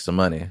how they make some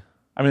money.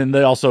 I mean,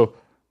 they also.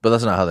 But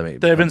that's not how they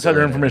They have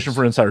insider information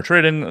for insider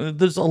trading.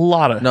 There's a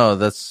lot of. No,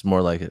 that's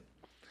more like it.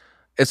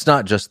 It's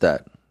not just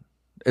that.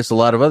 It's a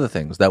lot of other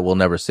things that we'll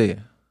never see.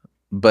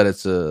 But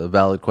it's a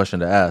valid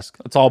question to ask.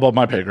 It's all about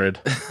my pay grade.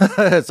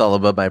 It's all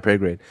about my pay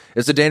grade.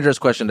 It's a dangerous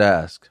question to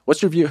ask.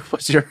 What's your view?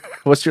 What's your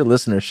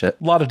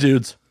listenership? A lot of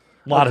dudes.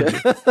 A lot of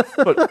dudes.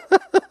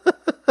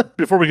 But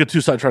before we get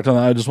too sidetracked on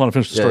that, I just want to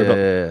finish the story.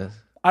 Yeah.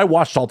 I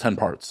watched all 10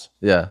 parts.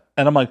 Yeah.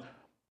 And I'm like,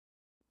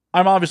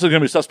 I'm obviously going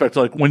to be suspect.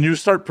 Like, when you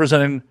start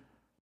presenting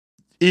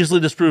easily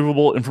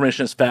disprovable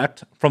information as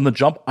fact from the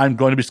jump, I'm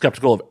going to be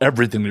skeptical of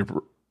everything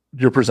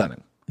you're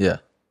presenting. Yeah.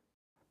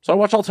 So I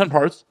watched all 10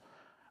 parts.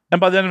 And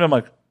by the end of it, I'm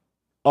like,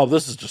 oh,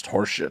 this is just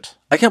horseshit.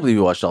 I can't believe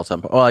you watched all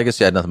 10 parts. Well, I guess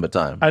you had nothing but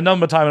time. I had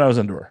nothing but time and I was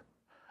into her.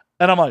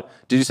 And I'm like,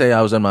 Did you say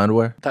I was in my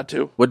underwear? that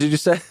too. What did you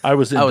say? I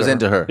was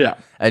into her. Yeah.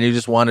 And you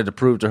just wanted to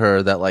prove to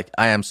her that, like,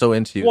 I am so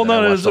into you. Well, that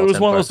I no, it watched all was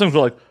 10 one of parts. those things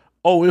where like,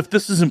 oh, if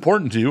this is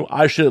important to you,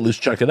 I should at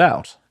least check it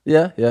out.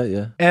 Yeah.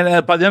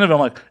 And by the end of it, I'm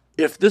like,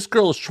 if this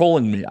girl is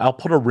trolling me, I'll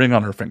put a ring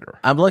on her finger.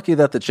 I'm lucky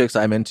that the chicks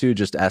I'm into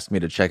just ask me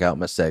to check out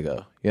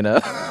Masego, you know?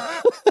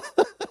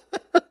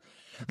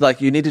 Like,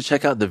 you need to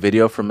check out the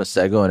video from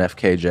Masego and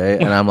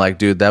FKJ. And I'm like,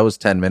 dude, that was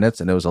 10 minutes.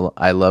 And it was,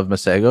 I love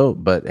Masego,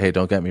 but hey,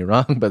 don't get me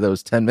wrong, but that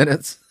was 10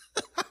 minutes.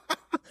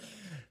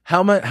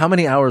 How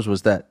many hours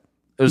was that?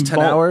 It was 10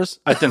 hours?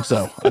 I think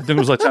so. I think it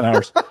was like 10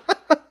 hours.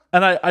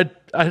 And I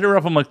hit her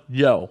up. I'm like,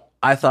 yo.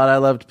 I thought I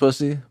loved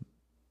pussy,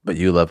 but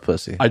you love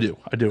pussy. I do.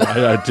 I do.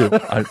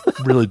 I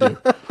really do.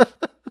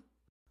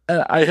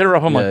 And I hit her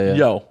up. I'm like,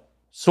 yo,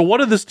 so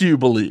what of this do you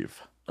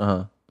believe?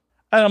 Uh-huh.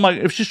 And I'm like,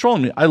 if she's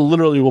trolling me, I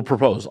literally will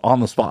propose on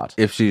the spot.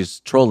 If she's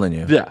trolling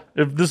you. Yeah.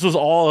 If this was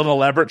all an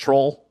elaborate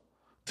troll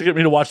to get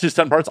me to watch these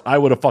 10 parts, I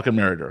would have fucking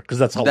married her because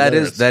that's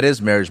hilarious. That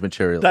is marriage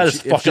material. That is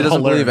fucking If she doesn't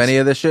hilarious. believe any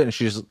of this shit and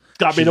she's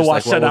got me to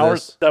watch 10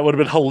 hours, that would have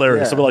been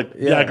hilarious. I'd be like,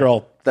 yeah,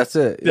 girl. That's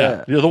it.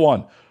 Yeah, you're the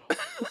one.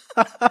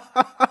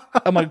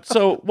 I'm like,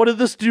 so what of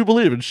this do you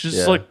believe? And she's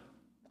just like,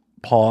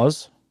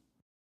 pause.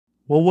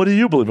 Well, what do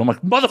you believe? I'm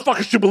like,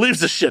 motherfucker, she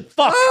believes this shit.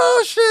 Fuck.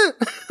 Oh, shit.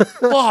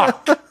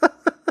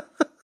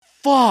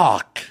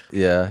 Fuck.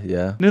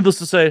 Yeah. Needless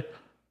to say,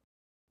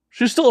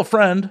 she's still a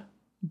friend,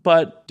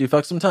 but Do you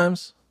fuck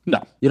sometimes?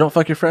 no. You don't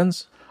fuck your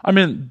friends? I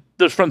mean,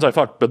 there's friends I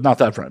fuck, but not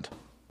that friend.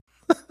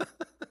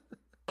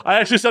 I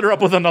actually set her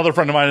up with another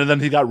friend of mine, and then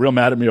he got real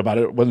mad at me about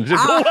it when it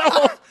didn't go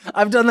well.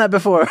 I've done that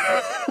before.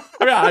 I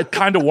mean, I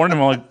kind of warned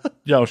him. I'm like,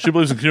 yo, she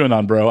believes in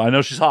QAnon, bro. I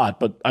know she's hot,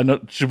 but I know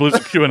she believes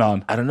in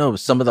QAnon. I don't know.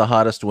 Some of the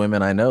hottest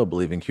women I know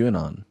believe in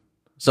QAnon.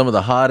 Some of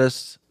the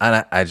hottest,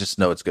 and I just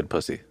know it's good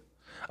pussy.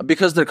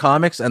 Because they're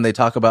comics and they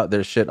talk about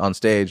their shit on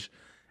stage.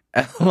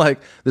 And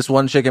like this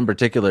one chick in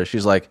particular,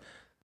 she's like,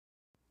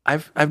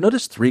 I've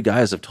noticed 3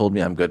 guys have told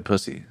me I'm good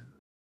pussy.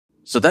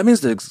 So that means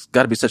there's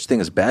got to be such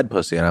thing as bad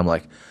pussy. And I'm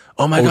like,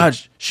 oh my God,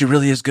 she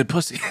really is good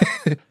pussy.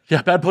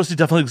 Yeah, bad pussy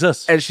definitely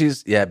exists.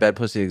 And bad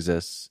pussy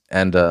exists.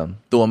 And the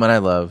woman I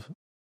love,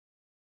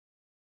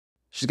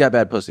 she's got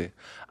bad pussy.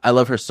 I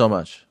love her so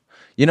much.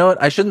 You know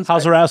what?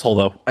 How's her asshole,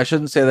 though? I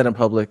shouldn't say that in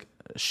public.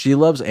 She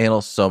loves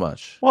anal so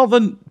much. Well,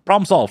 then,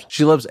 problem solved.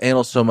 She loves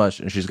anal so much,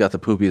 and she's got the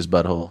poopiest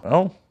butthole.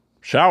 Oh,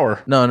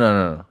 shower.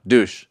 No.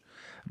 Douche.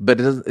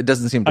 But it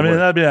doesn't seem to work.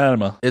 That'd be an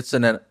enema. It's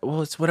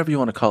it's whatever you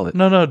want to call it.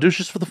 No, douche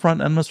is for the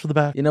front, enemas for the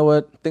back. You know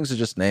what? Things are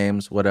just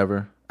names,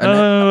 whatever.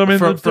 No, I mean,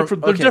 they're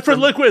different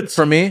liquids.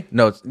 For me,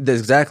 no,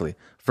 exactly.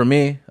 For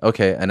me,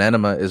 okay, an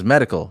enema is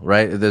medical,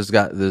 right?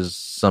 There's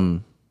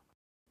some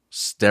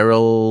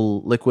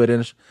sterile liquid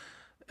in it,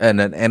 and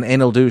an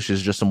anal douche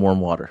is just some warm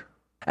water.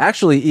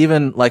 Actually,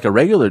 even like a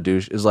regular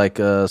douche is like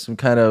some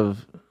kind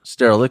of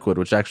sterile liquid,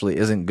 which actually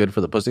isn't good for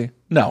the pussy.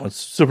 No, it's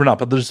super not,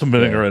 but there's some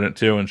vinegar in it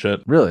too and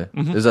shit. Really?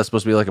 Mm-hmm. Is that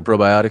supposed to be like a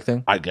probiotic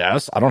thing? I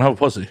guess. I don't have a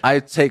pussy.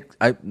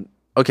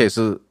 Okay,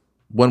 so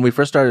when we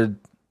first started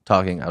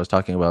talking, I was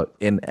talking about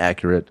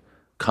inaccurate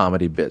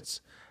comedy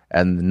bits.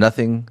 And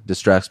nothing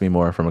distracts me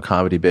more from a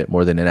comedy bit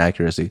more than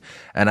inaccuracy.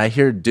 And I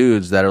hear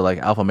dudes that are like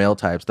alpha male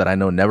types that I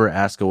know never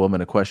ask a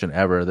woman a question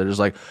ever. They're just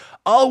like,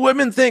 all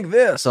women think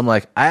this. I'm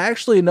like, I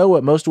actually know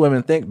what most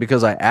women think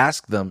because I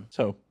ask them.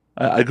 So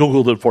I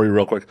Googled it for you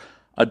real quick.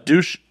 A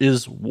douche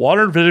is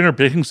water, vinegar,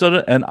 baking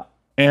soda,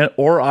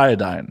 or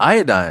iodine.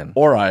 Iodine.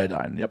 Or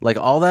iodine, yep. Like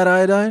all that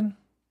iodine?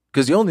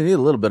 Because you only need a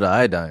little bit of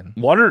iodine.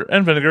 Water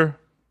and vinegar,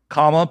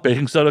 comma,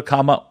 baking soda,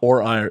 comma,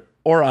 or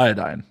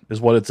iodine is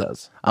what it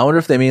says. I wonder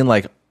if they mean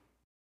like,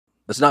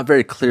 it's not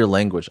very clear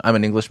language. I'm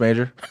an English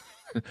major,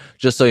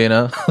 just so you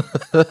know.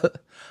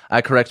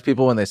 I correct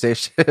people when they say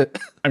shit.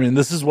 I mean,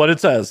 this is what it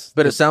says.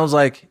 But it sounds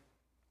like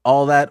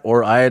all that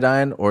or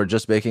iodine or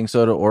just baking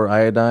soda or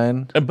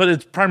iodine. But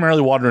it's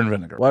primarily water and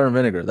vinegar. Water and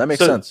vinegar. That makes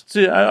sense.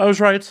 See, I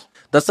was right.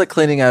 That's like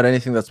cleaning out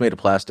anything that's made of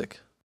plastic.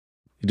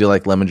 You do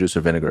like lemon juice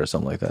or vinegar or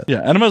something like that.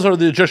 Yeah, enemas are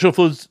the ejection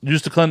fluids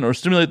used to cleanse or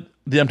stimulate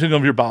the emptying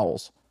of your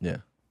bowels. Yeah.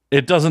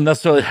 It doesn't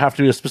necessarily have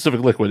to be a specific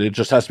liquid. It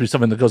just has to be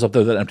something that goes up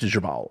there that empties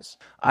your bowels.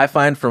 I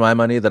find for my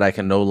money that I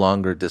can no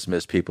longer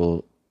dismiss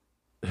people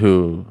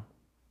who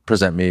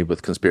present me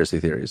with conspiracy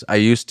theories. I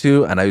used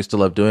to, and I used to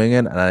love doing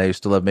it, and I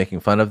used to love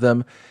making fun of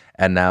them.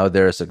 And now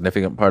they're a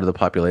significant part of the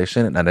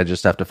population, and I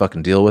just have to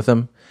fucking deal with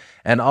them.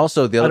 And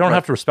also, the other I don't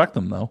have to respect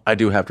them, though. I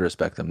do have to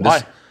respect them.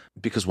 Why?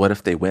 Because what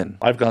if they win?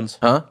 I have guns.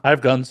 Huh? I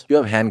have guns. You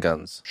have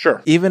handguns.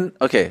 Sure. Even,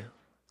 okay,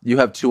 you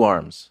have 2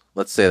 arms.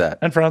 Let's say that.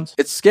 And friends.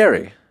 It's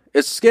scary.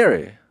 It's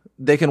scary.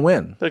 They can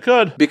win. They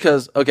could.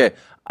 Because, okay,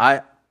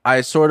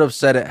 I sort of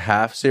said it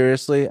half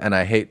seriously, and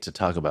I hate to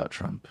talk about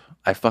Trump.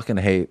 I fucking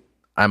hate,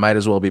 I might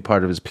as well be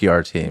part of his PR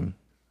team,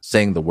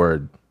 saying the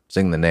word,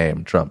 saying the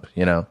name, Trump,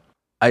 you know?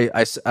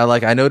 I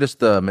noticed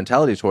the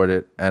mentality toward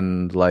it,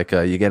 and like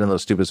you get in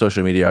those stupid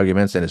social media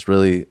arguments, and it's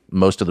really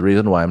most of the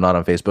reason why I'm not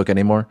on Facebook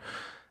anymore.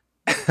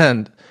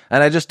 And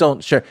I just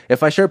don't share.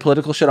 If I share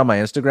political shit on my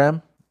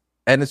Instagram,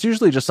 and it's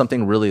usually just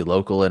something really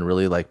local and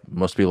really like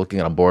most people can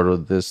get on board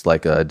with this,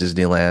 like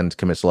Disneyland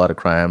commits a lot of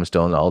crimes,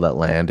 stolen all that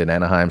land in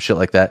Anaheim, shit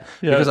like that.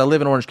 Yeah. Because I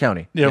live in Orange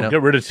County. Yeah, you know?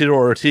 Get rid of Tito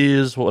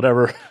Ortiz,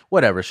 whatever.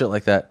 Whatever, shit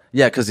like that.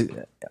 Yeah, because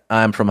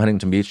I'm from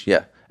Huntington Beach.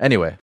 Yeah.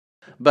 Anyway,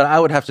 but I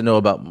would have to know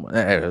about.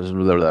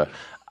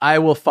 I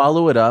will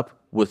follow it up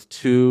with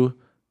 2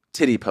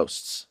 titty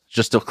posts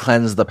just to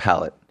cleanse the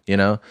palate. You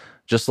know,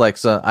 just like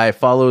so I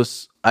follow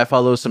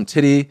some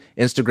titty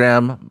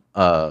Instagram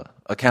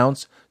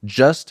accounts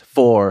just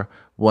for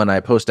when I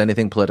post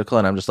anything political,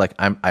 and I'm just like,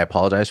 I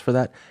apologize for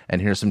that,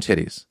 and here's some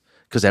titties.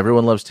 Because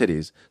everyone loves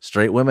titties.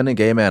 Straight women and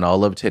gay men all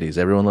love titties.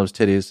 Everyone loves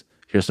titties.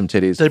 Here's some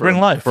titties. They bring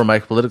life. For my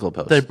political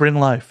posts. They bring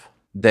life.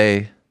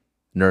 They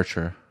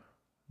nurture.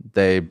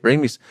 They bring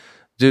me...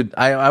 Dude,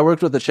 I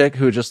worked with a chick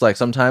who just like,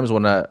 sometimes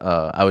when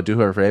I would do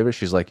her a favor,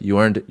 she's like, you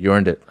earned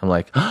it. I'm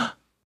like,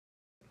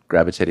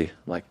 grab a titty.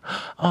 I'm like,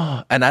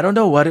 oh. And I don't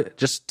know what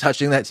just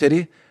touching that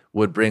titty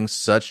would bring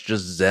such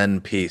just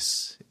zen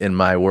peace in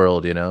my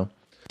world, you know?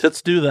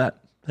 Tits do that.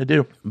 They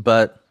do.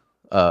 But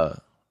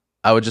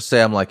I would just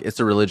say, I'm like, it's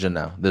a religion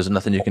now. There's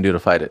nothing you can do to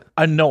fight it.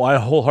 I know. I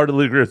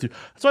wholesheartily agree with you.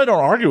 That's why I don't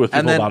argue with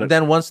people about it.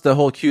 Then once the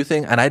whole Q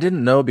thing, and I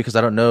didn't know because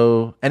I don't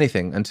know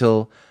anything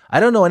until... I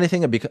don't know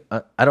anything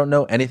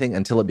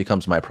until it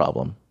becomes my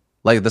problem.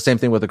 Like the same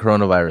thing with the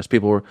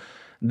coronavirus.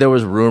 There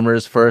was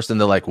rumors first, and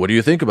they're like, what do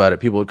you think about it?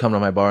 People would come to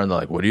my bar, and they're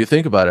like, what do you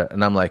think about it?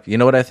 And I'm like, you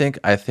know what I think?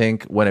 I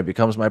think when it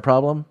becomes my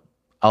problem,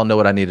 I'll know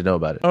what I need to know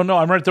about it. Oh, no,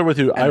 I'm right there with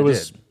you. I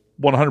was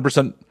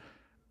 100%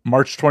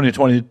 March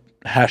 2020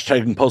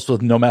 hashtagging posts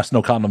with no mask,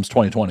 no condoms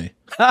 2020.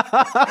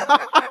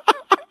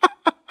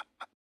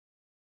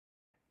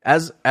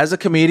 As a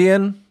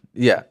comedian,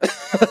 yeah.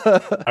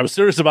 I was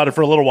serious about it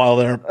for a little while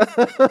there.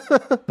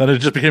 Then it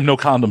just became no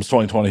condoms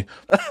 2020.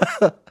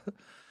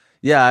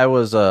 Yeah, I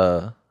was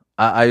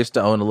I used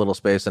to own a little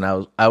space, and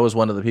I was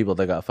one of the people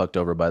that got fucked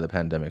over by the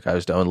pandemic. I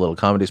used to own a little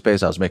comedy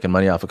space. I was making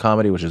money off of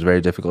comedy, which is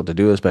very difficult to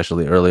do,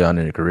 especially early on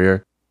in your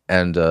career.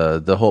 And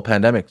the whole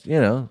pandemic, you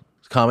know,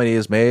 comedy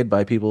is made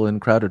by people in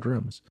crowded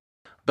rooms.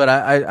 But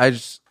I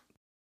just,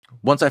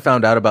 once I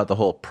found out about the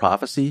whole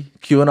prophecy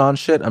QAnon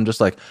shit, I'm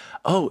just like,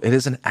 oh, it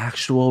is an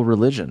actual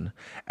religion.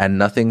 And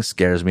nothing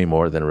scares me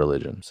more than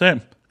religion.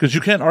 Same. Because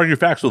you can't argue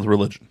facts with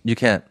religion. You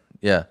can't.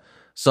 Yeah.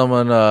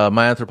 Someone,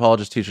 my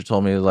anthropologist teacher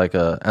told me, like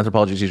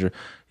anthropology teacher,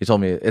 he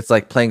told me it's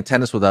like playing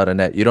tennis without a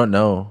net. You don't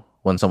know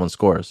when someone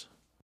scores.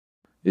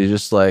 You're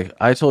just like,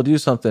 I told you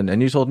something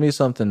and you told me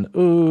something.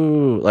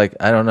 Ooh, like,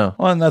 I don't know.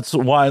 Well, and that's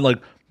why, like,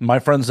 my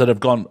friends that have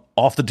gone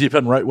off the deep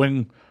end right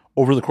wing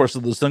over the course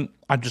of this thing,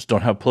 I just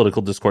don't have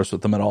political discourse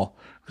with them at all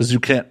because you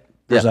can't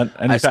present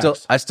any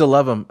facts. I still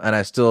love them and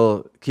I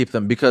still keep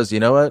them because you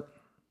know what?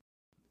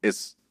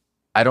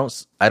 I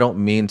don't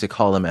mean to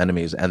call them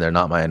enemies, and they're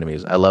not my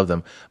enemies. I love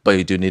them, but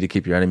you do need to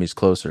keep your enemies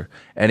closer.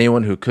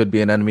 Anyone who could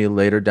be an enemy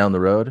later down the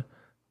road,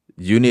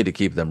 you need to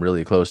keep them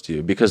really close to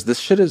you because this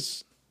shit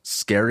is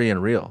scary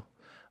and real.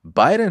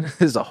 Biden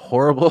is a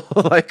horrible,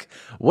 like,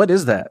 what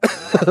is that?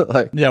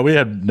 Like, yeah, we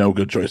had no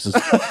good choices.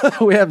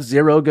 We have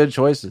zero good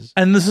choices.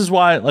 And this is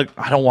why, like,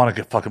 I don't want to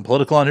get fucking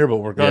political on here, but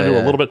we're going to do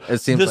a little bit. It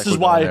seems this like is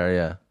we're why, going there,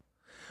 yeah.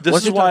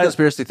 This is why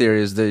conspiracy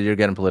theories that you're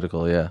getting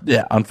political, yeah.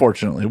 Yeah,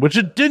 unfortunately, which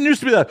it didn't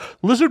used to be that.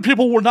 Lizard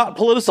people were not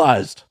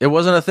politicized. It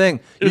wasn't a thing.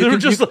 There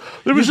was just a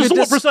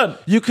 1%.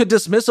 You could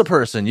dismiss a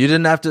person. You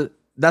didn't have to.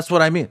 That's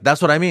what I mean.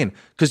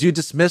 Because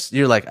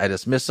you're like, I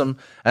dismiss them.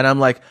 And I'm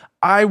like,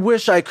 I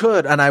wish I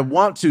could. And I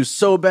want to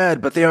so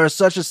bad. But they are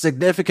such a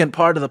significant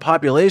part of the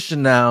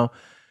population now.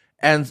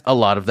 And a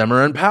lot of them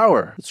are in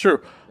power. It's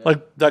true.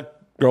 Like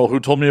that girl who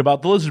told me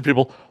about the lizard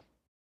people.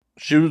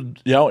 She,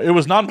 it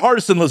was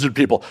nonpartisan lizard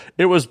people.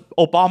 It was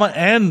Obama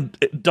and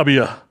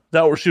W.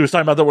 That what she was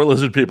talking about that were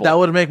lizard people. That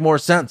would make more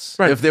sense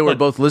if they were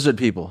both lizard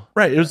people.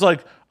 Right. It was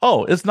like,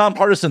 oh, it's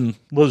nonpartisan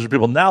lizard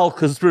people. Now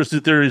conspiracy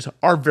theories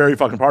are very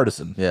fucking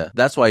partisan. Yeah.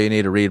 That's why you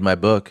need to read my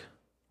book,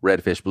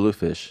 Red Fish, Blue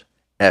Fish,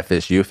 F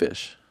Fish, U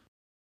Fish.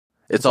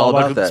 It's all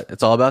about that.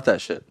 It's all about that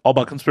shit. All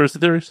about conspiracy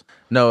theories?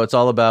 No, it's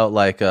all about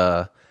like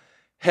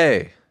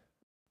hey,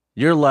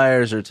 your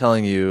liars are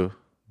telling you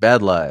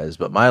bad lies,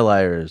 but my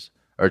liars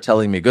are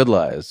telling me good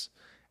lies.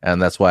 And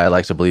that's why I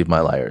like to believe my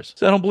liars.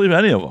 See, I don't believe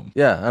any of them.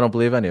 Yeah, I don't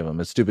believe any of them.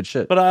 It's stupid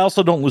shit. But I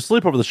also don't lose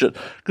sleep over the shit.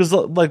 Because,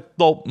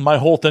 my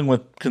whole thing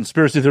with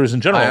conspiracy theories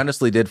in general. I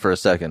honestly did for a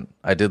second.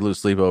 I did lose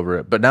sleep over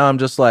it. But now I'm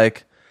just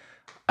like,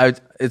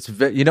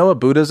 you know what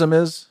Buddhism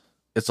is?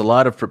 It's a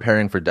lot of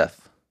preparing for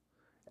death.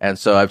 And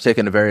so I've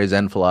taken a very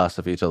Zen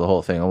philosophy to the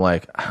whole thing. I'm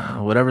like,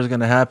 whatever's going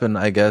to happen,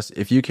 I guess.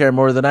 If you care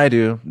more than I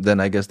do, then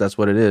I guess that's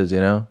what it is, you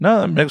know?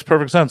 No, that makes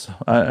perfect sense.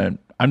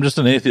 I'm just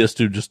an atheist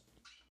who just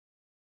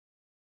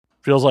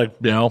feels like,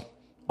 a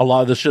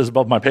lot of this shit is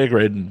above my pay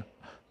grade and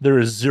there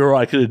is zero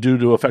I could do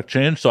to affect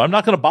change. So I'm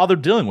not going to bother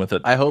dealing with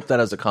it. I hope that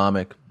as a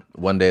comic,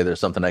 one day there's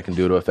something I can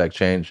do to affect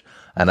change.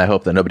 And I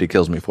hope that nobody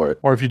kills me for it.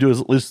 Or if you do,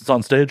 at least it's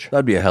on stage.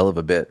 That'd be a hell of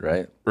a bit,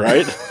 right?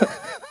 Right?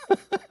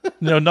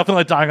 Nothing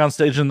like dying on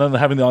stage and then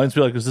having the audience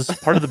be like, is this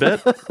part of the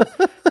bit?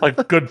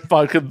 Like good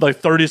fucking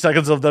 30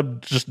 seconds of them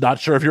just not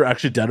sure if you're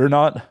actually dead or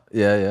not.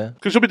 Yeah.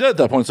 Because you'll be dead at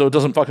that point, so it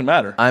doesn't fucking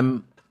matter.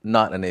 I'm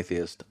not an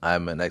atheist.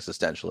 I'm an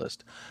existentialist,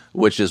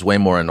 which is way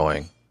more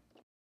annoying.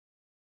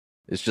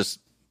 It's just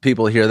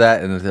people hear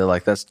that and they're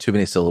like, that's too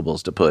many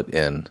syllables to put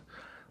in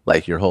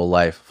like your whole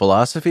life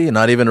philosophy,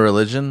 not even a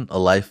religion, a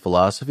life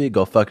philosophy.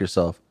 Go fuck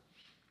yourself.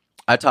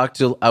 I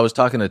was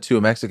talking to two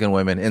Mexican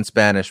women in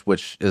Spanish,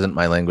 which isn't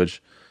my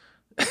language.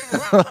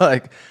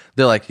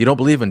 They're like, you don't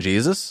believe in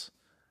Jesus?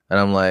 And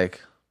I'm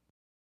like,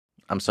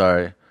 I'm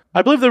sorry.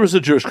 I believe there was a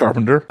Jewish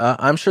carpenter.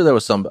 I'm sure there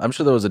was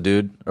a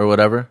dude or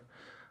whatever.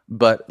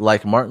 But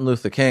like Martin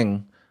Luther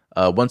King,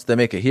 once they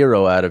make a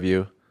hero out of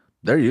you,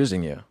 they're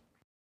using you.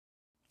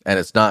 And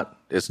it's not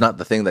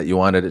the thing that you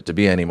wanted it to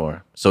be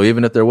anymore. So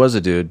even if there was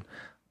a dude,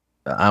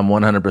 I'm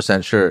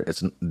 100% sure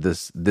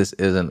this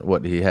isn't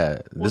what he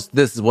had.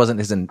 This wasn't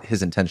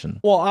his intention.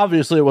 Well,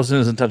 obviously it wasn't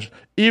his intention.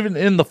 Even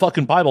in the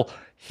fucking Bible,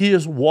 he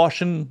is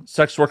washing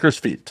sex workers'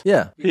 feet.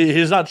 Yeah.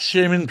 He's not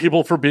shaming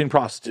people for being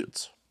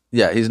prostitutes.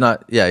 Yeah, he's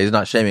not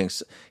shaming.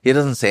 He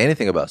doesn't say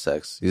anything about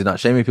sex. He's not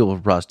shaming people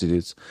for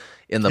prostitutes.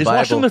 In the He's Bible,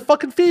 washing their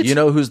fucking feet. You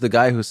know who's the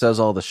guy who says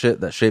all the shit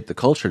that shaped the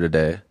culture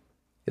today?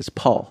 It's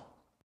Paul.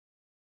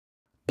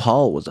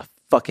 Paul was a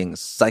fucking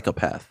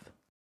psychopath.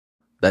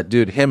 That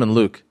dude, him and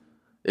Luke,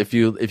 if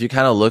you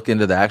kind of look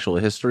into the actual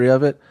history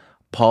of it,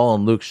 Paul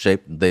and Luke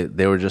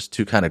they were just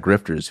two kind of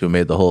grifters who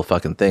made the whole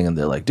fucking thing. And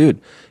they're like,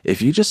 dude,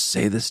 if you just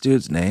say this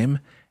dude's name,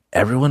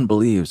 everyone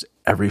believes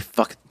every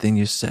fucking thing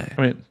you say.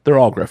 I mean, they're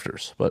all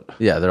grifters, but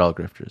yeah, they're all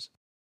grifters.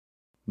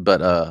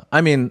 But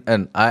I mean,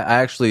 and I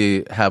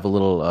actually have a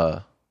little.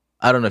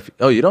 I don't know if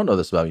you don't know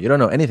this about me. You don't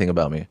know anything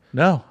about me.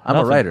 No, I'm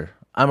a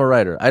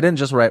writer. I didn't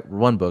just write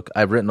one book.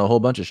 I've written a whole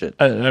bunch of shit.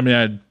 I mean,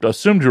 I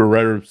assumed you were a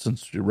writer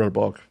since you wrote a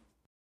book.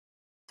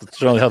 That's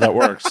generally how that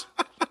works.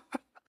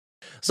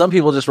 Some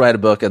people just write a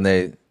book and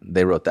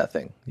they wrote that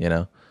thing, you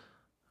know.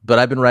 But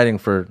I've been writing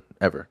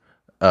forever.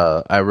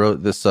 I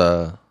wrote this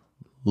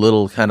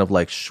little kind of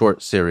like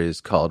short series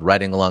called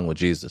 "Writing Along with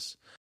Jesus,"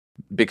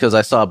 because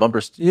I saw a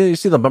bumper. You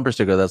see the bumper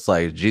sticker that's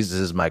like "Jesus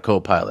is my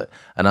co-pilot,"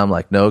 and I'm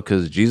like, no,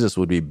 because Jesus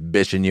would be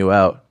bitching you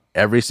out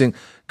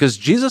because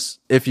Jesus,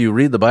 if you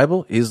read the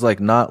Bible, he's like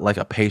not like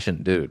a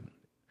patient dude.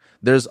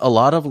 There's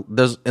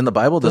in the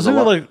Bible. Doesn't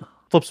he like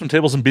flip some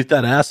tables and beat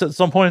that ass at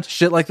some point?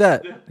 Shit like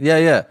that.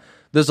 Yeah.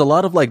 There's a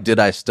lot of like, did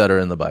I stutter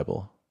in the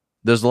Bible?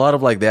 There's a lot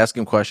of like, they ask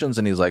him questions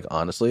and he's like,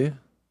 honestly,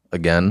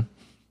 again,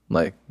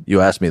 like you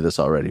asked me this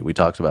already. We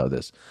talked about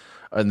this.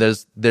 And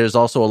there's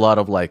also a lot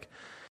of like,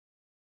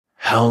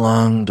 how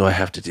long do I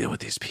have to deal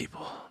with these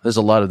people? There's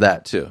a lot of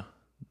that too.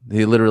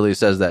 He literally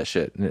says that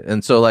shit.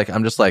 And so like,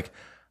 I'm just like,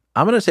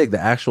 I'm going to take the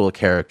actual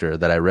character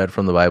that I read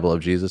from the Bible of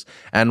Jesus.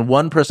 And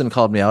one person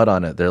called me out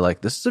on it. They're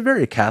like, this is a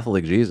very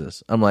Catholic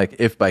Jesus. I'm like,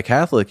 if by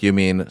Catholic you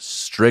mean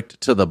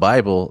strict to the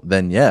Bible,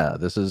 then yeah,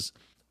 this is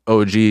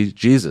OG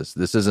Jesus.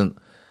 This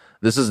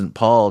isn't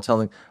Paul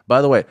telling.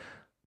 By the way,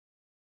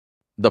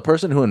 the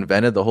person who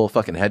invented the whole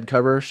fucking head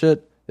cover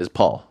shit is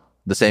Paul,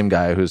 the same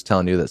guy who's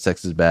telling you that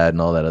sex is bad and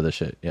all that other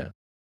shit. Yeah.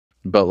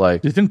 But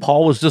like, do you think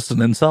Paul was just an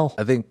incel?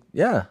 I think,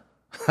 yeah.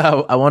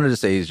 I wanted to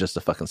say he's just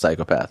a fucking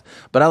psychopath,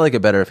 but I like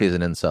it better if he's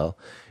an incel.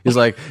 He's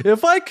like,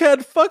 if I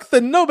can't fuck,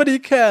 then nobody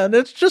can.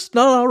 It's just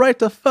not all right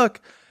to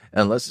fuck.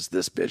 Unless it's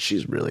this bitch,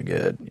 she's really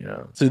good, you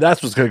know. See,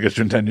 that's what's going to get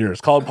you in 10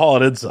 years. Call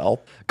Paul an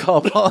incel.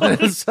 Call Paul an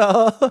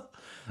incel.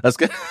 That's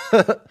good.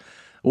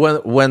 when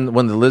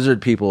the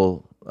lizard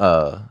people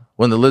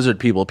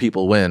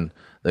win,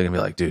 they're gonna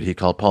be like, dude, he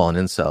called Paul an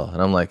incel, and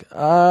I'm like,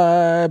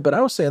 but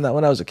I was saying that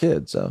when I was a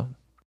kid, so.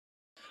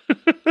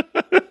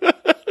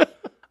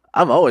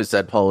 I've always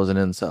said Paul was an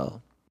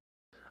incel.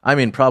 I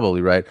mean,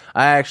 probably, right?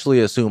 I actually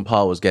assume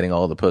Paul was getting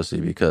all the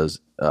pussy because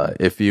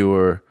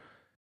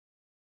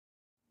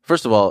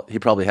first of all, he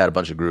probably had a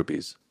bunch of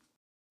groupies.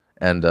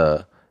 And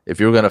if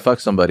you were going to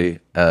fuck somebody,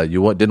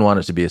 you didn't want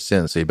it to be a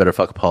sin, so you better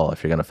fuck Paul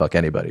if you're going to fuck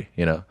anybody,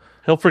 you know?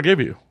 He'll forgive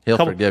you. He'll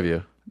forgive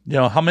you. You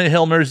know, how many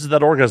Hail Marys is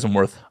that orgasm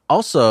worth?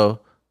 Also,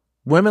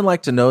 women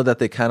like to know that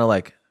they kind of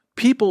like,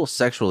 people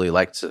sexually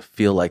like to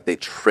feel like they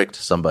tricked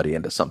somebody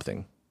into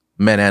something.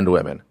 Men and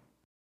women.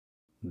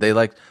 They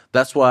like,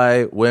 that's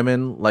why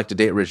women like to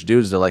date rich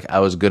dudes. They're like, I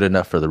was good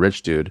enough for the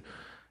rich dude.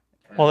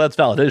 Well, that's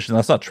validation.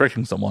 That's not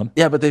tricking someone.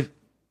 Yeah, but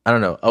I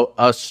don't know.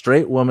 A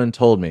straight woman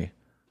told me,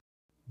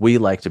 we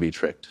like to be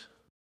tricked.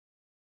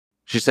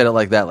 She said it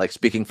like that, like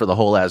speaking for the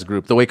whole ass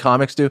group, the way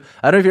comics do.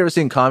 I don't know if you've ever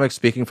seen comics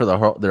speaking for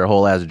their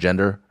whole ass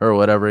gender or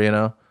whatever, you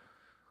know?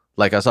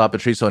 Like I saw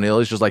Patrice O'Neal,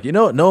 he's just like, you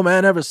know what no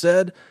man ever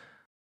said?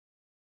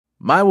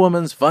 My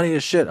woman's funny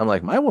as shit. I'm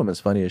like, my woman's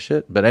funny as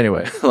shit. But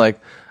anyway, like,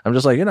 I'm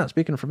just like, you're not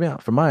speaking for me,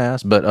 for my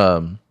ass. But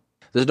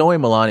there's no way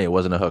Melania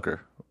wasn't a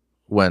hooker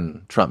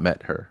when Trump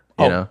met her.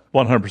 You know?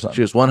 100%.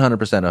 She was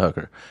 100% a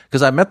hooker.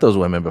 Because I met those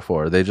women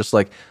before. They just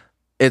like,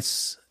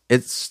 it's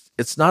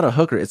not a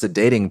hooker, it's a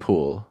dating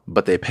pool,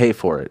 but they pay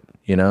for it,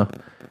 you know?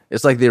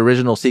 It's like the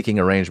original Seeking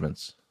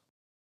Arrangements.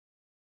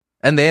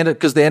 And they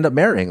end up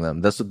marrying them.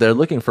 That's what they're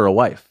looking for, a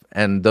wife.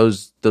 And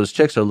those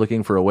chicks are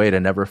looking for a way to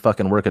never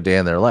fucking work a day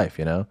in their life,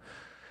 you know?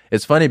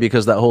 It's funny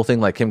because that whole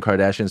thing, like Kim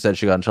Kardashian said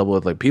she got in trouble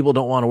with, like, people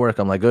don't want to work.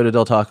 I'm like, go to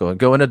Del Taco and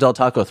go into Del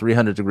Taco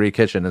 300-degree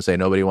kitchen and say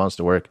nobody wants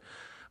to work.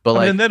 But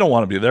I mean, they don't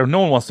want to be there. No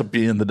one wants to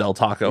be in the Del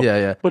Taco.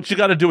 Yeah. But you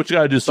got to do what you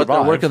got to do to survive.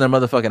 But they're working their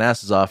motherfucking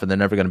asses off, and they're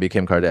never going to be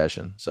Kim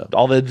Kardashian. So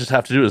all they just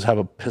have to do is have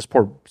a piss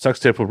poor sex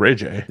tape with Ray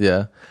J.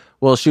 Yeah.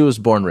 Well, she was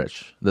born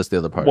rich. That's the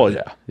other part. Well,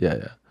 yeah.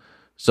 Yeah.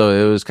 So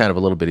it was kind of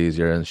a little bit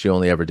easier, and she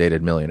only ever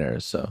dated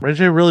millionaires. So Ray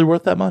J really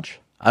worth that much?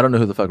 I don't know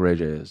who the fuck Ray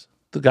J is.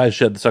 The guy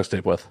she had the sex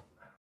tape with.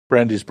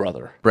 Brandy's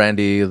brother.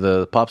 Brandy,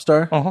 the pop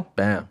star? Uh-huh.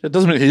 Bam. It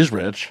doesn't mean he's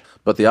rich.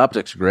 But the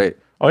optics are great.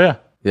 Oh, yeah.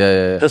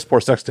 Yeah. Piss poor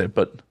sex tape,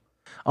 but...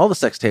 All the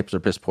sex tapes are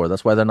piss poor.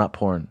 That's why they're not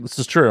porn. This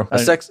is true. A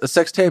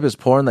sex tape is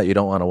porn that you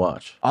don't want to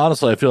watch.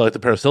 Honestly, I feel like the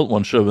Paris Hilton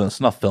one should have been a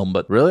snuff film,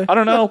 but... Really? I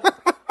don't know.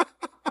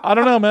 I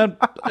don't know, man.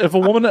 If a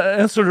woman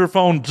answered her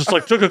phone, just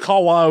like took a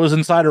call while I was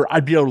inside her,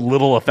 I'd be a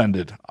little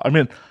offended. I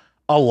mean,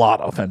 a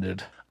lot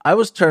offended. I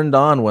was turned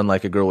on when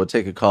like a girl would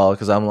take a call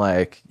because I'm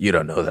like, you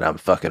don't know that I'm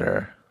fucking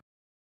her.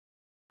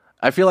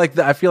 I feel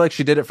like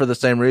she did it for the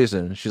same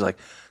reason. She's like,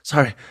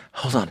 sorry,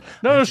 hold on.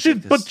 No,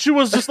 but she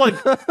was just like,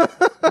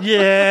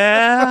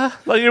 yeah.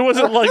 Like, it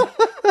wasn't like...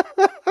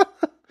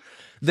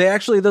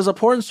 There's a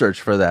porn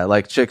search for that.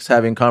 Like chicks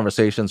having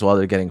conversations while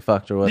they're getting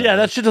fucked or whatever. Yeah,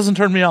 that shit doesn't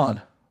turn me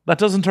on. That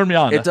doesn't turn me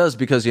on. It does,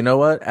 because you know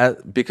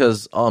what?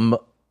 Because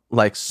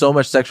like so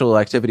much sexual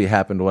activity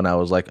happened when I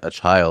was like a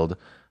child.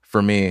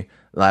 For me,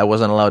 I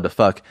wasn't allowed to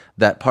fuck.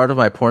 That part of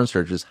my porn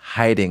search is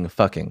hiding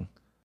fucking.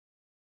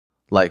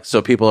 Like,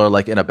 so people are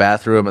like in a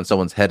bathroom and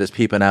someone's head is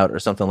peeping out or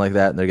something like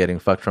that, and they're getting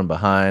fucked from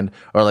behind,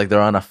 or like they're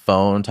on a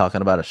phone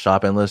talking about a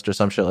shopping list or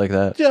some shit like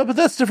that. Yeah, but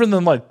that's different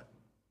than like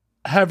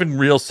having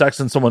real sex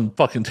and someone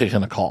fucking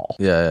taking a call.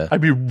 Yeah. I'd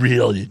be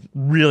really,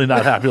 really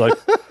not happy.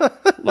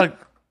 Like,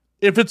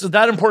 if it's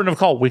that important of a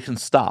call, we can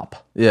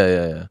stop.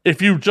 Yeah. If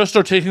you just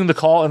are taking the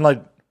call and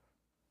like,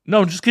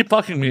 no, just keep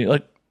fucking me.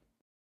 Like,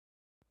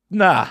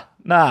 nah.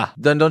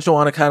 Then don't you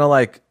want to kind of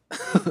like,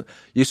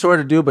 you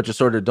sort of do, but you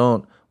sort of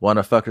don't want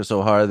to fuck her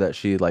so hard that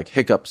she like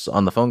hiccups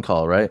on the phone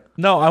call, right?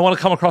 No, I want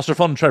to come across her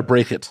phone and try to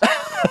break it.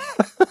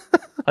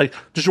 Like,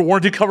 does your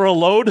warranty cover a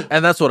load?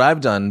 And that's what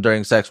I've done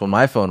during sex when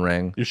my phone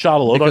rang. You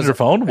shot a load on your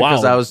phone? Wow.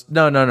 Because I was,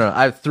 no.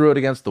 I threw it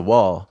against the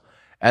wall,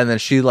 and then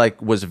she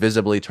like was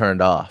visibly turned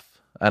off.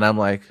 And I'm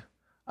like,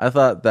 I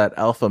thought that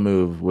alpha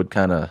move would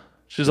kind of...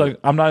 She's like,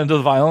 I'm not into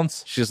the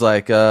violence. She's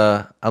like,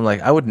 I'm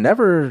like, I would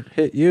never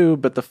hit you,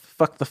 but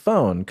fuck the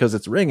phone, because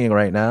it's ringing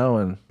right now,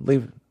 and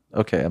leave.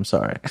 Okay, I'm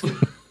sorry.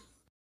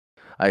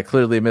 I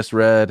clearly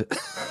misread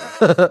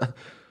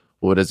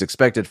what is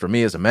expected from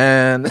me as a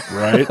man.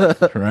 Right.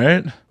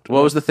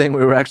 What was the thing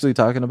we were actually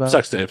talking about?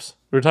 Sex tapes.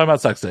 We were talking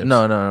about sex tapes.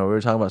 No. We were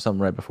talking about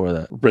something right before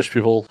that. Rich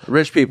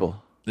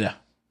people. Yeah.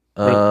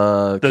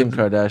 The Kim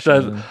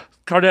Kardashian.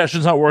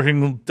 Kardashian's not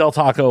working. Del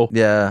Taco.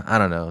 Yeah, I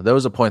don't know. There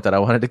was a point that I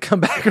wanted to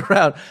come back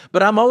around,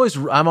 but I'm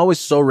always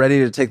so ready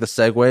to take the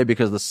segue,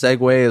 because the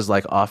segue is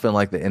like often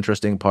like the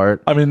interesting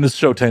part. I mean, this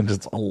show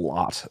tangents a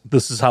lot.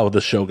 This is how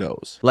the show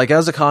goes. Like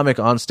as a comic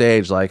on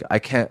stage, like I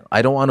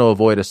don't want to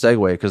avoid a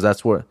segue, because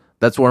that's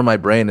where my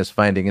brain is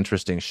finding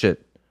interesting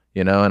shit,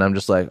 you know. And I'm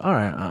just like, all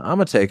right, I'm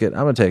gonna take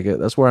it.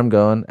 That's where I'm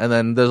going. And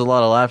then there's a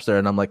lot of laughs there,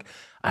 and I'm like,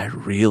 I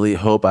really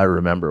hope I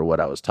remember what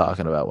I was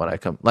talking about when I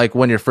come, like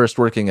when you're first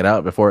working it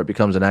out before it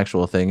becomes an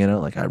actual thing, you know,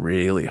 like I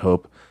really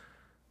hope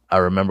I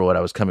remember what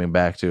I was coming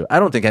back to. I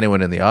don't think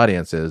anyone in the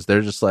audience is.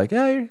 They're just like,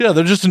 yeah,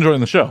 they're just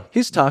enjoying the show.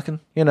 He's talking,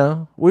 you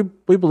know, we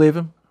believe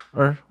him,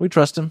 or we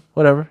trust him,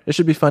 whatever. It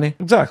should be funny.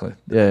 Exactly.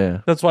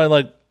 Yeah. That's why,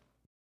 like,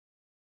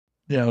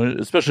 you know,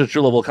 especially at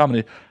your level of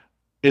comedy,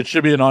 it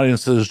should be an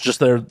audience that is just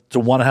there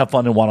to want to have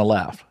fun and want to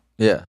laugh.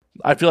 Yeah.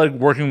 I feel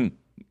like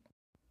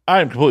I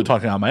am completely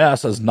talking out my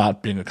ass as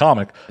not being a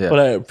comic, but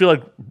I feel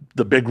like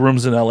the big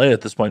rooms in LA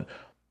at this point,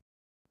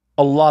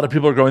 a lot of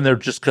people are going there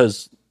just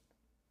because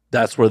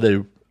that's where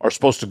they are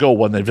supposed to go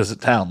when they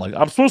visit town. Like,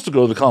 I'm supposed to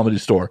go to the Comedy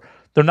Store.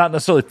 They're not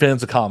necessarily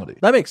fans of comedy.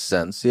 That makes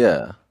sense,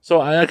 yeah. So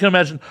I can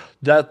imagine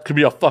that could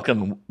be a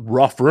fucking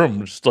rough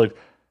room. Just like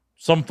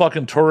some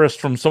fucking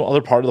tourist from some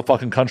other part of the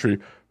fucking country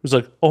who's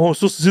like, oh, I'm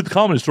supposed to see the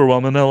Comedy Store while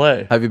I'm in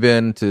LA. Have you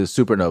been to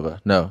Supernova?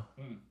 No.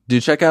 Do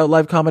you check out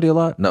live comedy a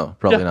lot? No,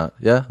 probably Yeah. not.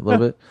 Yeah, a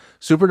little bit.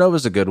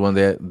 Supernova's a good one.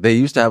 They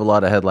used to have a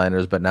lot of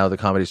headliners, but now the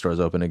Comedy Store is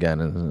open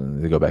again,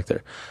 and they go back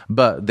there.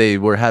 But they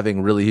were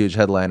having really huge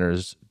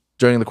headliners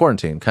during the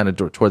quarantine, kind of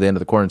toward the end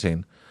of the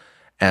quarantine,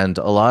 and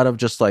a lot of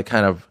just like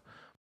kind of,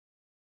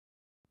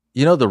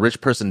 the rich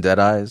person dead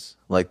eyes,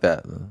 like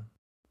that.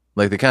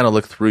 Like they kind of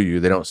look through you,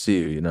 they don't see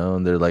you,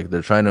 and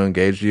they're trying to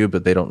engage you,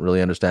 but they don't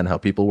really understand how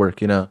people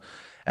work,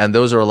 And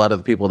those are a lot of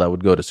the people that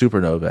would go to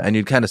Supernova, and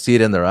you'd kind of see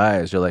it in their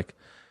eyes. You're like,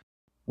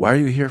 why are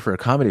you here for a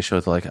comedy show?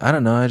 They're like, I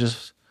don't know.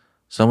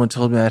 Someone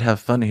told me I'd have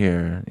fun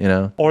here,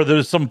 Or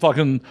there's some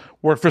fucking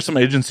work for some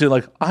agency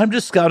like, I'm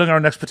just scouting our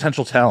next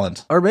potential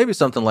talent. Or maybe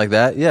something like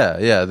that.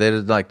 Yeah.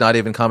 They're like not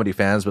even comedy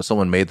fans, but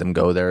someone made them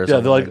go there. Or Yeah,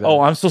 they're like, that.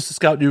 oh, I'm supposed to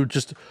scout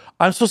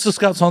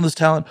some of this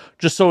talent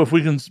just so if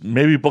we can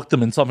maybe book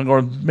them in something,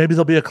 or maybe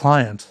they'll be a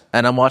client.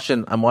 And I'm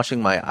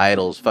watching my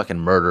idols fucking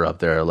murder up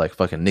there, like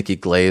fucking Nikki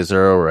Glazer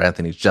or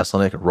Anthony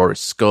Jeselnik or Rory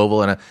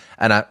Scovel, and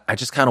I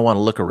just kind of want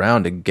to look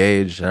around and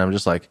gauge, and I'm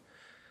just like,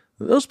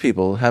 those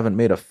people haven't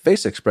made a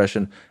face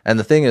expression. And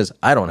the thing is,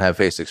 I don't have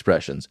face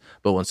expressions.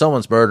 But when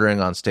someone's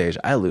murdering on stage,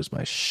 I lose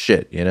my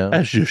shit,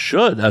 As you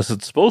should, as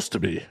it's supposed to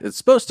be. It's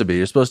supposed to be.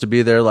 You're supposed to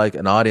be there like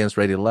an audience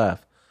ready to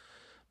laugh.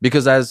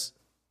 Because as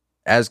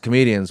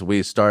comedians,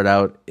 we start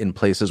out in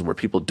places where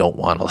people don't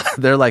want to laugh.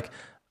 They're like,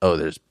 oh,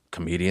 there's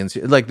comedians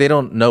here. Like, they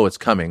don't know it's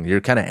coming.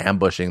 You're kind of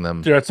ambushing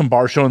them. You're at some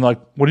bar show and like,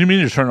 what do you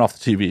mean you're turning off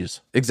the TVs?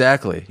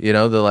 Exactly.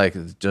 They're like,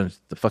 the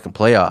fucking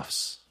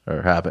playoffs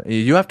are happening.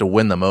 You have to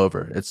win them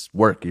over. It's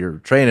work. You're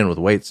training with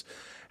weights.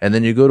 And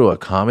then you go to a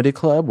comedy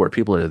club where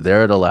people are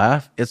there to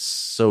laugh. It's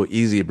so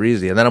easy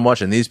breezy. And then I'm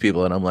watching these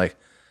people and I'm like,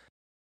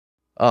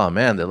 oh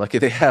man, they're lucky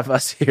they have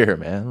us here,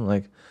 man.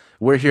 Like,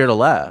 we're here to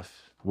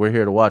laugh. We're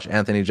here to watch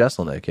Anthony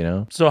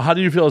Jeselnik, So how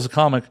do you feel as a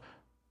comic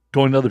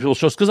going to other people's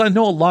shows? Because I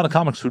know a lot of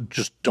comics who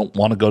just don't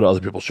want to go to other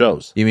people's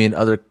shows. You mean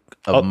other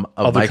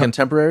my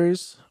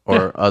contemporaries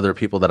or other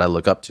people that I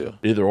look up to?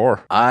 Either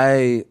or.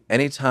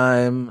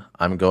 Anytime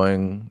I'm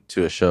going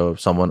to a show of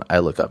someone I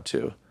look up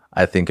to,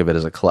 I think of it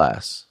as a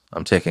class.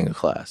 I'm taking a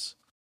class.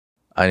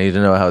 I need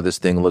to know how this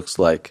thing looks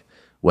like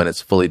when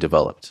it's fully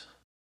developed.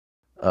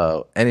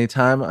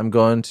 Anytime I'm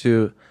going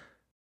to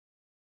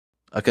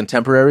a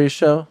contemporary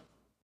show,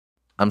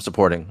 I'm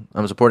supporting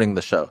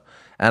the show,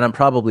 and I'm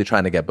probably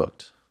trying to get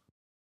booked.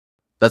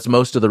 That's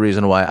most of the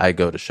reason why I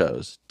go to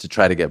shows, to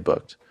try to get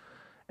booked.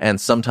 And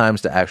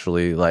sometimes to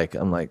actually, like,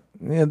 I'm like,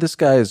 yeah, this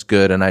guy is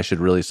good and I should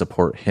really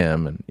support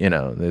him. And,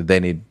 they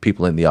need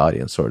people in the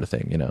audience sort of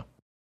thing,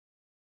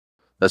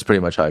 That's pretty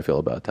much how I feel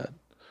about that.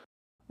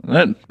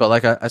 But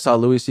like, I saw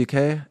Louis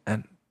C.K.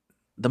 and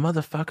the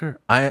motherfucker,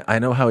 I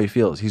know how he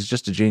feels. He's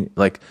just a genius.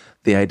 Like,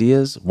 the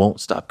ideas won't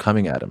stop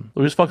coming at him.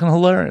 Louis is fucking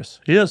hilarious.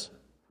 He is.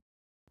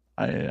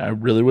 I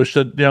really wish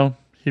that,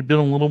 he'd been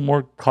a little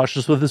more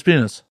cautious with his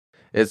penis.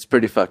 It's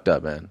pretty fucked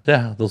up, man.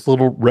 Yeah, those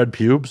little red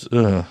pubes.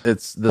 Ugh.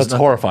 That's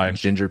horrifying.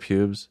 Ginger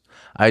pubes.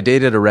 I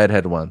dated a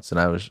redhead once, and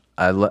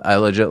I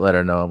legit let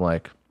her know. I'm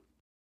like,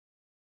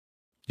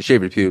 you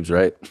shave your pubes,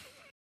 right?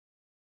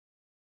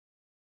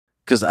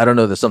 Because I don't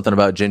know. There's something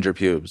about ginger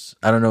pubes.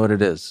 I don't know what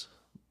it is.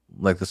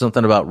 Like, there's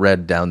something about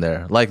red down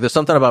there. Like, there's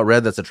something about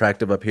red that's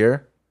attractive up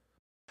here.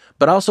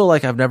 But also,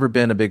 like, I've never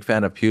been a big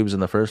fan of pubes in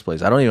the first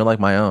place. I don't even like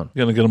my own.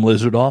 You gonna get them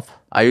lasered off?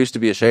 I used to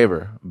be a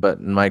shaver,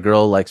 but my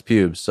girl likes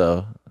pubes,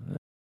 so.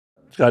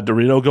 Got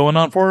Dorito going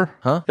on for her?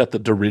 Huh? Got the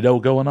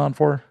Dorito going on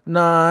for her?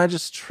 Nah, I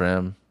just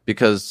trim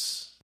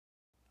because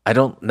I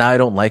don't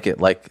like it.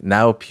 Like,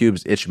 now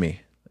pubes itch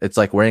me. It's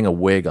like wearing a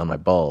wig on my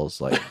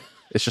balls. Like,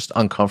 it's just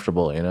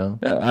uncomfortable, Yeah,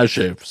 I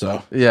shave,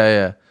 so.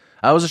 Yeah.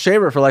 I was a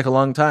shaver for like a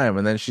long time,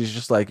 and then she's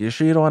just like, you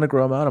sure you don't want to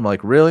grow them out? I'm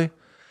like, really?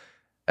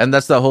 And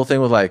that's the whole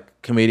thing with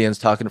like comedians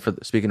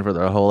speaking for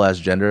their whole ass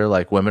gender.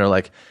 Like, women are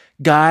like,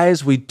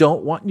 guys, we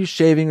don't want you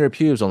shaving your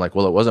pubes. I'm like,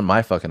 well, it wasn't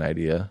my fucking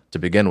idea to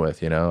begin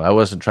with. I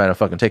wasn't trying to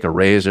fucking take a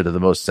razor to the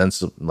most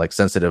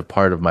sensitive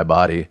part of my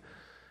body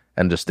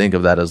and just think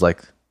of that as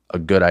like a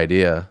good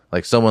idea.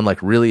 Like, someone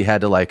like really had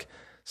to like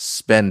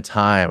spend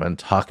time and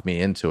talk me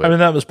into it. I mean,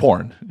 that was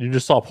porn. You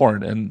just saw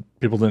porn and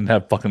people didn't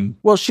have fucking.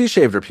 Well, she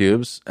shaved her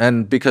pubes,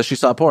 and because she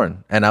saw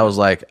porn, and I was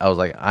like,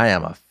 I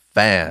am a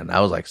fan.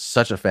 I was like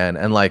such a fan.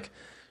 And like,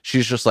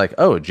 she's just like,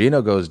 oh,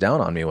 Gino goes down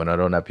on me when I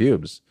don't have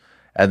pubes.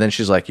 And then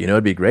she's like,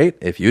 it'd be great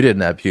if you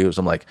didn't have pubes.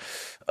 I'm like,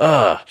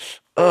 and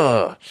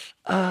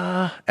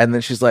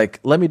then she's like,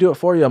 let me do it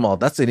for you. I'm all,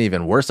 that's an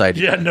even worse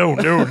idea. Yeah, no.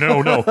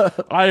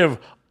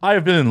 I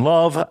have been in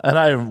love, and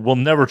I will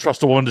never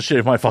trust a woman to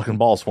shave my fucking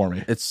balls for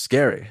me. It's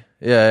scary.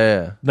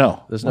 Yeah.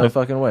 No. There's no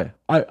fucking way.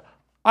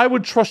 I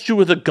would trust you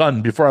with a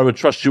gun before I would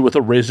trust you with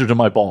a razor to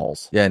my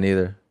balls. Yeah,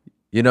 neither.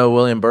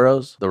 William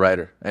Burroughs, the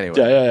writer. Anyway.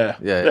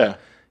 Yeah.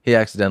 He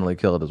accidentally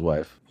killed his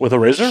wife. With a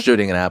razor?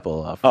 Shooting an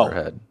apple off her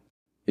head.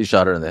 He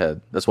shot her in the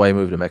head. That's why he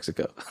moved to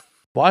Mexico.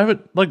 Why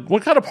would, like,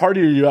 what kind of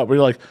party are you at where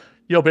you're like,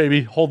 yo,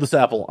 baby, hold this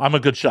apple. I'm a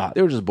good shot.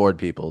 They were just bored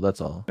people. That's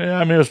all. Yeah,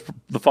 I mean, it was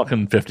the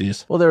fucking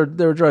 50s. Well,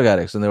 they were drug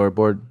addicts and they were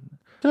bored.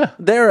 Yeah.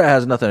 The era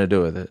has nothing to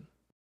do with it.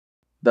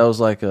 That was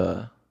like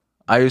I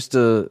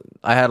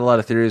I had a lot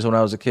of theories when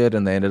I was a kid,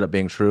 and they ended up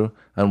being true.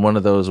 And one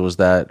of those was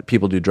that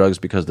people do drugs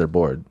because they're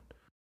bored.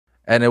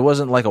 And it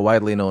wasn't like a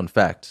widely known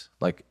fact.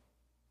 Like,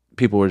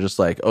 people were just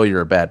like, oh,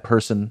 you're a bad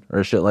person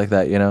or shit like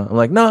that, you know? I'm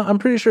like, no, I'm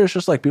pretty sure it's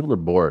just like people are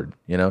bored,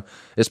 you know?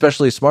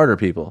 Especially smarter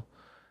people.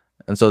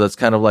 And so that's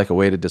kind of like a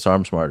way to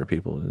disarm smarter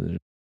people.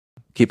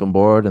 Keep them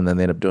bored, and then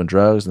they end up doing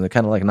drugs, and they're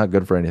kind of like not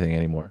good for anything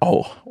anymore.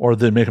 Oh, or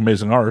they make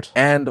amazing art.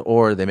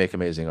 Or they make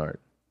amazing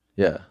art.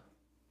 Yeah.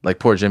 Like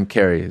poor Jim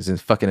Carrey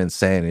is fucking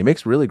insane. He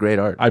makes really great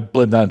art. I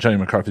blame that on Jenny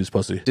McCarthy's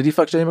pussy. Did he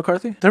fuck Jenny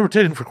McCarthy? They were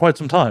dating for quite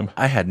some time.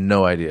 I had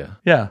no idea.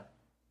 Yeah.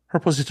 Her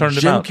pussy turned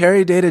him Jim out.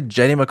 Carrey dated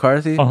Jenny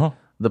McCarthy? Uh-huh.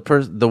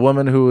 The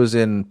woman who was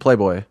in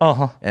Playboy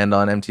and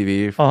on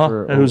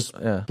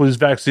MTV. Whose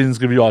vaccines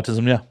give you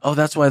autism, yeah. Oh,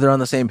 that's why they're on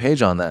the same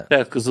page on that.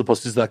 Yeah, because the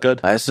pussy's that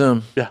good. I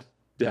assume. Yeah.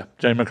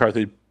 Jenny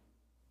McCarthy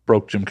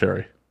broke Jim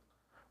Carrey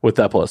with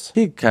that puss.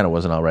 He kind of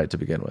wasn't all right to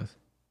begin with.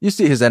 You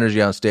see his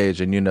energy on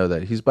stage, and you know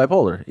that he's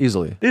bipolar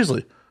easily.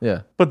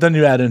 Yeah. But then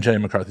you add in Jenny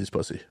McCarthy's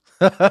pussy.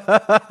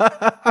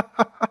 That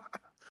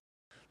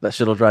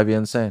shit'll drive you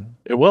insane.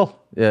 It will.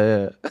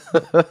 Yeah.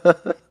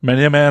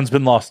 Many a man's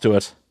been lost to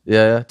it.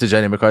 Yeah. To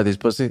Jenny McCarthy's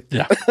pussy?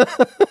 Yeah.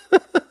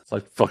 It's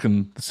like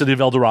fucking the city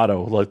of El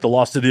Dorado, like the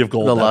lost city of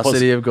gold. The lost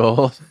city of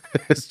gold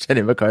is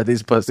Jenny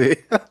McCarthy's pussy.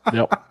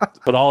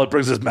 Yep. But all it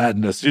brings is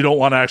madness. You don't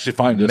want to actually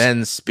find it.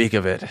 Men speak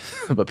of it,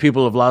 but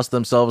people have lost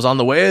themselves on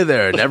the way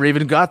there, never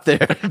even got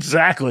there.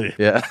 Exactly.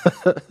 Yeah.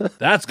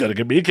 That's going to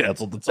get me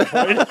canceled at some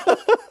point.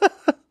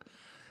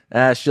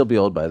 She'll be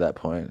old by that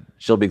point.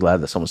 She'll be glad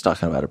that someone's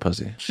talking about her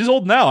pussy. She's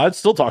old now. I'd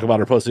still talk about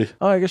her pussy.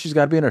 Oh, I guess she's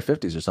got to be in her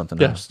 50s or something.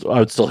 Yes, I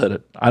would still hit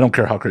it. I don't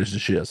care how crazy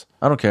she is.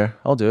 I don't care.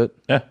 I'll do it.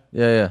 Yeah.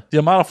 Yeah. The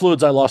amount of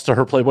fluids I lost to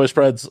her Playboy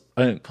spreads.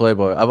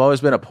 Playboy. I've always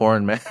been a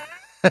porn man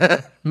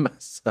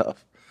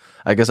myself.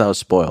 I guess I was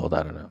spoiled.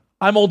 I don't know.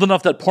 I'm old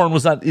enough that porn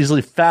was not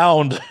easily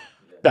found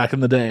back in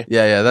the day.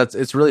 Yeah.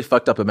 It's really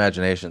fucked up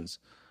imaginations.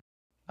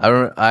 I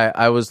remember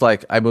I was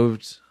like,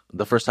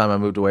 the first time I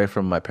moved away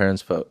from my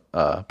parents'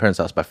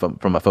 house,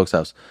 from my folks'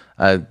 house,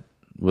 I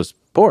was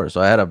poor,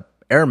 so I had a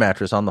air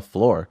mattress on the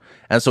floor.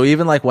 And so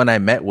even like when I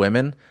met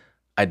women,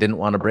 I didn't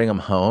want to bring them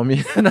home,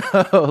 you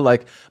know,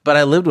 like. But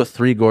I lived with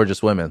 3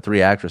 gorgeous women,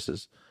 3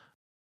 actresses,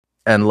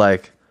 and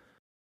like,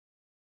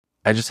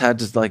 I just had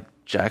to like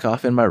jack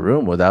off in my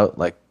room without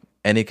like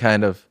any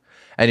kind of.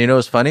 And you know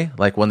what's funny?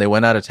 Like when they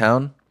went out of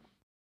town,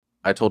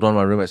 I told one of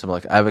my roommates, I'm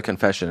like, I have a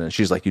confession, and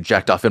she's like, you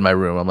jacked off in my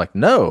room. I'm like,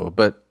 no,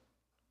 but.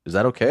 Is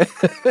that okay?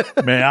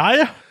 May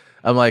I?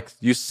 I'm like,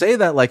 you say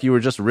that like you were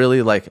just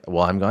really like,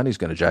 well, I'm gone. He's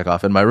going to jack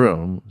off in my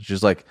room.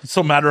 She's like, it's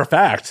so matter of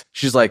fact.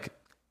 She's like,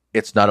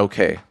 it's not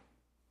okay,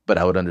 but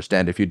I would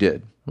understand if you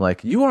did. I'm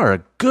like, you are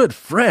a good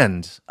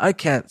friend. I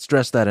can't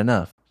stress that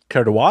enough.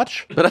 Care to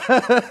watch?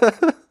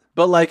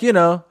 But like, you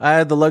know, I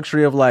had the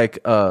luxury of like,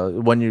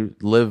 when you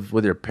live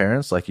with your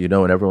parents, like, you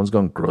know, when everyone's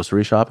going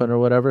grocery shopping or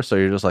whatever. So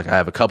you're just like, I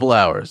have a couple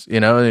hours, you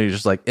know, and you're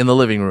just like in the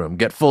living room,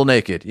 get full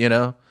naked, you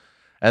know?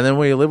 And then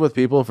when you live with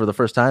people for the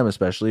first time,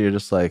 especially, you're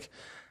just like,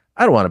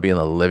 I don't want to be in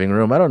the living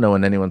room. I don't know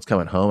when anyone's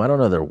coming home. I don't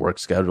know their work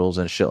schedules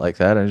and shit like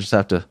that. I just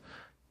have to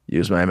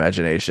use my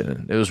imagination.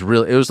 And it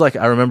was like,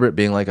 I remember it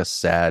being like a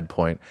sad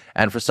point.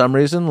 And for some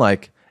reason,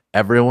 like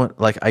everyone,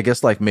 like, I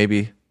guess like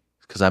maybe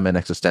because I'm an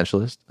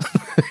existentialist,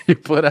 you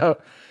put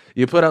out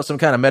some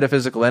kind of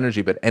metaphysical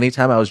energy. But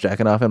anytime I was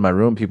jacking off in my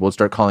room, people would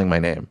start calling my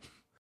name.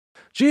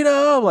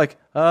 Gino, I'm like,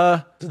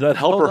 did that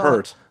help or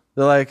hurt?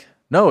 They're like,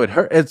 no, it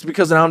hurt. It's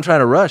because now I'm trying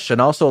to rush. And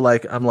also,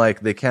 like, I'm like,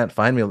 they can't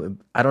find me.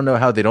 I don't know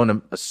how they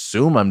don't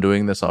assume I'm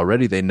doing this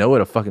already. They know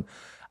what a fucking...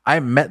 I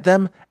met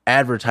them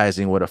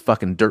advertising what a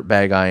fucking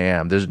dirtbag I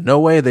am. There's no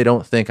way they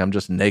don't think I'm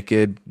just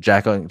naked,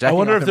 jacking I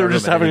wonder off if they're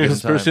just having a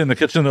conspiracy in the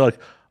kitchen. They're like,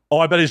 oh,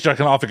 I bet he's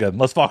jacking off again.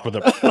 Let's fuck with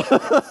him.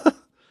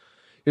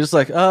 You're just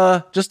like,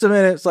 just a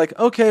minute. It's like,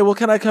 okay, well,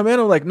 can I come in?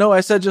 I'm like, no, I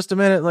said just a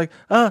minute. Like,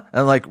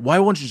 and like, why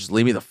won't you just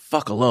leave me the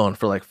fuck alone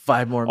for like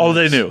 5 more minutes? Oh,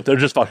 they knew. They're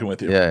just fucking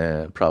with you.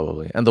 Yeah,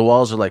 probably. And the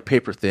walls are like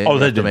paper thin. Oh,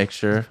 they do. To make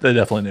sure. They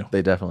definitely knew.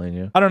 They definitely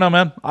knew. I don't know,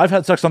 man. I've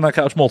had sex on that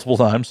couch multiple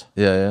times.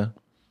 Yeah.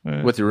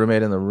 With your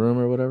roommate in the room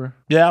or whatever?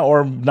 Yeah,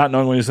 or not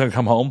knowing when he's going to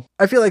come home.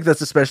 I feel like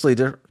that's especially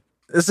different.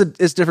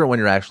 It's different when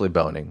you're actually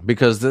boning,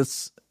 because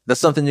that's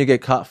something you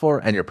get caught for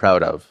and you're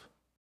proud of.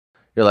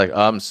 You're like,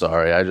 oh, I'm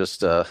sorry. I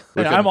just...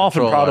 I'm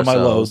often proud of my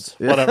lows.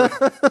 Yeah.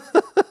 Whatever.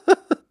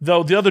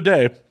 Though the other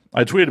day,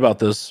 I tweeted about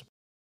this.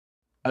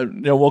 I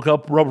woke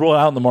up, rubbed one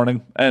out in the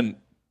morning, and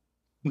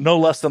no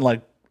less than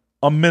like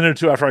a minute or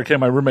two after I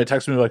came, my roommate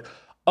texted me like,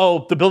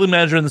 oh, the building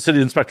manager and the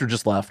city inspector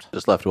just left.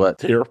 Just left what?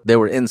 Here. They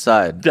were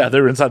inside. Yeah, they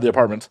were inside the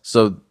apartment.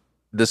 So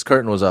this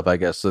curtain was up, I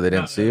guess, so they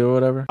didn't see you or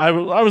whatever? I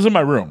was in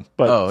my room,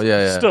 but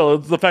still,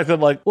 it's the fact that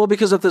like... Well,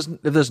 because if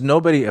there's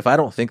nobody, if I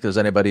don't think there's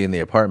anybody in the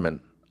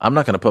apartment, I'm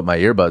not going to put my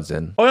earbuds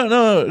in. Oh, yeah,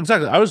 no,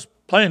 exactly. I was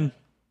playing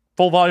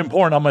full volume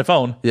porn on my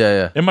phone.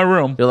 Yeah. In my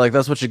room. You're like,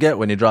 that's what you get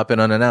when you drop in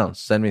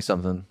unannounced. Send me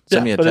something.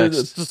 Send me a text.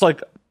 It's just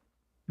like,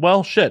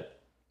 well, shit.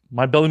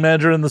 My building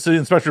manager and the city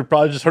inspector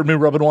probably just heard me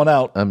rubbing one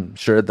out. I'm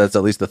sure that's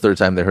at least the 3rd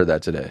time they heard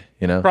that today,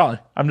 you know? Probably.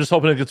 I'm just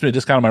hoping it gets me a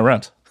discount on my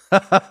rent.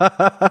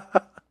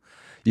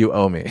 You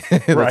owe me.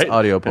 That's Right?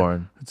 audio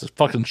porn. It's a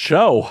fucking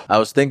show. I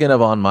was thinking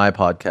of on my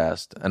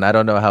podcast, and I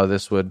don't know how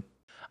this would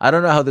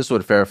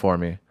fare for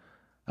me.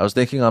 I was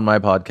thinking on my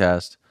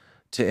podcast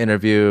to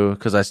interview,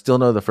 because I still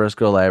know the first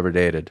girl I ever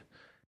dated.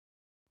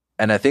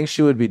 And I think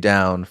she would be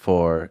down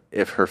for,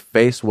 if her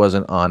face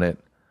wasn't on it,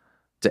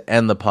 to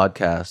end the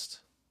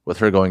podcast with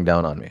her going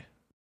down on me.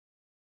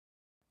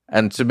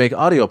 And to make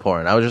audio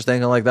porn. I was just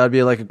thinking like that would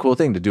be like a cool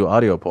thing to do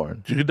audio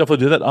porn. You could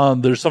definitely do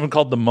that. There's something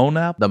called the Moan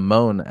app. The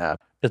Moan app.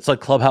 It's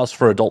like Clubhouse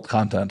for adult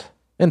content.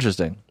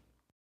 Interesting.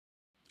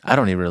 I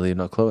don't even really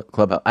know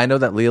Clubhouse. I know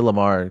that Leah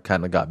Lamar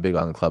kind of got big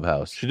on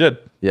Clubhouse. She did.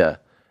 Yeah.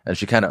 And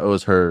she kind of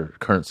owes her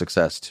current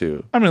success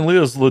to. I mean,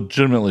 Leah's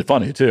legitimately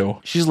funny too.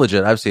 She's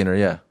legit. I've seen her,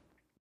 yeah.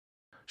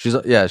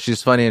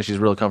 She's funny and she's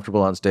real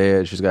comfortable on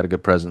stage. She's got a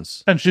good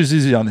presence. And she's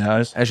easy on the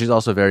eyes. And she's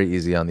also very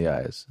easy on the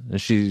eyes. And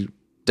she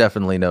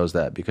definitely knows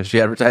that because she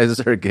advertises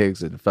her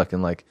gigs and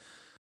fucking like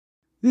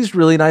these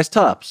really nice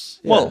tops.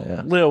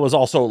 Yeah, Leah was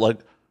also like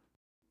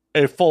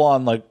a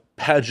full-on like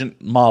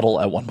pageant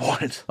model at one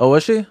point. Oh,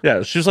 was she?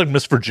 Yeah, she was like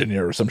Miss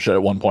Virginia or some shit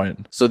at one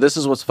point. So this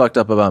is what's fucked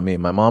up about me.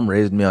 My mom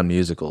raised me on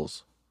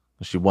musicals.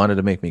 She wanted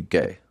to make me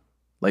gay.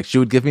 Like, she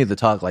would give me the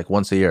talk like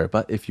once a year.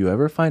 But if you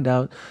ever find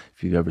out,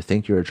 if you ever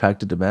think you're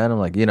attracted to men, I'm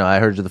like, I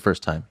heard you the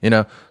first time,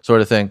 sort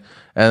of thing.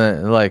 And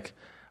then, like,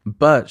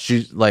 but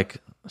she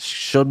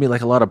showed me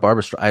like a lot of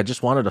Barbra Streisand. I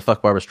just wanted to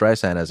fuck Barbra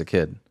Streisand as a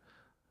kid.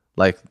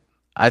 Like,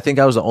 I think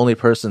I was the only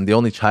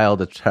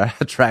child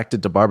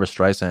attracted to Barbra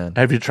Streisand.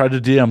 Have you tried to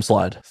DM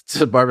slide?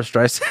 To Barbra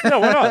Streisand? Yeah,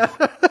 why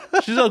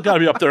not? She's got to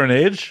be up there in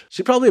age.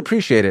 She probably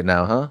appreciate it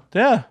now, huh?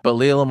 Yeah. But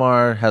Leah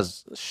Lamar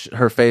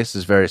her face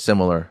is very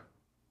similar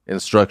in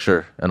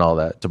structure and all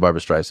that to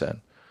Barbra Streisand.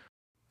 And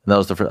that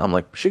was the first. I'm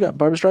like, she got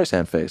Barbra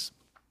Streisand face.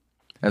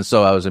 And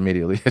so I was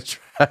immediately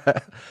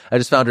attracted. I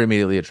just found her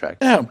immediately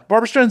attractive. Yeah,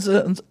 Barbra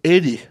Streisand's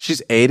 80.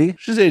 She's 80?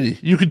 She's 80.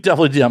 You could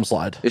definitely DM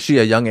slide. Is she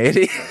a young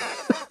 80?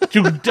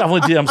 You could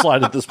definitely DM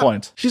slide at this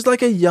point. She's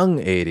like a young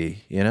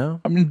 80, I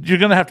mean, you're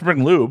going to have to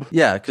bring lube.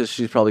 Yeah, because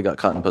she's probably got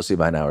cotton pussy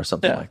by now or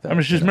something like that. I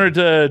mean, she's married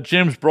to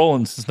James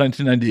Brolin since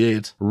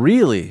 1998.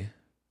 Really?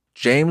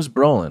 James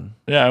Brolin?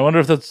 Yeah, I wonder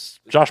if that's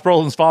Josh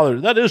Brolin's father.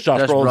 That is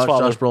Josh Brolin's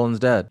father. Josh Brolin's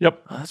dad.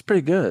 Yep. Oh, that's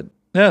pretty good.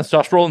 Yeah, it's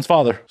Josh Brolin's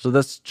father. So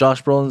that's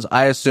Josh Brolin's.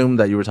 I assumed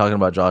that you were talking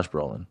about Josh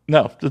Brolin.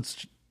 No,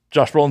 that's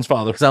Josh Brolin's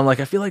father. Because I'm like,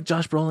 I feel like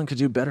Josh Brolin could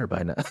do better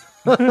by now.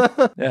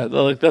 Yeah,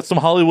 like that's some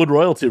Hollywood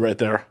royalty right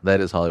there. That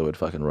is Hollywood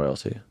fucking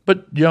royalty.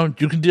 But, you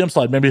can DM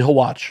slide. Maybe he'll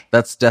watch.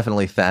 That's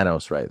definitely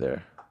Thanos right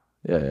there.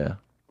 Yeah.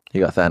 He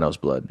got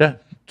Thanos blood. Yeah,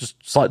 just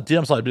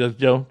DM slide. Be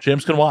like,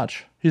 James can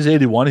watch. He's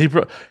 81. He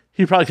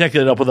probably can't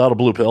get it up without a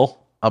blue pill.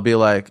 I'll be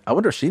like, I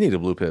wonder if she needs a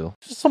blue pill.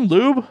 Just some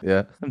lube.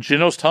 Yeah. And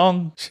Gino's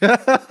tongue.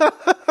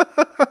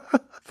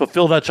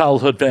 Fulfill that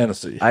childhood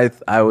fantasy.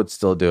 I would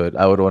still do it.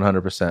 I would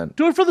 100%.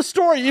 Do it for the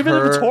story, even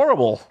if it's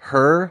horrible.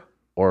 Her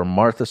or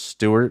Martha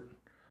Stewart.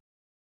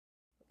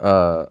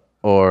 I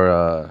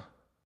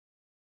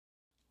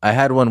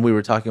had one we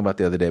were talking about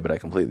the other day, but I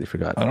completely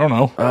forgot. I don't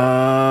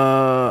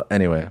know.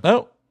 Anyway.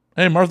 Oh,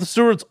 hey, Martha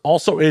Stewart's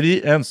also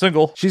 80 and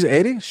single. She's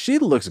 80? She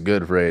looks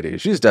good for 80.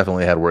 She's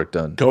definitely had work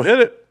done. Go hit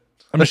it.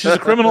 I mean, she's a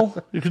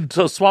criminal. You can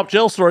swap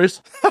jail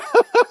stories.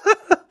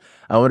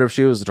 I wonder if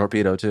she was a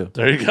torpedo, too.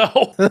 There you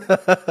go.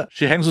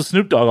 She hangs with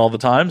Snoop Dogg all the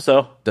time,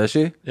 so. Does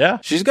she? Yeah.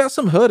 She's got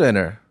some hood in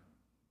her.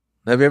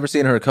 Have you ever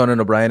seen her Conan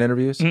O'Brien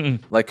interviews?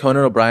 Mm-mm. Like,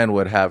 Conan O'Brien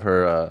would have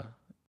her,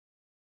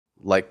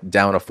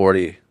 down a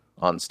 40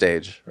 on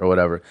stage or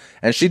whatever.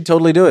 And she'd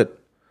totally do it.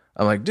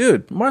 I'm like,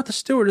 dude, Martha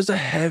Stewart is a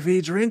heavy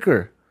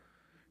drinker.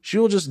 She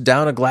will just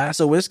down a glass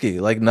of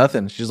whiskey like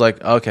nothing. She's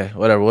like, okay,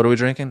 whatever. What are we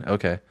drinking?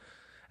 Okay.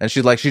 And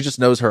she just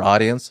knows her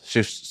audience.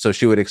 So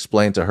she would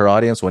explain to her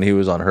audience when he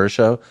was on her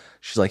show.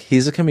 She's like,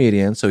 he's a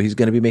comedian, so he's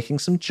going to be making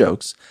some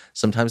jokes.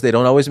 Sometimes they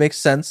don't always make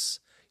sense,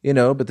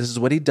 but this is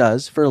what he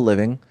does for a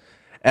living.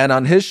 And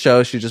on his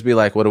show, she'd just be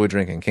like, what are we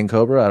drinking? King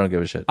Cobra? I don't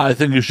give a shit. I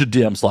think you should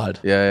DM slide.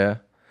 Yeah.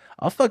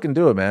 I'll fucking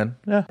do it, man.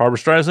 Yeah. Barbra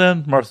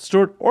Streisand, Martha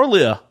Stewart, or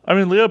Leah. I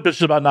mean, Leah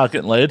bitches about not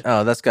getting laid.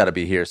 Oh, that's got to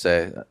be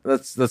hearsay.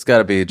 That's got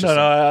to be just.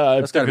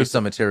 That's got to be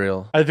some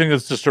material. I think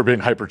it's just her being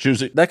hyper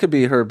choosy. That could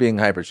be her being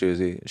hyper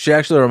choosy. She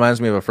actually reminds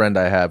me of a friend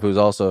I have who's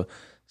also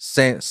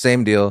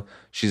same deal.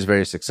 She's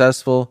very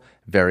successful,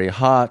 very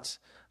hot,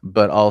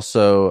 but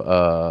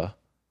also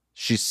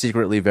she's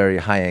secretly very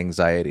high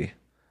anxiety.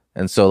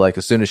 And so, like,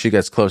 as soon as she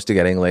gets close to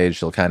getting laid,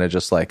 she'll kind of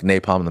just like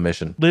napalm the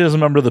mission. Leah's a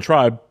member of the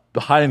tribe. The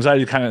high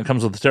anxiety kind of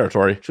comes with the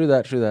territory. True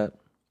that.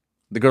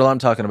 The girl I'm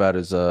talking about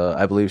is,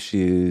 I believe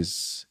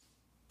she's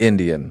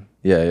Indian.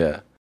 Yeah.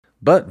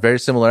 But very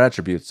similar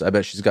attributes. I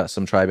bet she's got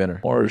some tribe in her.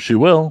 Or she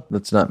will.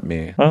 That's not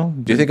me. Well,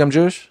 do you think I'm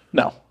Jewish?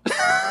 No.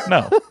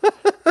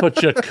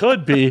 But you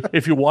could be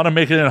if you want to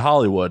make it in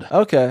Hollywood.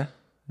 Okay.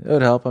 It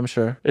would help, I'm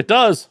sure. It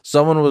does.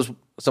 Someone was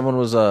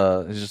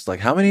just like,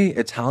 how many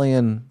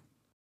Italian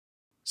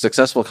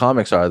successful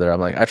comics are there? I'm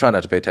like, I try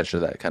not to pay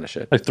attention to that kind of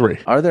shit. Like 3.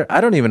 Are there? I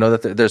don't even know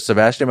that there's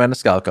Sebastian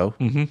Maniscalco.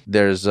 Mm-hmm.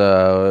 There's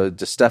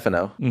De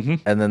Stefano. Mm-hmm.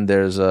 And then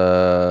there's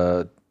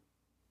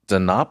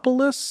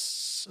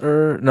Constantinopolis,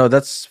 or no,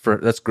 that's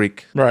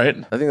Greek. Right.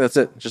 I think that's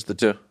it. Just the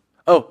two.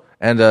 Oh,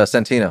 and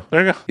Santino.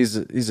 There you go. He's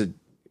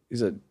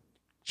a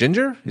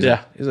ginger.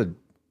 He's a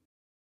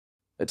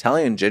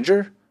Italian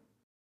ginger.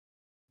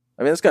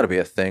 I mean, that's got to be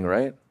a thing,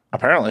 right?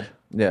 Apparently.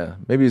 Yeah,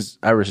 maybe he's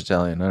Irish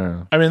Italian. I don't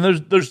know. I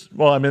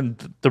mean,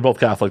 they're both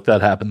Catholic.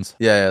 That happens.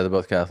 Yeah, they're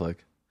both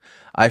Catholic.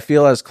 I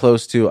feel as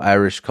close to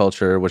Irish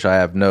culture, which I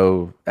have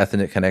no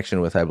ethnic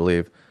connection with, I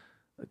believe,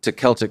 to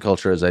Celtic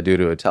culture as I do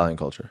to Italian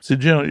culture. See,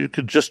 Gino, you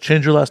could just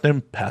change your last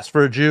name, pass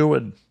for a Jew,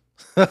 and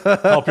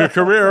help your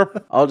career.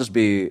 I'll just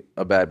be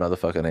a bad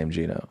motherfucker named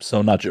Gino.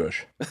 So not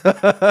Jewish.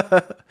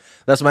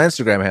 That's my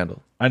Instagram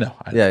handle. I know.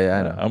 Yeah,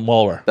 I know. I'm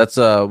well aware. That's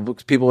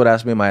people would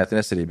ask me my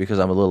ethnicity because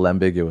I'm a little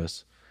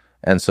ambiguous,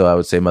 and so I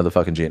would say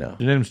motherfucking Gino.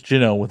 Your name's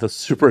Gino with a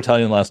super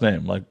Italian last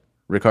name, like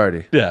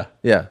Riccardi. Yeah.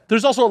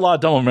 There's also a lot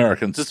of dumb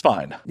Americans. It's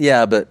fine.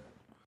 Yeah, but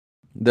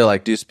they're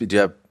like, do you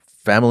have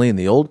family in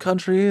the old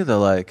country? They're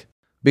like,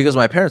 because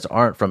my parents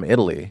aren't from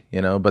Italy,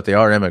 but they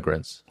are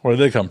immigrants. Where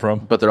do they come from?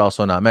 But they're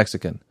also not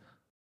Mexican.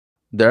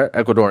 They're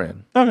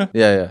Ecuadorian. Okay.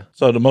 Yeah.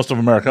 So to most of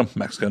America,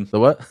 Mexican. The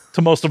what?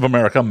 To most of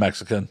America,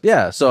 Mexican.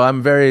 Yeah. So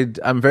I'm very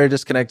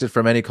disconnected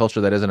from any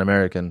culture that isn't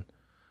American.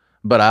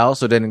 But I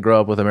also didn't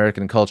grow up with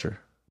American culture.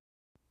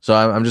 So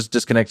I'm just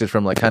disconnected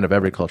from like kind of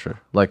every culture.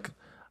 Like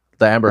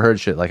the Amber Heard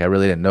shit, like I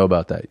really didn't know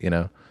about that,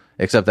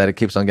 except that it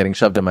keeps on getting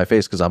shoved in my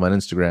face because I'm on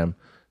Instagram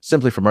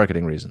simply for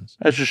marketing reasons.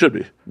 As you should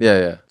be.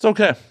 Yeah. It's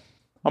okay.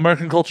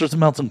 American culture is a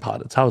melting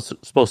pot. It's how it's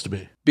supposed to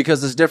be.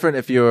 Because it's different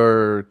if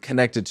you're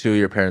connected to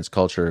your parents'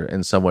 culture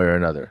in some way or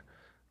another.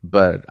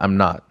 But I'm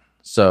not.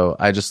 So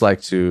I just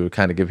like to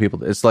kind of give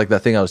people, it's like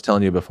that thing I was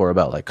telling you before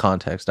about like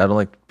context. I don't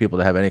like people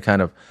to have any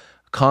kind of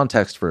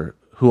context for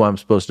who I'm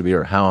supposed to be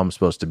or how I'm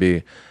supposed to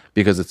be,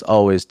 because it's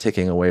always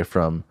ticking away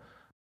from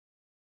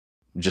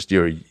just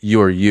your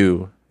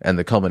you and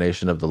the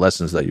culmination of the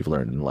lessons that you've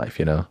learned in life,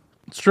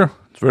 It's true.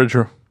 It's very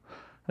true.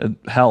 And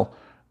hell,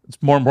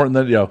 it's more important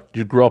that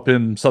you grew up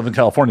in Southern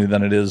California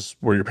than it is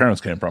where your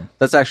parents came from.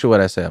 That's actually what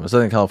I say. I'm a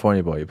Southern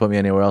California boy. You put me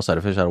anywhere else, I'd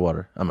a fish out of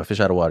water. I'm a fish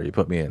out of water. You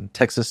put me in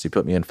Texas, you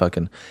put me in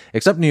fucking...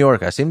 Except New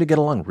York. I seem to get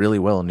along really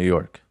well in New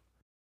York.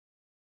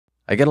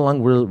 I get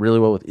along really, really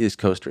well with East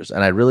Coasters,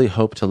 and I really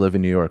hope to live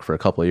in New York for a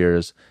couple of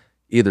years,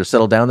 either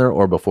settle down there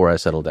or before I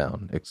settle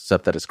down,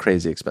 except that it's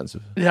crazy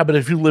expensive. Yeah, but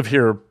if you live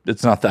here,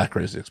 it's not that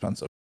crazy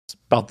expensive. It's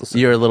about the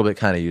same. You're a little bit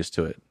kind of used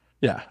to it.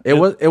 Yeah. It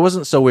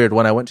wasn't so weird.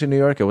 When I went to New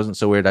York, it wasn't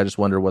so weird. I just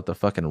wonder what the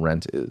fucking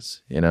rent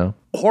is,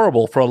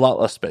 Horrible for a lot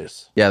less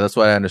space. Yeah, that's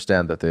why I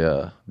understand that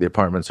the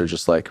apartments are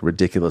just like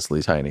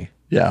ridiculously tiny.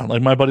 Yeah,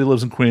 like my buddy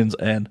lives in Queens,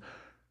 and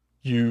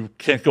you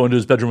can't go into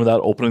his bedroom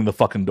without opening the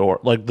fucking door.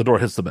 Like the door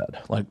hits the bed.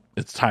 Like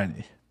it's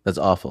tiny. That's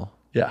awful.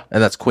 Yeah.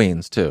 And that's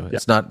Queens too. Yeah.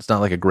 It's not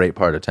like a great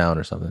part of town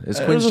or something. Is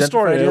Queens it was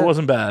Astoria. gentrified yet? It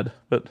wasn't bad,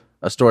 but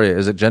Astoria,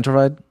 is it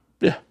gentrified?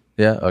 yeah.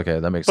 Yeah, okay,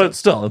 that makes But sense.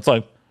 still, it's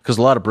like... Because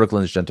a lot of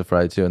Brooklyn's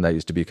gentrified too, and that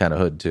used to be kind of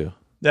hood too.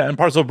 Yeah, and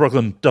parts of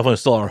Brooklyn definitely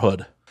still are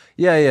hood.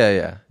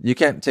 Yeah. You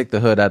can't take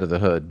the hood out of the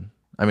hood.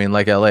 I mean,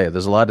 like LA,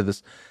 there's a lot of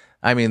this.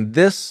 I mean,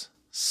 this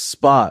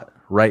spot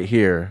right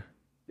here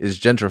is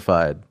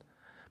gentrified,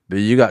 but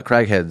you got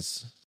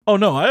crackheads. Oh,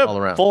 no, I all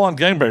around. have full-on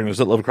gangbangers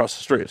that live across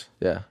the street.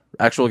 Yeah.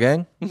 Actual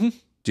gang? Mm-hmm.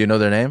 Do you know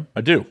their name?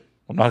 I do.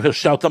 I'm not going to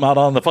shout them out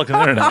on the fucking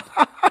internet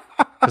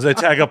because they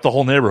tag up the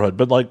whole neighborhood.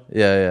 But, like,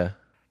 Yeah.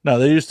 no,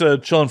 they used to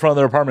chill in front of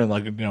their apartment,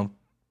 like,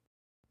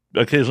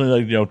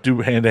 occasionally, like,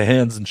 do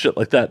hand-to-hands and shit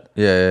like that.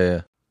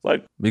 Yeah.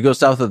 Like, You go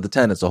south of the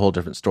 10, it's a whole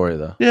different story,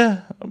 though.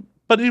 yeah,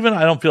 but even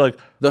I don't feel like...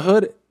 The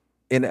hood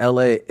in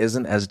LA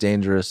isn't as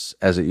dangerous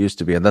as it used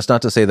to be. And that's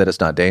not to say that it's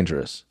not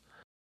dangerous.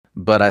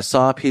 But I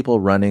saw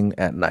people running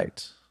at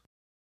night.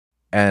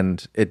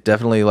 And it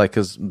definitely, like,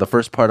 because the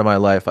first part of my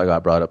life, I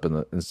got brought up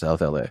in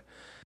South LA.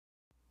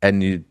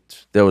 And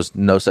there was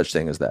no such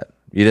thing as that.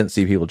 You didn't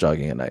see people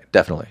jogging at night.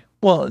 Definitely.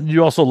 Well,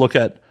 you also look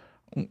at...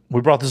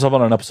 We brought this up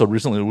on an episode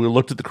recently. We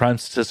looked at the crime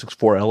statistics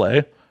for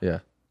LA. Yeah.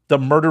 The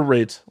murder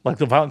rate, like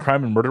the violent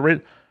crime and murder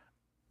rate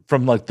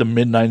from like the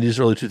mid-90s,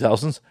 early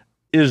 2000s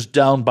is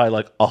down by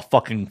like a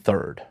fucking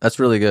third. That's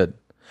really good.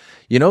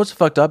 You know what's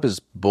fucked up is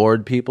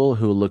bored people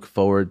who look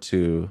forward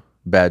to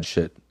bad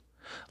shit.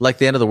 Like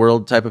the end of the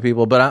world type of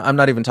people. But I'm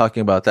not even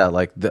talking about that.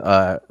 Like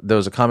there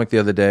was a comic the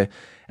other day,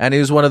 and he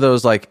was one of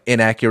those like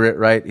inaccurate,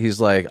 right? He's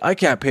like, I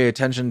can't pay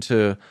attention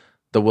to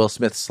the Will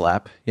Smith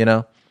slap,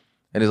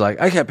 And he's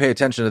like, I can't pay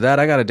attention to that.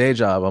 I got a day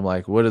job. I'm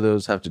like, what do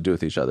those have to do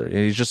with each other? And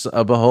he's just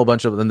a whole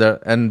bunch of them there.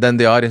 And then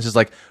the audience is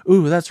like,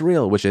 ooh, that's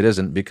real, which it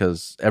isn't,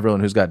 because everyone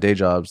who's got day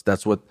jobs,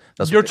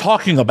 You're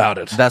talking about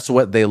it. That's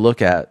what they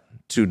look at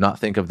to not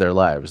think of their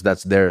lives.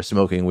 That's their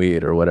smoking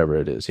weed or whatever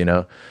it is,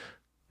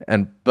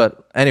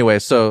 But anyway,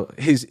 so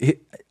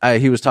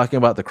he was talking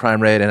about the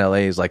crime rate in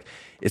LA. He's like,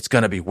 it's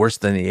gonna be worse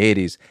than the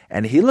 80s,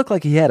 and he looked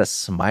like he had a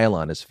smile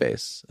on his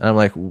face. And I'm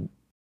like,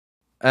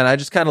 and I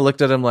just kind of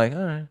looked at him like,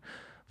 all right.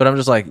 But I'm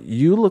just like,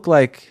 you look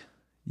like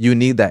you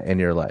need that in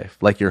your life.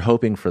 Like you're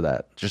hoping for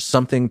that. Just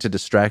something to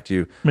distract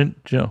you. I mean,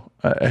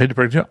 I hate to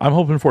break it to you. I'm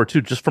hoping for it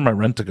too, just for my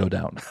rent to go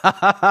down.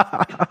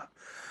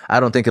 I I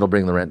don't think it'll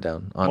bring the rent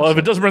down. Honestly. Well, if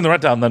it doesn't bring the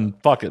rent down, then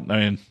fuck it. I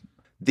mean,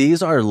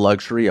 these are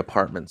luxury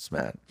apartments,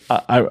 man.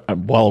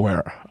 I'm well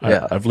aware.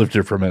 Yeah. I've lived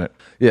here for a minute.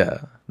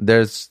 Yeah,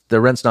 the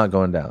rent's not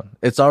going down.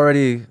 It's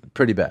already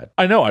pretty bad.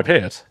 I know. I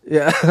pay it.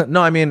 Yeah,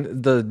 no, I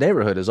mean the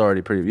neighborhood is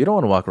already pretty. You don't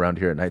want to walk around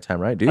here at nighttime,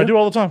 right? Do you? I do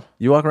all the time.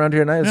 You walk around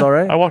here at night. It's Yeah, all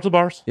right. I walk to the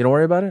bars. You don't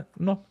worry about it.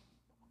 No.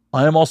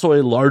 I am also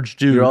a large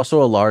dude. You're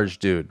also a large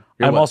dude.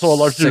 I'm also a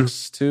large dude.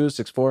 6'2",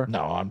 6'4"?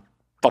 No, I'm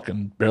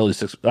fucking barely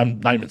 6. I'm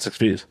not even 6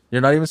 feet.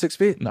 You're not even 6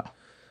 feet? No.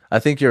 I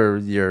think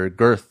your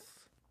girth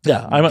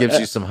Yeah, gives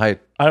you some height.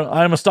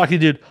 I'm a stocky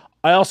dude.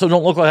 I also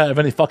don't look like I have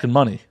any fucking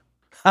money.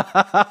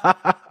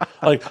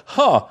 Like,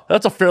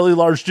 that's a fairly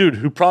large dude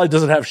who probably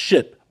doesn't have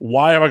shit.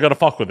 Why am I gonna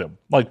fuck with him?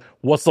 Like,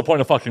 what's the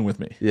point of fucking with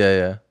me?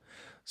 Yeah.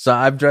 So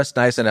I've dressed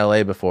nice in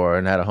LA before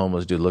and had a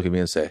homeless dude look at me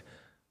and say,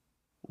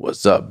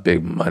 "What's up,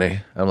 big money?"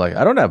 I'm like,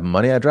 I don't have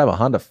money. I drive a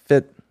Honda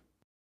Fit.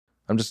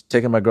 I'm just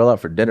taking my girl out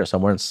for dinner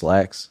somewhere in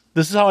slacks.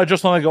 This is how I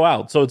just want to go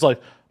out. So it's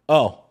like,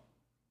 oh,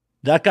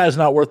 that guy's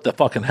not worth the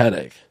fucking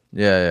headache.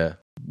 Yeah.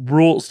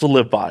 Rules to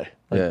live by.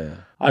 Like, Yeah.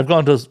 I've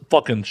gone to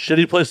fucking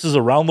shitty places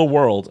around the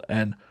world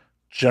and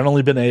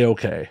generally been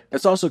A-okay.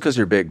 It's also because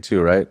you're big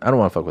too, right? I don't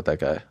want to fuck with that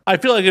guy. I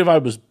feel like if I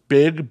was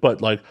big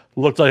but like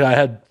looked like I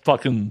had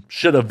fucking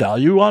shit of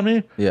value on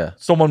me, Yeah.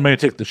 someone may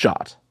take the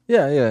shot.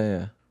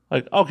 Yeah.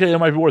 Like, okay, it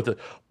might be worth it.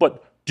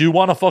 But do you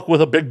want to fuck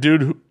with a big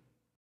dude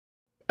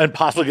and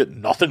possibly get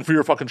nothing for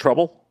your fucking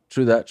trouble?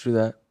 True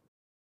that.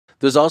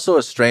 There's also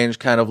a strange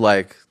kind of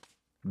like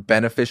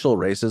beneficial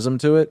racism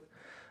to it.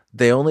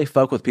 They only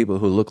fuck with people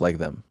who look like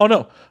them. Oh,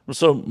 no.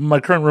 So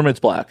my current roommate's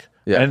black.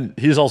 Yeah. And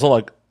he's also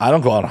like, I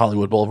don't go out on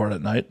Hollywood Boulevard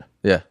at night.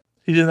 Yeah.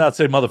 He did not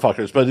say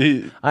motherfuckers, but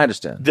I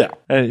understand. yeah.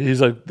 And he's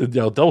like,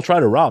 they'll try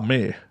to rob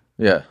me.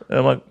 Yeah. And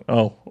I'm like,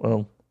 oh,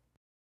 well,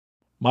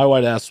 my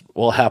white ass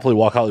will happily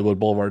walk Hollywood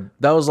Boulevard.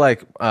 That was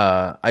like,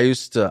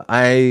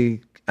 I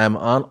am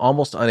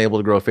almost unable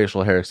to grow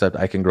facial hair except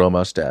I can grow a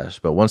mustache.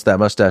 But once that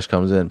mustache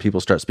comes in,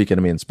 people start speaking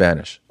to me in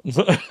Spanish.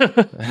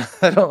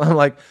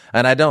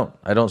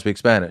 I don't speak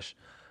Spanish.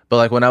 But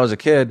like when I was a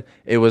kid,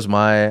 it was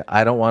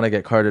I don't want to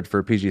get carded for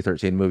a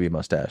PG-13 movie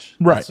mustache.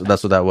 Right.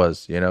 That's what that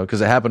was, because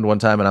it happened one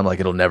time and I'm like,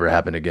 it'll never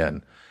happen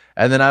again.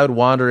 And then I would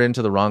wander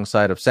into the wrong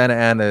side of Santa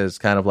Ana is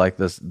kind of like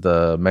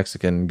the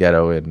Mexican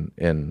ghetto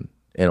in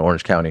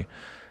Orange County.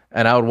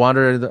 And I would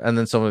wander and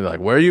then someone would be like,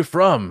 "Where are you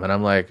from?" And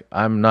I'm like,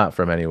 "I'm not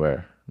from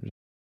anywhere."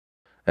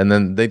 And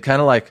then they'd kind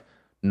of like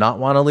not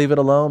want to leave it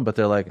alone, but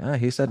they're like,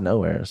 he said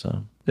nowhere.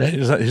 So Yeah,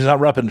 he's not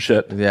repping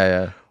shit.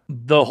 yeah.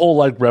 The whole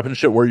like repping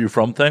shit where you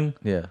from thing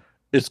Yeah.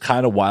 is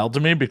kind of wild to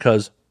me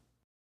because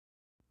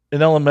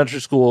in elementary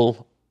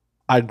school,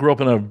 I grew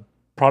up in a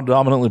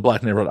predominantly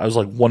black neighborhood. I was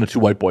like one of two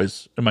white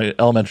boys in my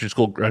elementary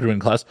school graduating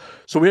class.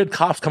 So we had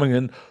cops coming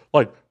in,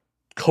 like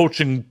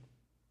coaching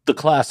the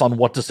class on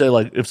what to say,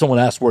 like if someone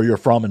asked where you're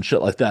from and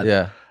shit like that.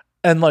 Yeah.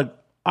 And like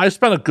I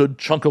spent a good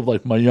chunk of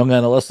like my young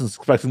adolescence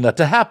expecting that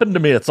to happen to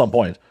me at some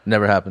point.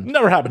 Never happened.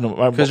 Never happened to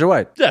me. Because you're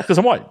white. Yeah, because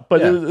I'm white.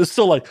 But Yeah. it's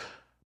still like,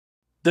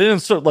 they didn't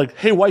start like,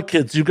 hey, white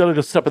kids, you got to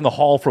go step in the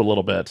hall for a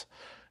little bit.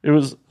 It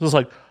was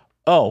like,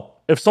 oh,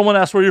 if someone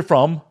asks where you're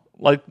from,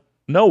 like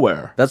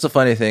nowhere. That's a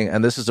funny thing.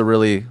 And this is a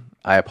really,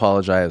 I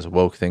apologize,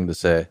 woke thing to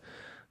say.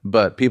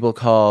 But people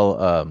call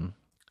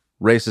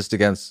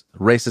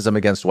racism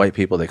against white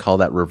people, they call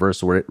that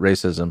reverse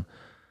racism.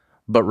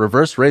 But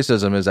reverse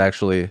racism is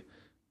actually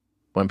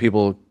when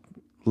people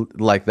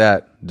like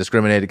that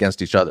discriminate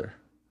against each other.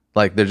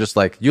 Like they're just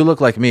like, you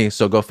look like me,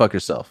 so go fuck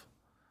yourself.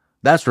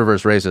 That's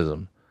reverse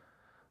racism.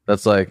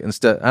 That's like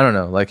instead, I don't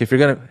know. Like if you're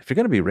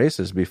gonna be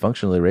racist, be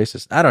functionally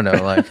racist. I don't know.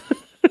 Like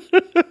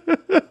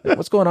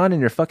what's going on in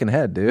your fucking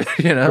head, dude?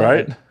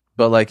 Right?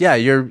 But like, yeah,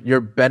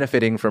 you're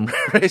benefiting from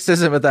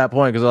racism at that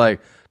point because they're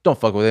like, don't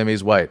fuck with him.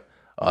 He's white.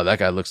 Oh, that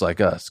guy looks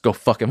like us. Go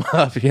fuck him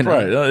up.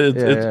 Right.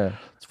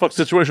 It's fuck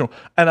situational.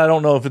 And I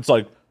don't know if it's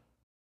like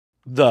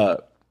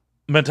the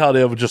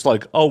mentality of just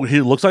like, oh,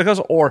 he looks like us,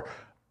 or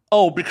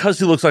oh, because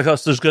he looks like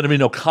us, there's going to be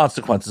no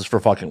consequences for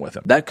fucking with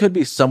him. That could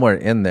be somewhere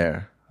in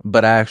there,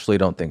 but I actually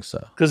don't think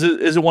so. Because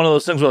is it one of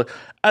those things where, like,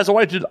 as a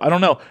white dude, I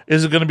don't know,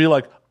 is it going to be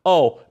like,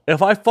 oh,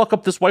 if I fuck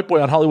up this white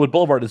boy on Hollywood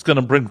Boulevard, it's going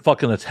to bring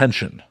fucking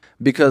attention?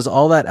 Because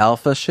all that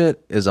alpha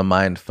shit is a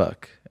mind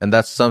fuck. And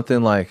that's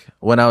something like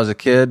when I was a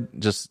kid,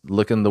 just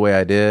looking the way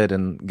I did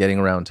and getting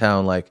around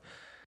town, like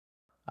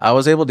I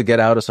was able to get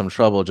out of some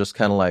trouble just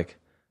kind of like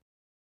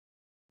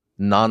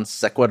non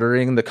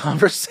sequituring the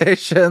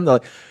conversation. They're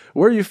like,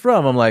 where are you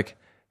from? I'm like,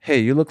 hey,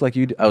 you look like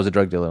you do. I was a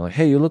drug dealer. I'm like,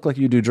 hey, you look like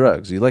you do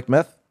drugs. You like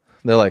meth?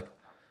 They're like,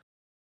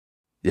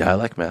 yeah, I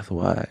like meth.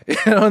 Why?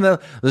 And then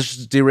let's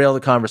just derail the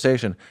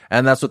conversation.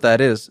 And that's what that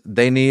is.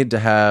 They need to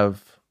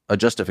have a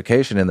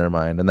justification in their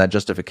mind, and that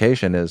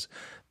justification is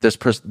this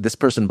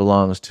person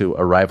belongs to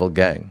a rival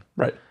gang.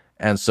 Right.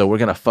 And so we're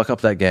going to fuck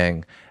up that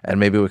gang, and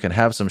maybe we can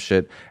have some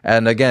shit.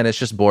 And again, it's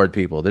just bored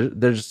people.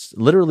 They're just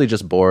literally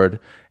just bored.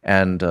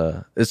 And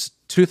it's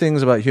two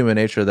things about human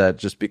nature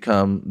that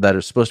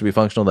are supposed to be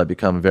functional that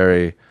become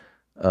very,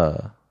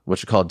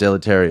 what you call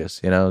deleterious,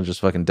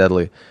 just fucking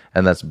deadly.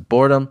 And that's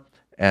boredom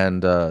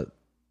and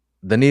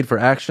the need for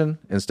action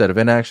instead of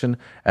inaction,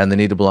 and the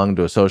need to belong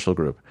to a social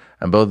group.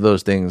 And both of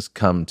those things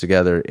come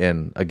together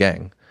in a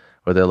gang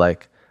where they're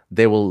like,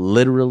 they will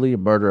literally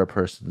murder a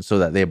person so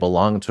that they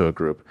belong to a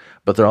group,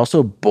 but they're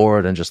also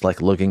bored and just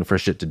like looking for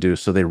shit to do.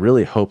 So they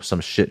really hope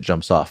some shit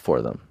jumps off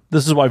for them.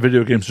 This is why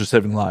video games are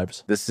saving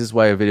lives. This is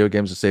why video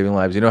games are saving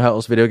lives. You know how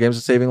else video games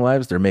are saving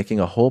lives? They're making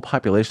a whole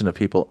population of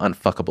people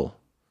unfuckable.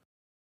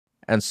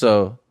 And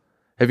so,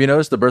 have you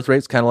noticed the birth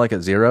rate's kind of like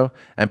at 0?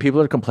 And people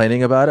are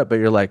complaining about it, but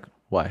you're like,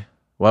 why?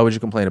 Why would you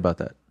complain about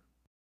that?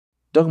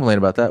 Don't complain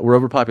about that. We're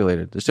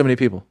overpopulated. There's too many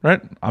people.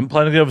 Right? I'm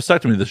planning to get a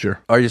vasectomy this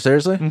year. Are you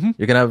seriously? Mm-hmm.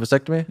 You're going to have a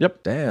vasectomy?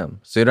 Yep. Damn.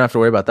 So you don't have to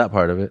worry about that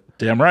part of it.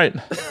 Damn right.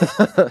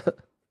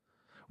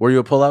 Were you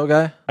a pullout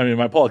guy? I mean,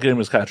 my pullout game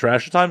was kind of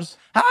trash at times.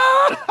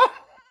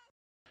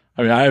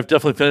 I mean, I have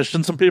definitely finished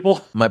in some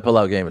people. My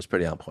pullout game is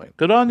pretty on point.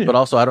 Good on you. But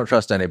also, I don't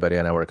trust anybody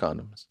and I wear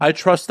condoms. I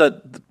trust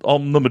that the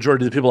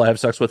majority of the people I have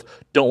sex with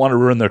don't want to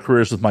ruin their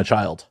careers with my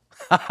child.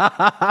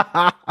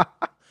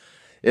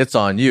 It's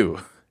on you.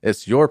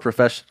 It's your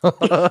professional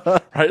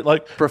right?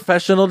 Like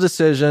professional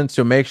decision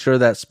to make sure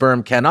that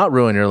sperm cannot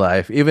ruin your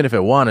life, even if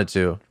it wanted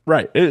to.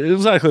 Right.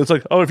 Exactly. It's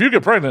like, oh, if you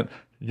get pregnant,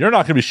 you're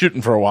not going to be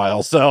shooting for a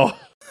while. So,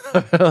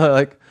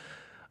 like,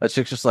 a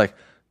chick's just like,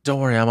 don't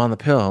worry, I'm on the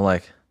pill. I'm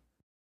like,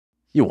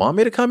 you want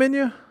me to come in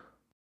you?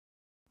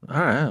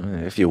 All right, I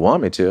mean, if you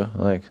want me to,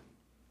 like,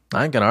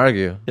 I ain't gonna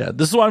argue. Yeah,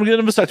 this is why I'm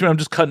getting a vasectomy. I'm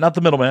just cutting out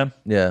the middleman.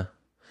 Yeah,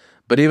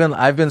 but even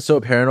I've been so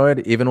paranoid.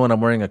 Even when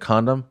I'm wearing a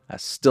condom, I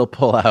still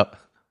pull out.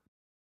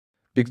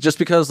 Just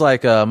because,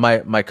 like,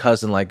 my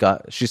cousin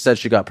she said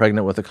she got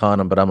pregnant with a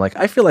condom, but I'm like,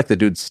 I feel like the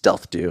dude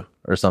stealthed you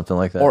or something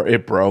like that, or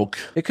it broke.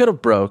 It could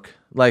have broke.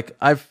 Like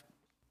I've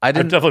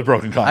definitely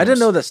broken condoms. I didn't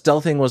know that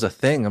stealthing was a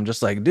thing. I'm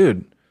just like,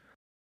 dude,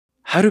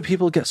 how do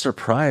people get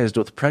surprised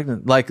with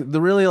pregnant? Like,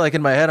 like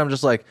in my head, I'm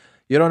just like,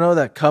 you don't know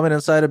that coming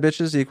inside of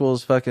bitches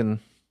equals fucking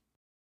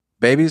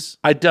babies?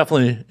 I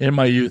definitely, in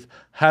my youth,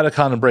 had a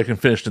condom break and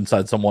finished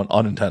inside someone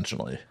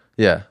unintentionally.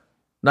 Yeah.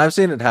 And I've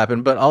seen it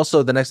happen, but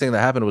also the next thing that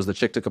happened was the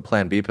chick took a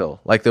Plan B pill.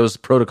 Like those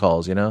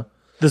protocols, you know?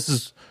 This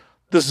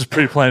is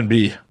pre-Plan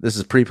B. This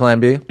is pre-Plan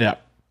B? Yeah. It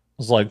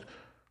was like,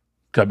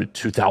 gotta be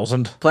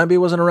 2000. Plan B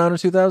wasn't around in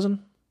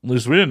 2000? At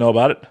least we didn't know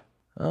about it.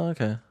 Oh,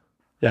 okay.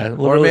 Yeah,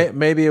 literally. Or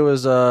maybe it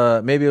was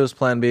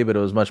Plan B, but it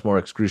was much more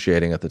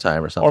excruciating at the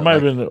time or something. Or it might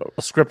have been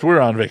a script. We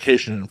were on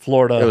vacation in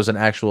Florida. It was an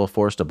actual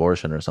forced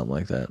abortion or something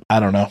like that.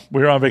 I don't know.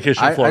 We were on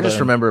vacation in Florida. I just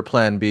remember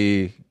Plan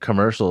B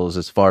commercials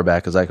as far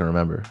back as I can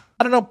remember.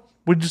 I don't know.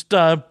 We just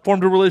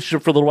formed a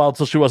relationship for a little while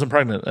until she wasn't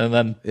pregnant and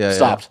then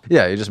stopped.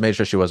 Yeah, you just made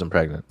sure she wasn't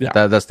pregnant.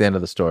 Yeah. That's the end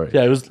of the story.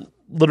 Yeah, it was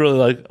literally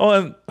like,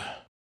 and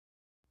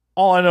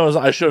all I know is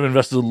I should have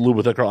invested in lube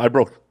with that girl. I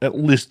broke at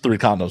least 3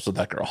 condoms with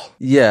that girl.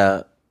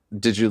 Yeah. You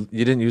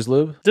didn't use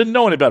lube? Didn't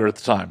know any better at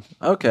the time.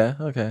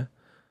 Okay.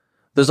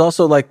 There's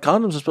also, like,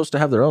 condoms are supposed to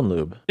have their own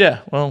lube.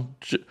 Yeah, well,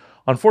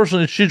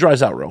 unfortunately, she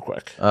dries out real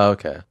quick. Oh,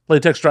 okay.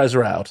 Latex dries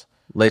her out.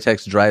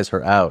 Latex dries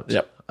her out.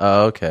 Yep.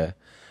 Oh, okay.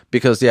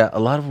 Because, yeah, a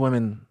lot of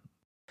women...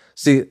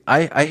 See,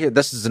 I hear...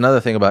 This is another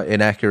thing about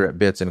inaccurate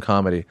bits in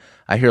comedy.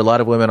 I hear a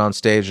lot of women on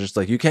stage just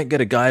like, you can't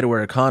get a guy to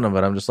wear a condom,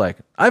 but I'm just like,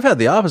 I've had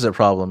the opposite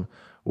problem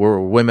where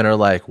women are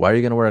like, why are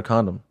you going to wear a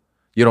condom?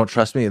 You don't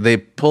trust me? They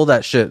pull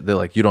that shit. They're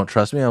like, you don't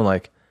trust me? I'm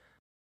like,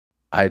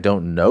 I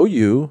don't know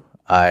you.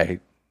 I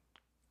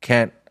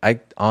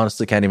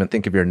honestly can't even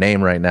think of your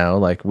name right now.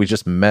 Like, we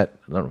just met.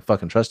 I don't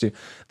fucking trust you.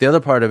 The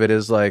other part of it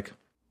is like,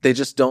 they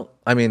just don't,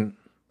 I mean,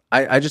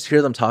 I just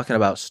hear them talking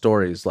about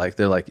stories. Like,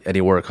 they're like, and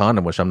he wore a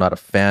condom, which I'm not a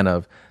fan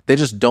of. They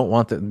just don't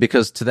want that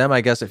because to them, I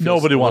guess it feels...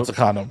 Nobody wants a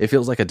condom. It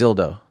feels like a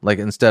dildo. Like,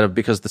 instead of,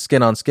 because the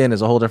skin on skin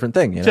is a whole different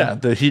thing, you know? Yeah,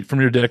 the heat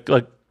from your dick.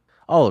 Like,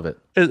 all of it.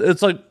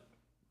 It's like,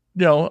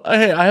 you know,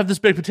 hey, I have this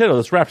baked potato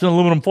that's wrapped in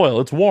aluminum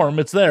foil. It's warm,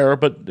 it's there,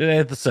 but it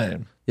ain't the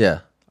same. Yeah,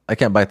 I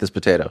can't bite this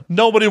potato.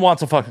 Nobody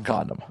wants a fucking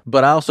condom.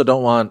 But I also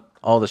don't want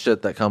all the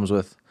shit that comes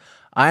with...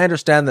 I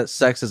understand that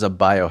sex is a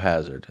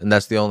biohazard, and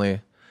that's the only...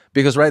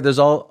 Because, right, there's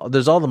all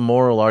the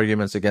moral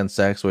arguments against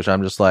sex, which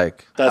I'm just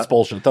like... That's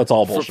bullshit. That's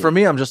all bullshit. For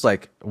me, I'm just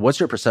like, what's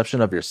your perception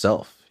of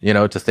yourself? You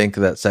know, to think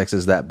that sex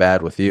is that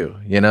bad with you.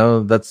 You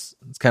know, that's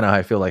kind of how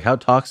I feel. Like, how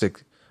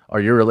toxic are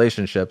your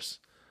relationships?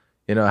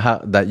 You know, how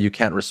that you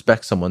can't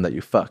respect someone that you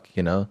fuck,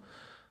 you know?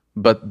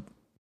 But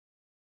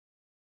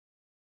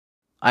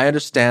I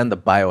understand the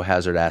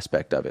biohazard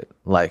aspect of it.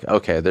 Like,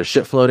 okay, there's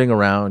shit floating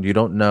around. You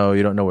don't know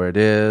where it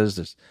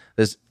is.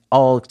 There's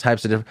all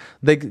types of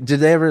different... Did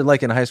they ever,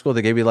 like, in high school,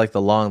 they gave you, like,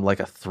 the long, like,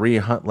 a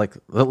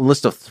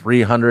list of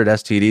 300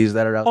 STDs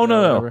that are out there? Oh,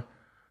 no.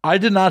 I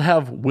did not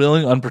have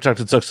willing,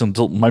 unprotected sex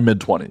until my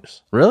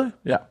mid-20s. Really?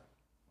 Yeah.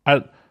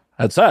 I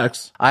had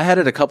sex. I had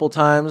it a couple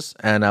times,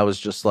 and I was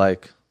just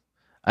like...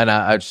 And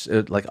I just,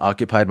 it, like,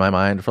 occupied my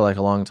mind for, like,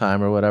 a long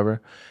time or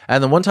whatever.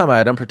 And then one time I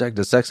had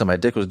unprotected sex and my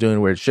dick was doing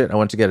weird shit. I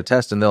went to get a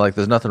test, and they're like,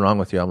 there's nothing wrong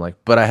with you. I'm like,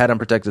 but I had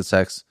unprotected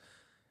sex.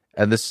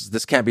 And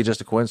this can't be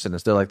just a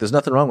coincidence. They're like, there's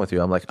nothing wrong with you.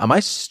 I'm like, am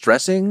I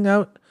stressing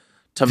out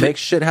to make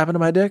shit happen to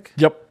my dick?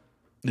 Yep.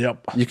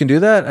 You can do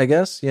that, I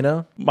guess, you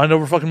know? Might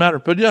never fucking matter.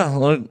 But yeah,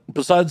 like,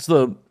 besides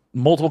the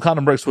multiple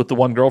condom breaks with the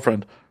one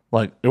girlfriend,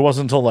 Like, it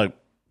wasn't until like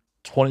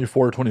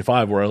 24,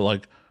 25 where I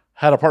like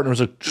had a partner who was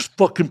like, just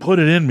fucking put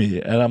it in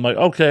me. And I'm like,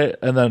 okay.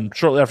 And then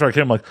shortly after I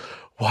came, I'm like,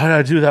 why did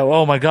I do that?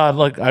 Oh my God.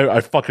 Like, I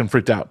fucking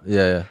freaked out.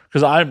 Yeah.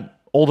 Because I'm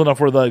old enough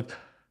where like,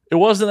 it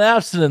wasn't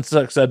abstinence,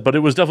 sex ed, but it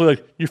was definitely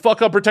like, you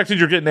fuck up protected,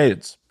 you're getting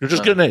AIDS. You're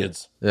just getting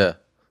AIDS. Yeah.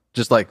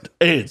 Just like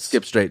AIDS.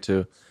 skip straight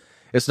to.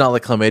 It's not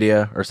like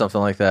chlamydia or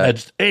something like that.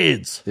 Just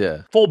AIDS.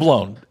 Yeah. Full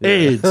blown.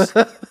 AIDS.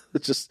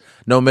 It's just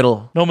no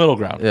middle. No middle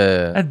ground.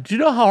 Yeah. And do you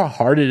know how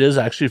hard it is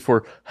actually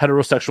for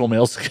heterosexual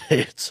males to get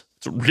AIDS?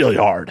 It's really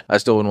hard. I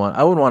wouldn't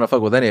want to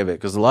fuck with any of it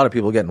because a lot of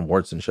people getting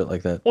warts and shit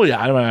like that. Well, yeah,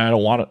 I mean, I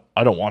don't want it.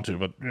 I don't want to,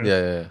 but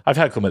Yeah. I've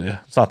had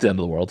chlamydia. It's not the end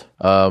of the world.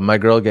 My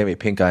girl gave me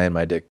pink eye in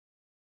my dick.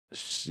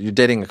 You're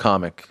dating a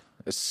comic.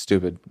 It's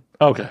stupid.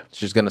 Okay.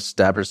 She's gonna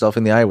stab herself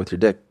in the eye with your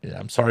dick. Yeah,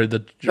 I'm sorry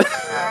that your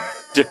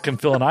dick can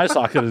fill an eye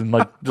socket and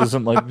like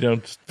doesn't like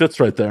just fits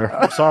right there.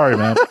 I'm sorry,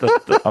 man.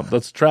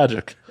 That's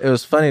tragic. It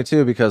was funny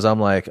too because I'm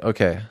like,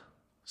 okay,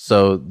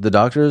 so the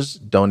doctors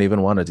don't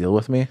even want to deal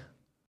with me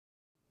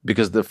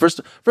because the first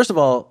of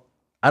all,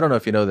 I don't know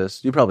if you know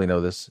this. You probably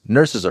know this.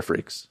 Nurses are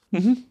freaks.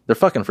 Mm-hmm. They're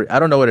fucking freaks. I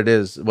don't know what it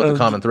is, what the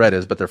common thread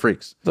is, but they're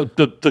freaks.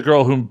 The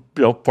girl who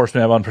forced me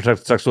to have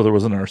unprotected sex with her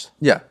was a nurse.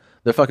 Yeah,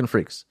 they're fucking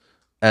freaks.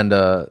 And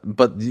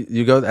but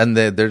you go and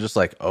they're just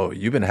like, oh,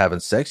 you've been having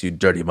sex, you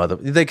dirty mother.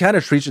 They kind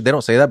of treat you. They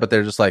don't say that, but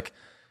they're just like,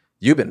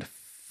 you've been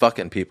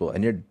fucking people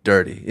and you're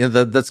dirty. You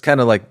know, that's kind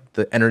of like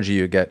the energy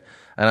you get.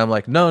 And I'm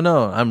like, no,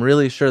 I'm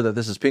really sure that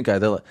this is pink eye.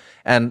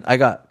 And I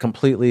got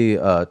completely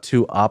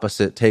two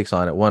opposite takes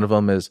on it. One of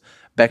them is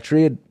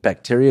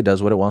bacteria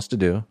does what it wants to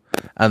do,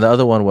 and the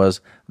other one was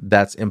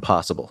that's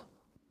impossible.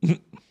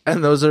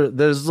 And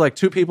there's like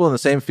two people in the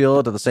same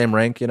field at the same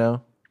rank, you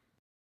know.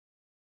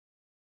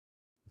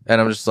 And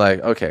I'm just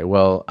like, okay,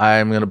 well,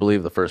 I'm going to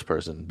believe the first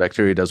person.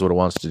 Bacteria does what it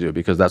wants to do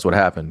because that's what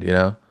happened, you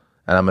know?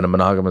 And I'm in a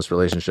monogamous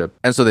relationship.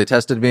 And so they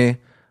tested me.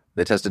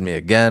 They tested me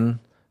again.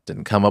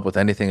 Didn't come up with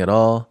anything at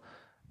all.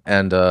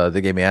 And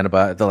they gave me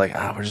antibiotics. They're like,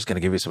 we're just going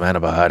to give you some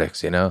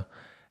antibiotics, you know?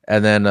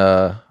 And then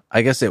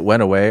I guess it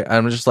went away.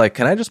 I'm just like,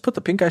 can I just put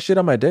the pink eye shit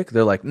on my dick?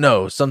 They're like,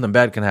 no, something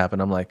bad can happen.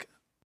 I'm like,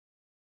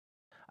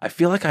 I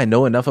feel like I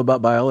know enough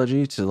about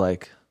biology to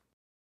like,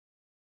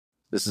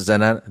 this is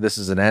an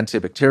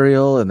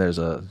antibacterial and there's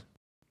a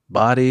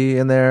body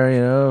in there, you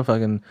know,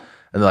 fucking, and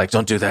they're like,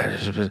 don't do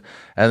that.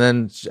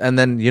 And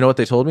then you know what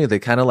they told me? They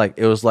kind of like,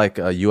 it was like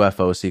a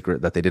UFO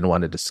secret that they didn't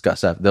want to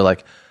discuss. They're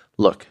like,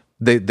 look,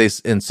 they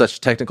in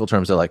such technical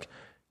terms, they're like,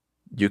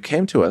 you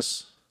came to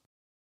us,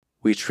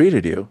 we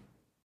treated you,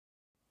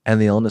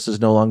 and the illness is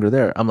no longer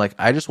there. I'm like,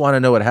 I just want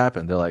to know what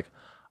happened. They're like,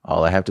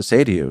 all I have to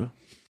say to you,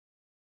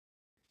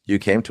 you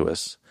came to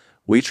us,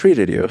 we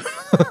treated you.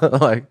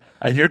 Like,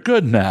 and you're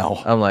good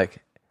now. I'm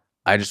like,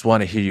 I just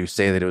want to hear you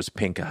say that it was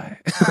pink eye.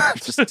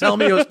 Just tell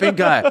me it was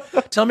pink eye.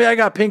 Tell me I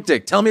got pink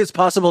dick. Tell me it's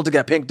possible to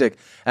get pink dick.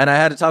 And I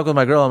had to talk with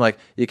my girl. I'm like,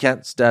 you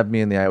can't stab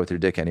me in the eye with your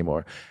dick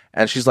anymore.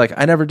 And she's like,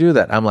 I never do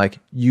that. I'm like,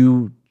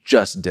 you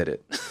just did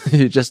it.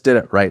 You just did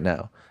it right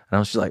now.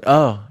 And she's like,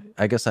 oh,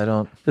 I guess I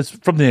don't. It's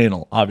from the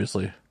anal,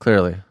 obviously.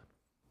 Clearly.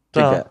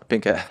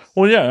 Pink eye.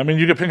 Well, yeah. I mean,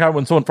 you get pink eye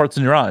when someone farts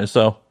in your eye.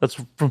 So that's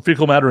from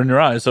fecal matter in your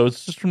eye. So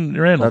it's just from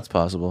your anal. That's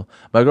possible.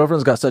 My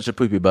girlfriend's got such a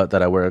poopy butt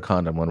that I wear a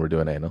condom when we're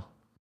doing anal.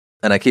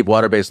 And I keep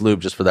water-based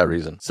lube just for that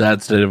reason.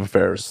 Sad state of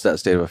affairs. Sad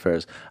state of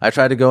affairs. I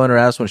tried to go in her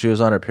ass when she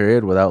was on her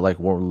period without like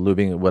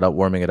without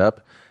warming it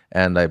up.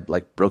 And I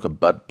like broke a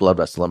blood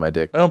vessel on my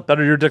dick. Well,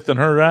 better your dick than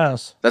her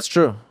ass. That's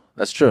true.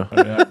 That's true.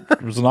 I mean,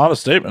 it was an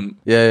honest statement.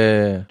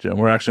 Yeah. Jim,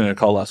 we're actually going to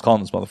call last call on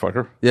this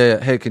motherfucker.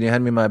 Yeah. Hey, can you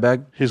hand me my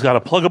bag? He's got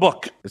to plug a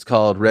book. It's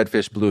called Red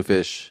Fish, Blue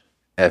Fish,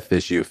 F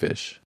Fish, U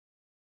Fish.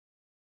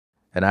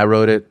 And I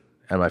wrote it,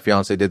 and my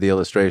fiance did the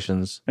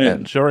illustrations.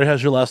 And she already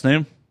has your last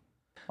name?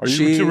 Are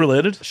you two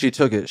related? She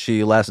took it.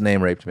 She last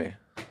name raped me.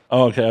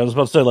 Oh, okay. I was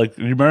about to say, like,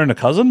 are you marrying a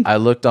cousin? I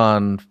looked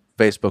on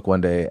Facebook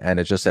one day, and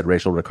it just said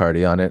Rachel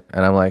Riccardi on it.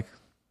 And I'm like,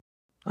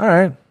 all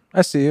right,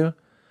 I see you.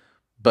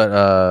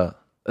 But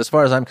as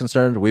far as I'm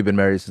concerned, we've been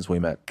married since we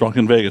met. Drunk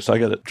in Vegas. I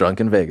get it. Drunk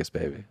in Vegas,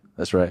 baby.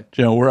 That's right.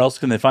 You know, where else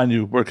can they find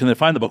you? Where can they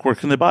find the book? Where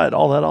can they buy it?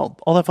 All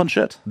that fun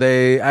shit.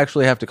 They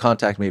actually have to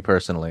contact me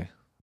personally.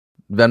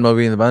 Venmo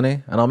me the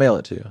money, and I'll mail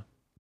it to you.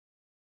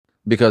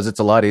 Because it's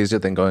a lot easier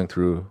than going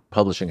through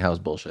publishing house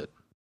bullshit.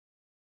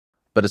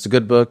 But it's a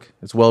good book.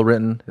 It's well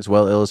written. It's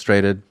well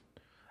illustrated.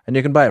 And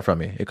you can buy it from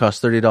me. It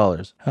costs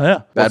 $30. Oh,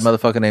 yeah. Bad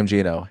motherfucker named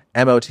Gino.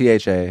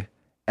 MOTHAFUCKA.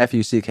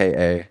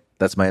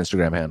 That's my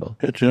Instagram handle.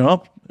 Hit Gino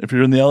up. If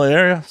you're in the LA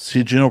area,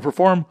 see Gino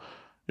perform.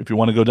 If you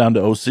want to go down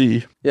to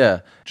OC,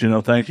 yeah.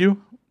 Gino, thank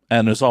you.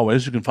 And as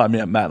always, you can find me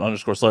at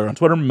Matt_Slayer on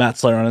Twitter, Matt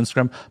Slayer on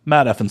Instagram,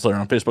 Matt F. Slayer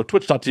on Facebook,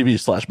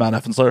 twitch.tv/Matt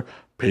F. Slayer,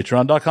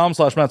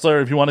 patreon.com/Matt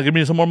Slayer if you want to give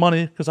me some more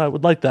money, because I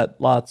would like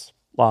that. Lots.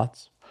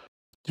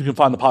 You can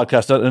find the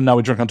podcast at And Now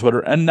We Drink on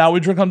Twitter, and Now We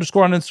Drink _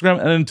 on Instagram.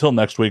 And until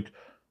next week,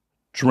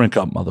 drink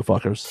up,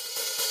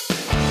 motherfuckers.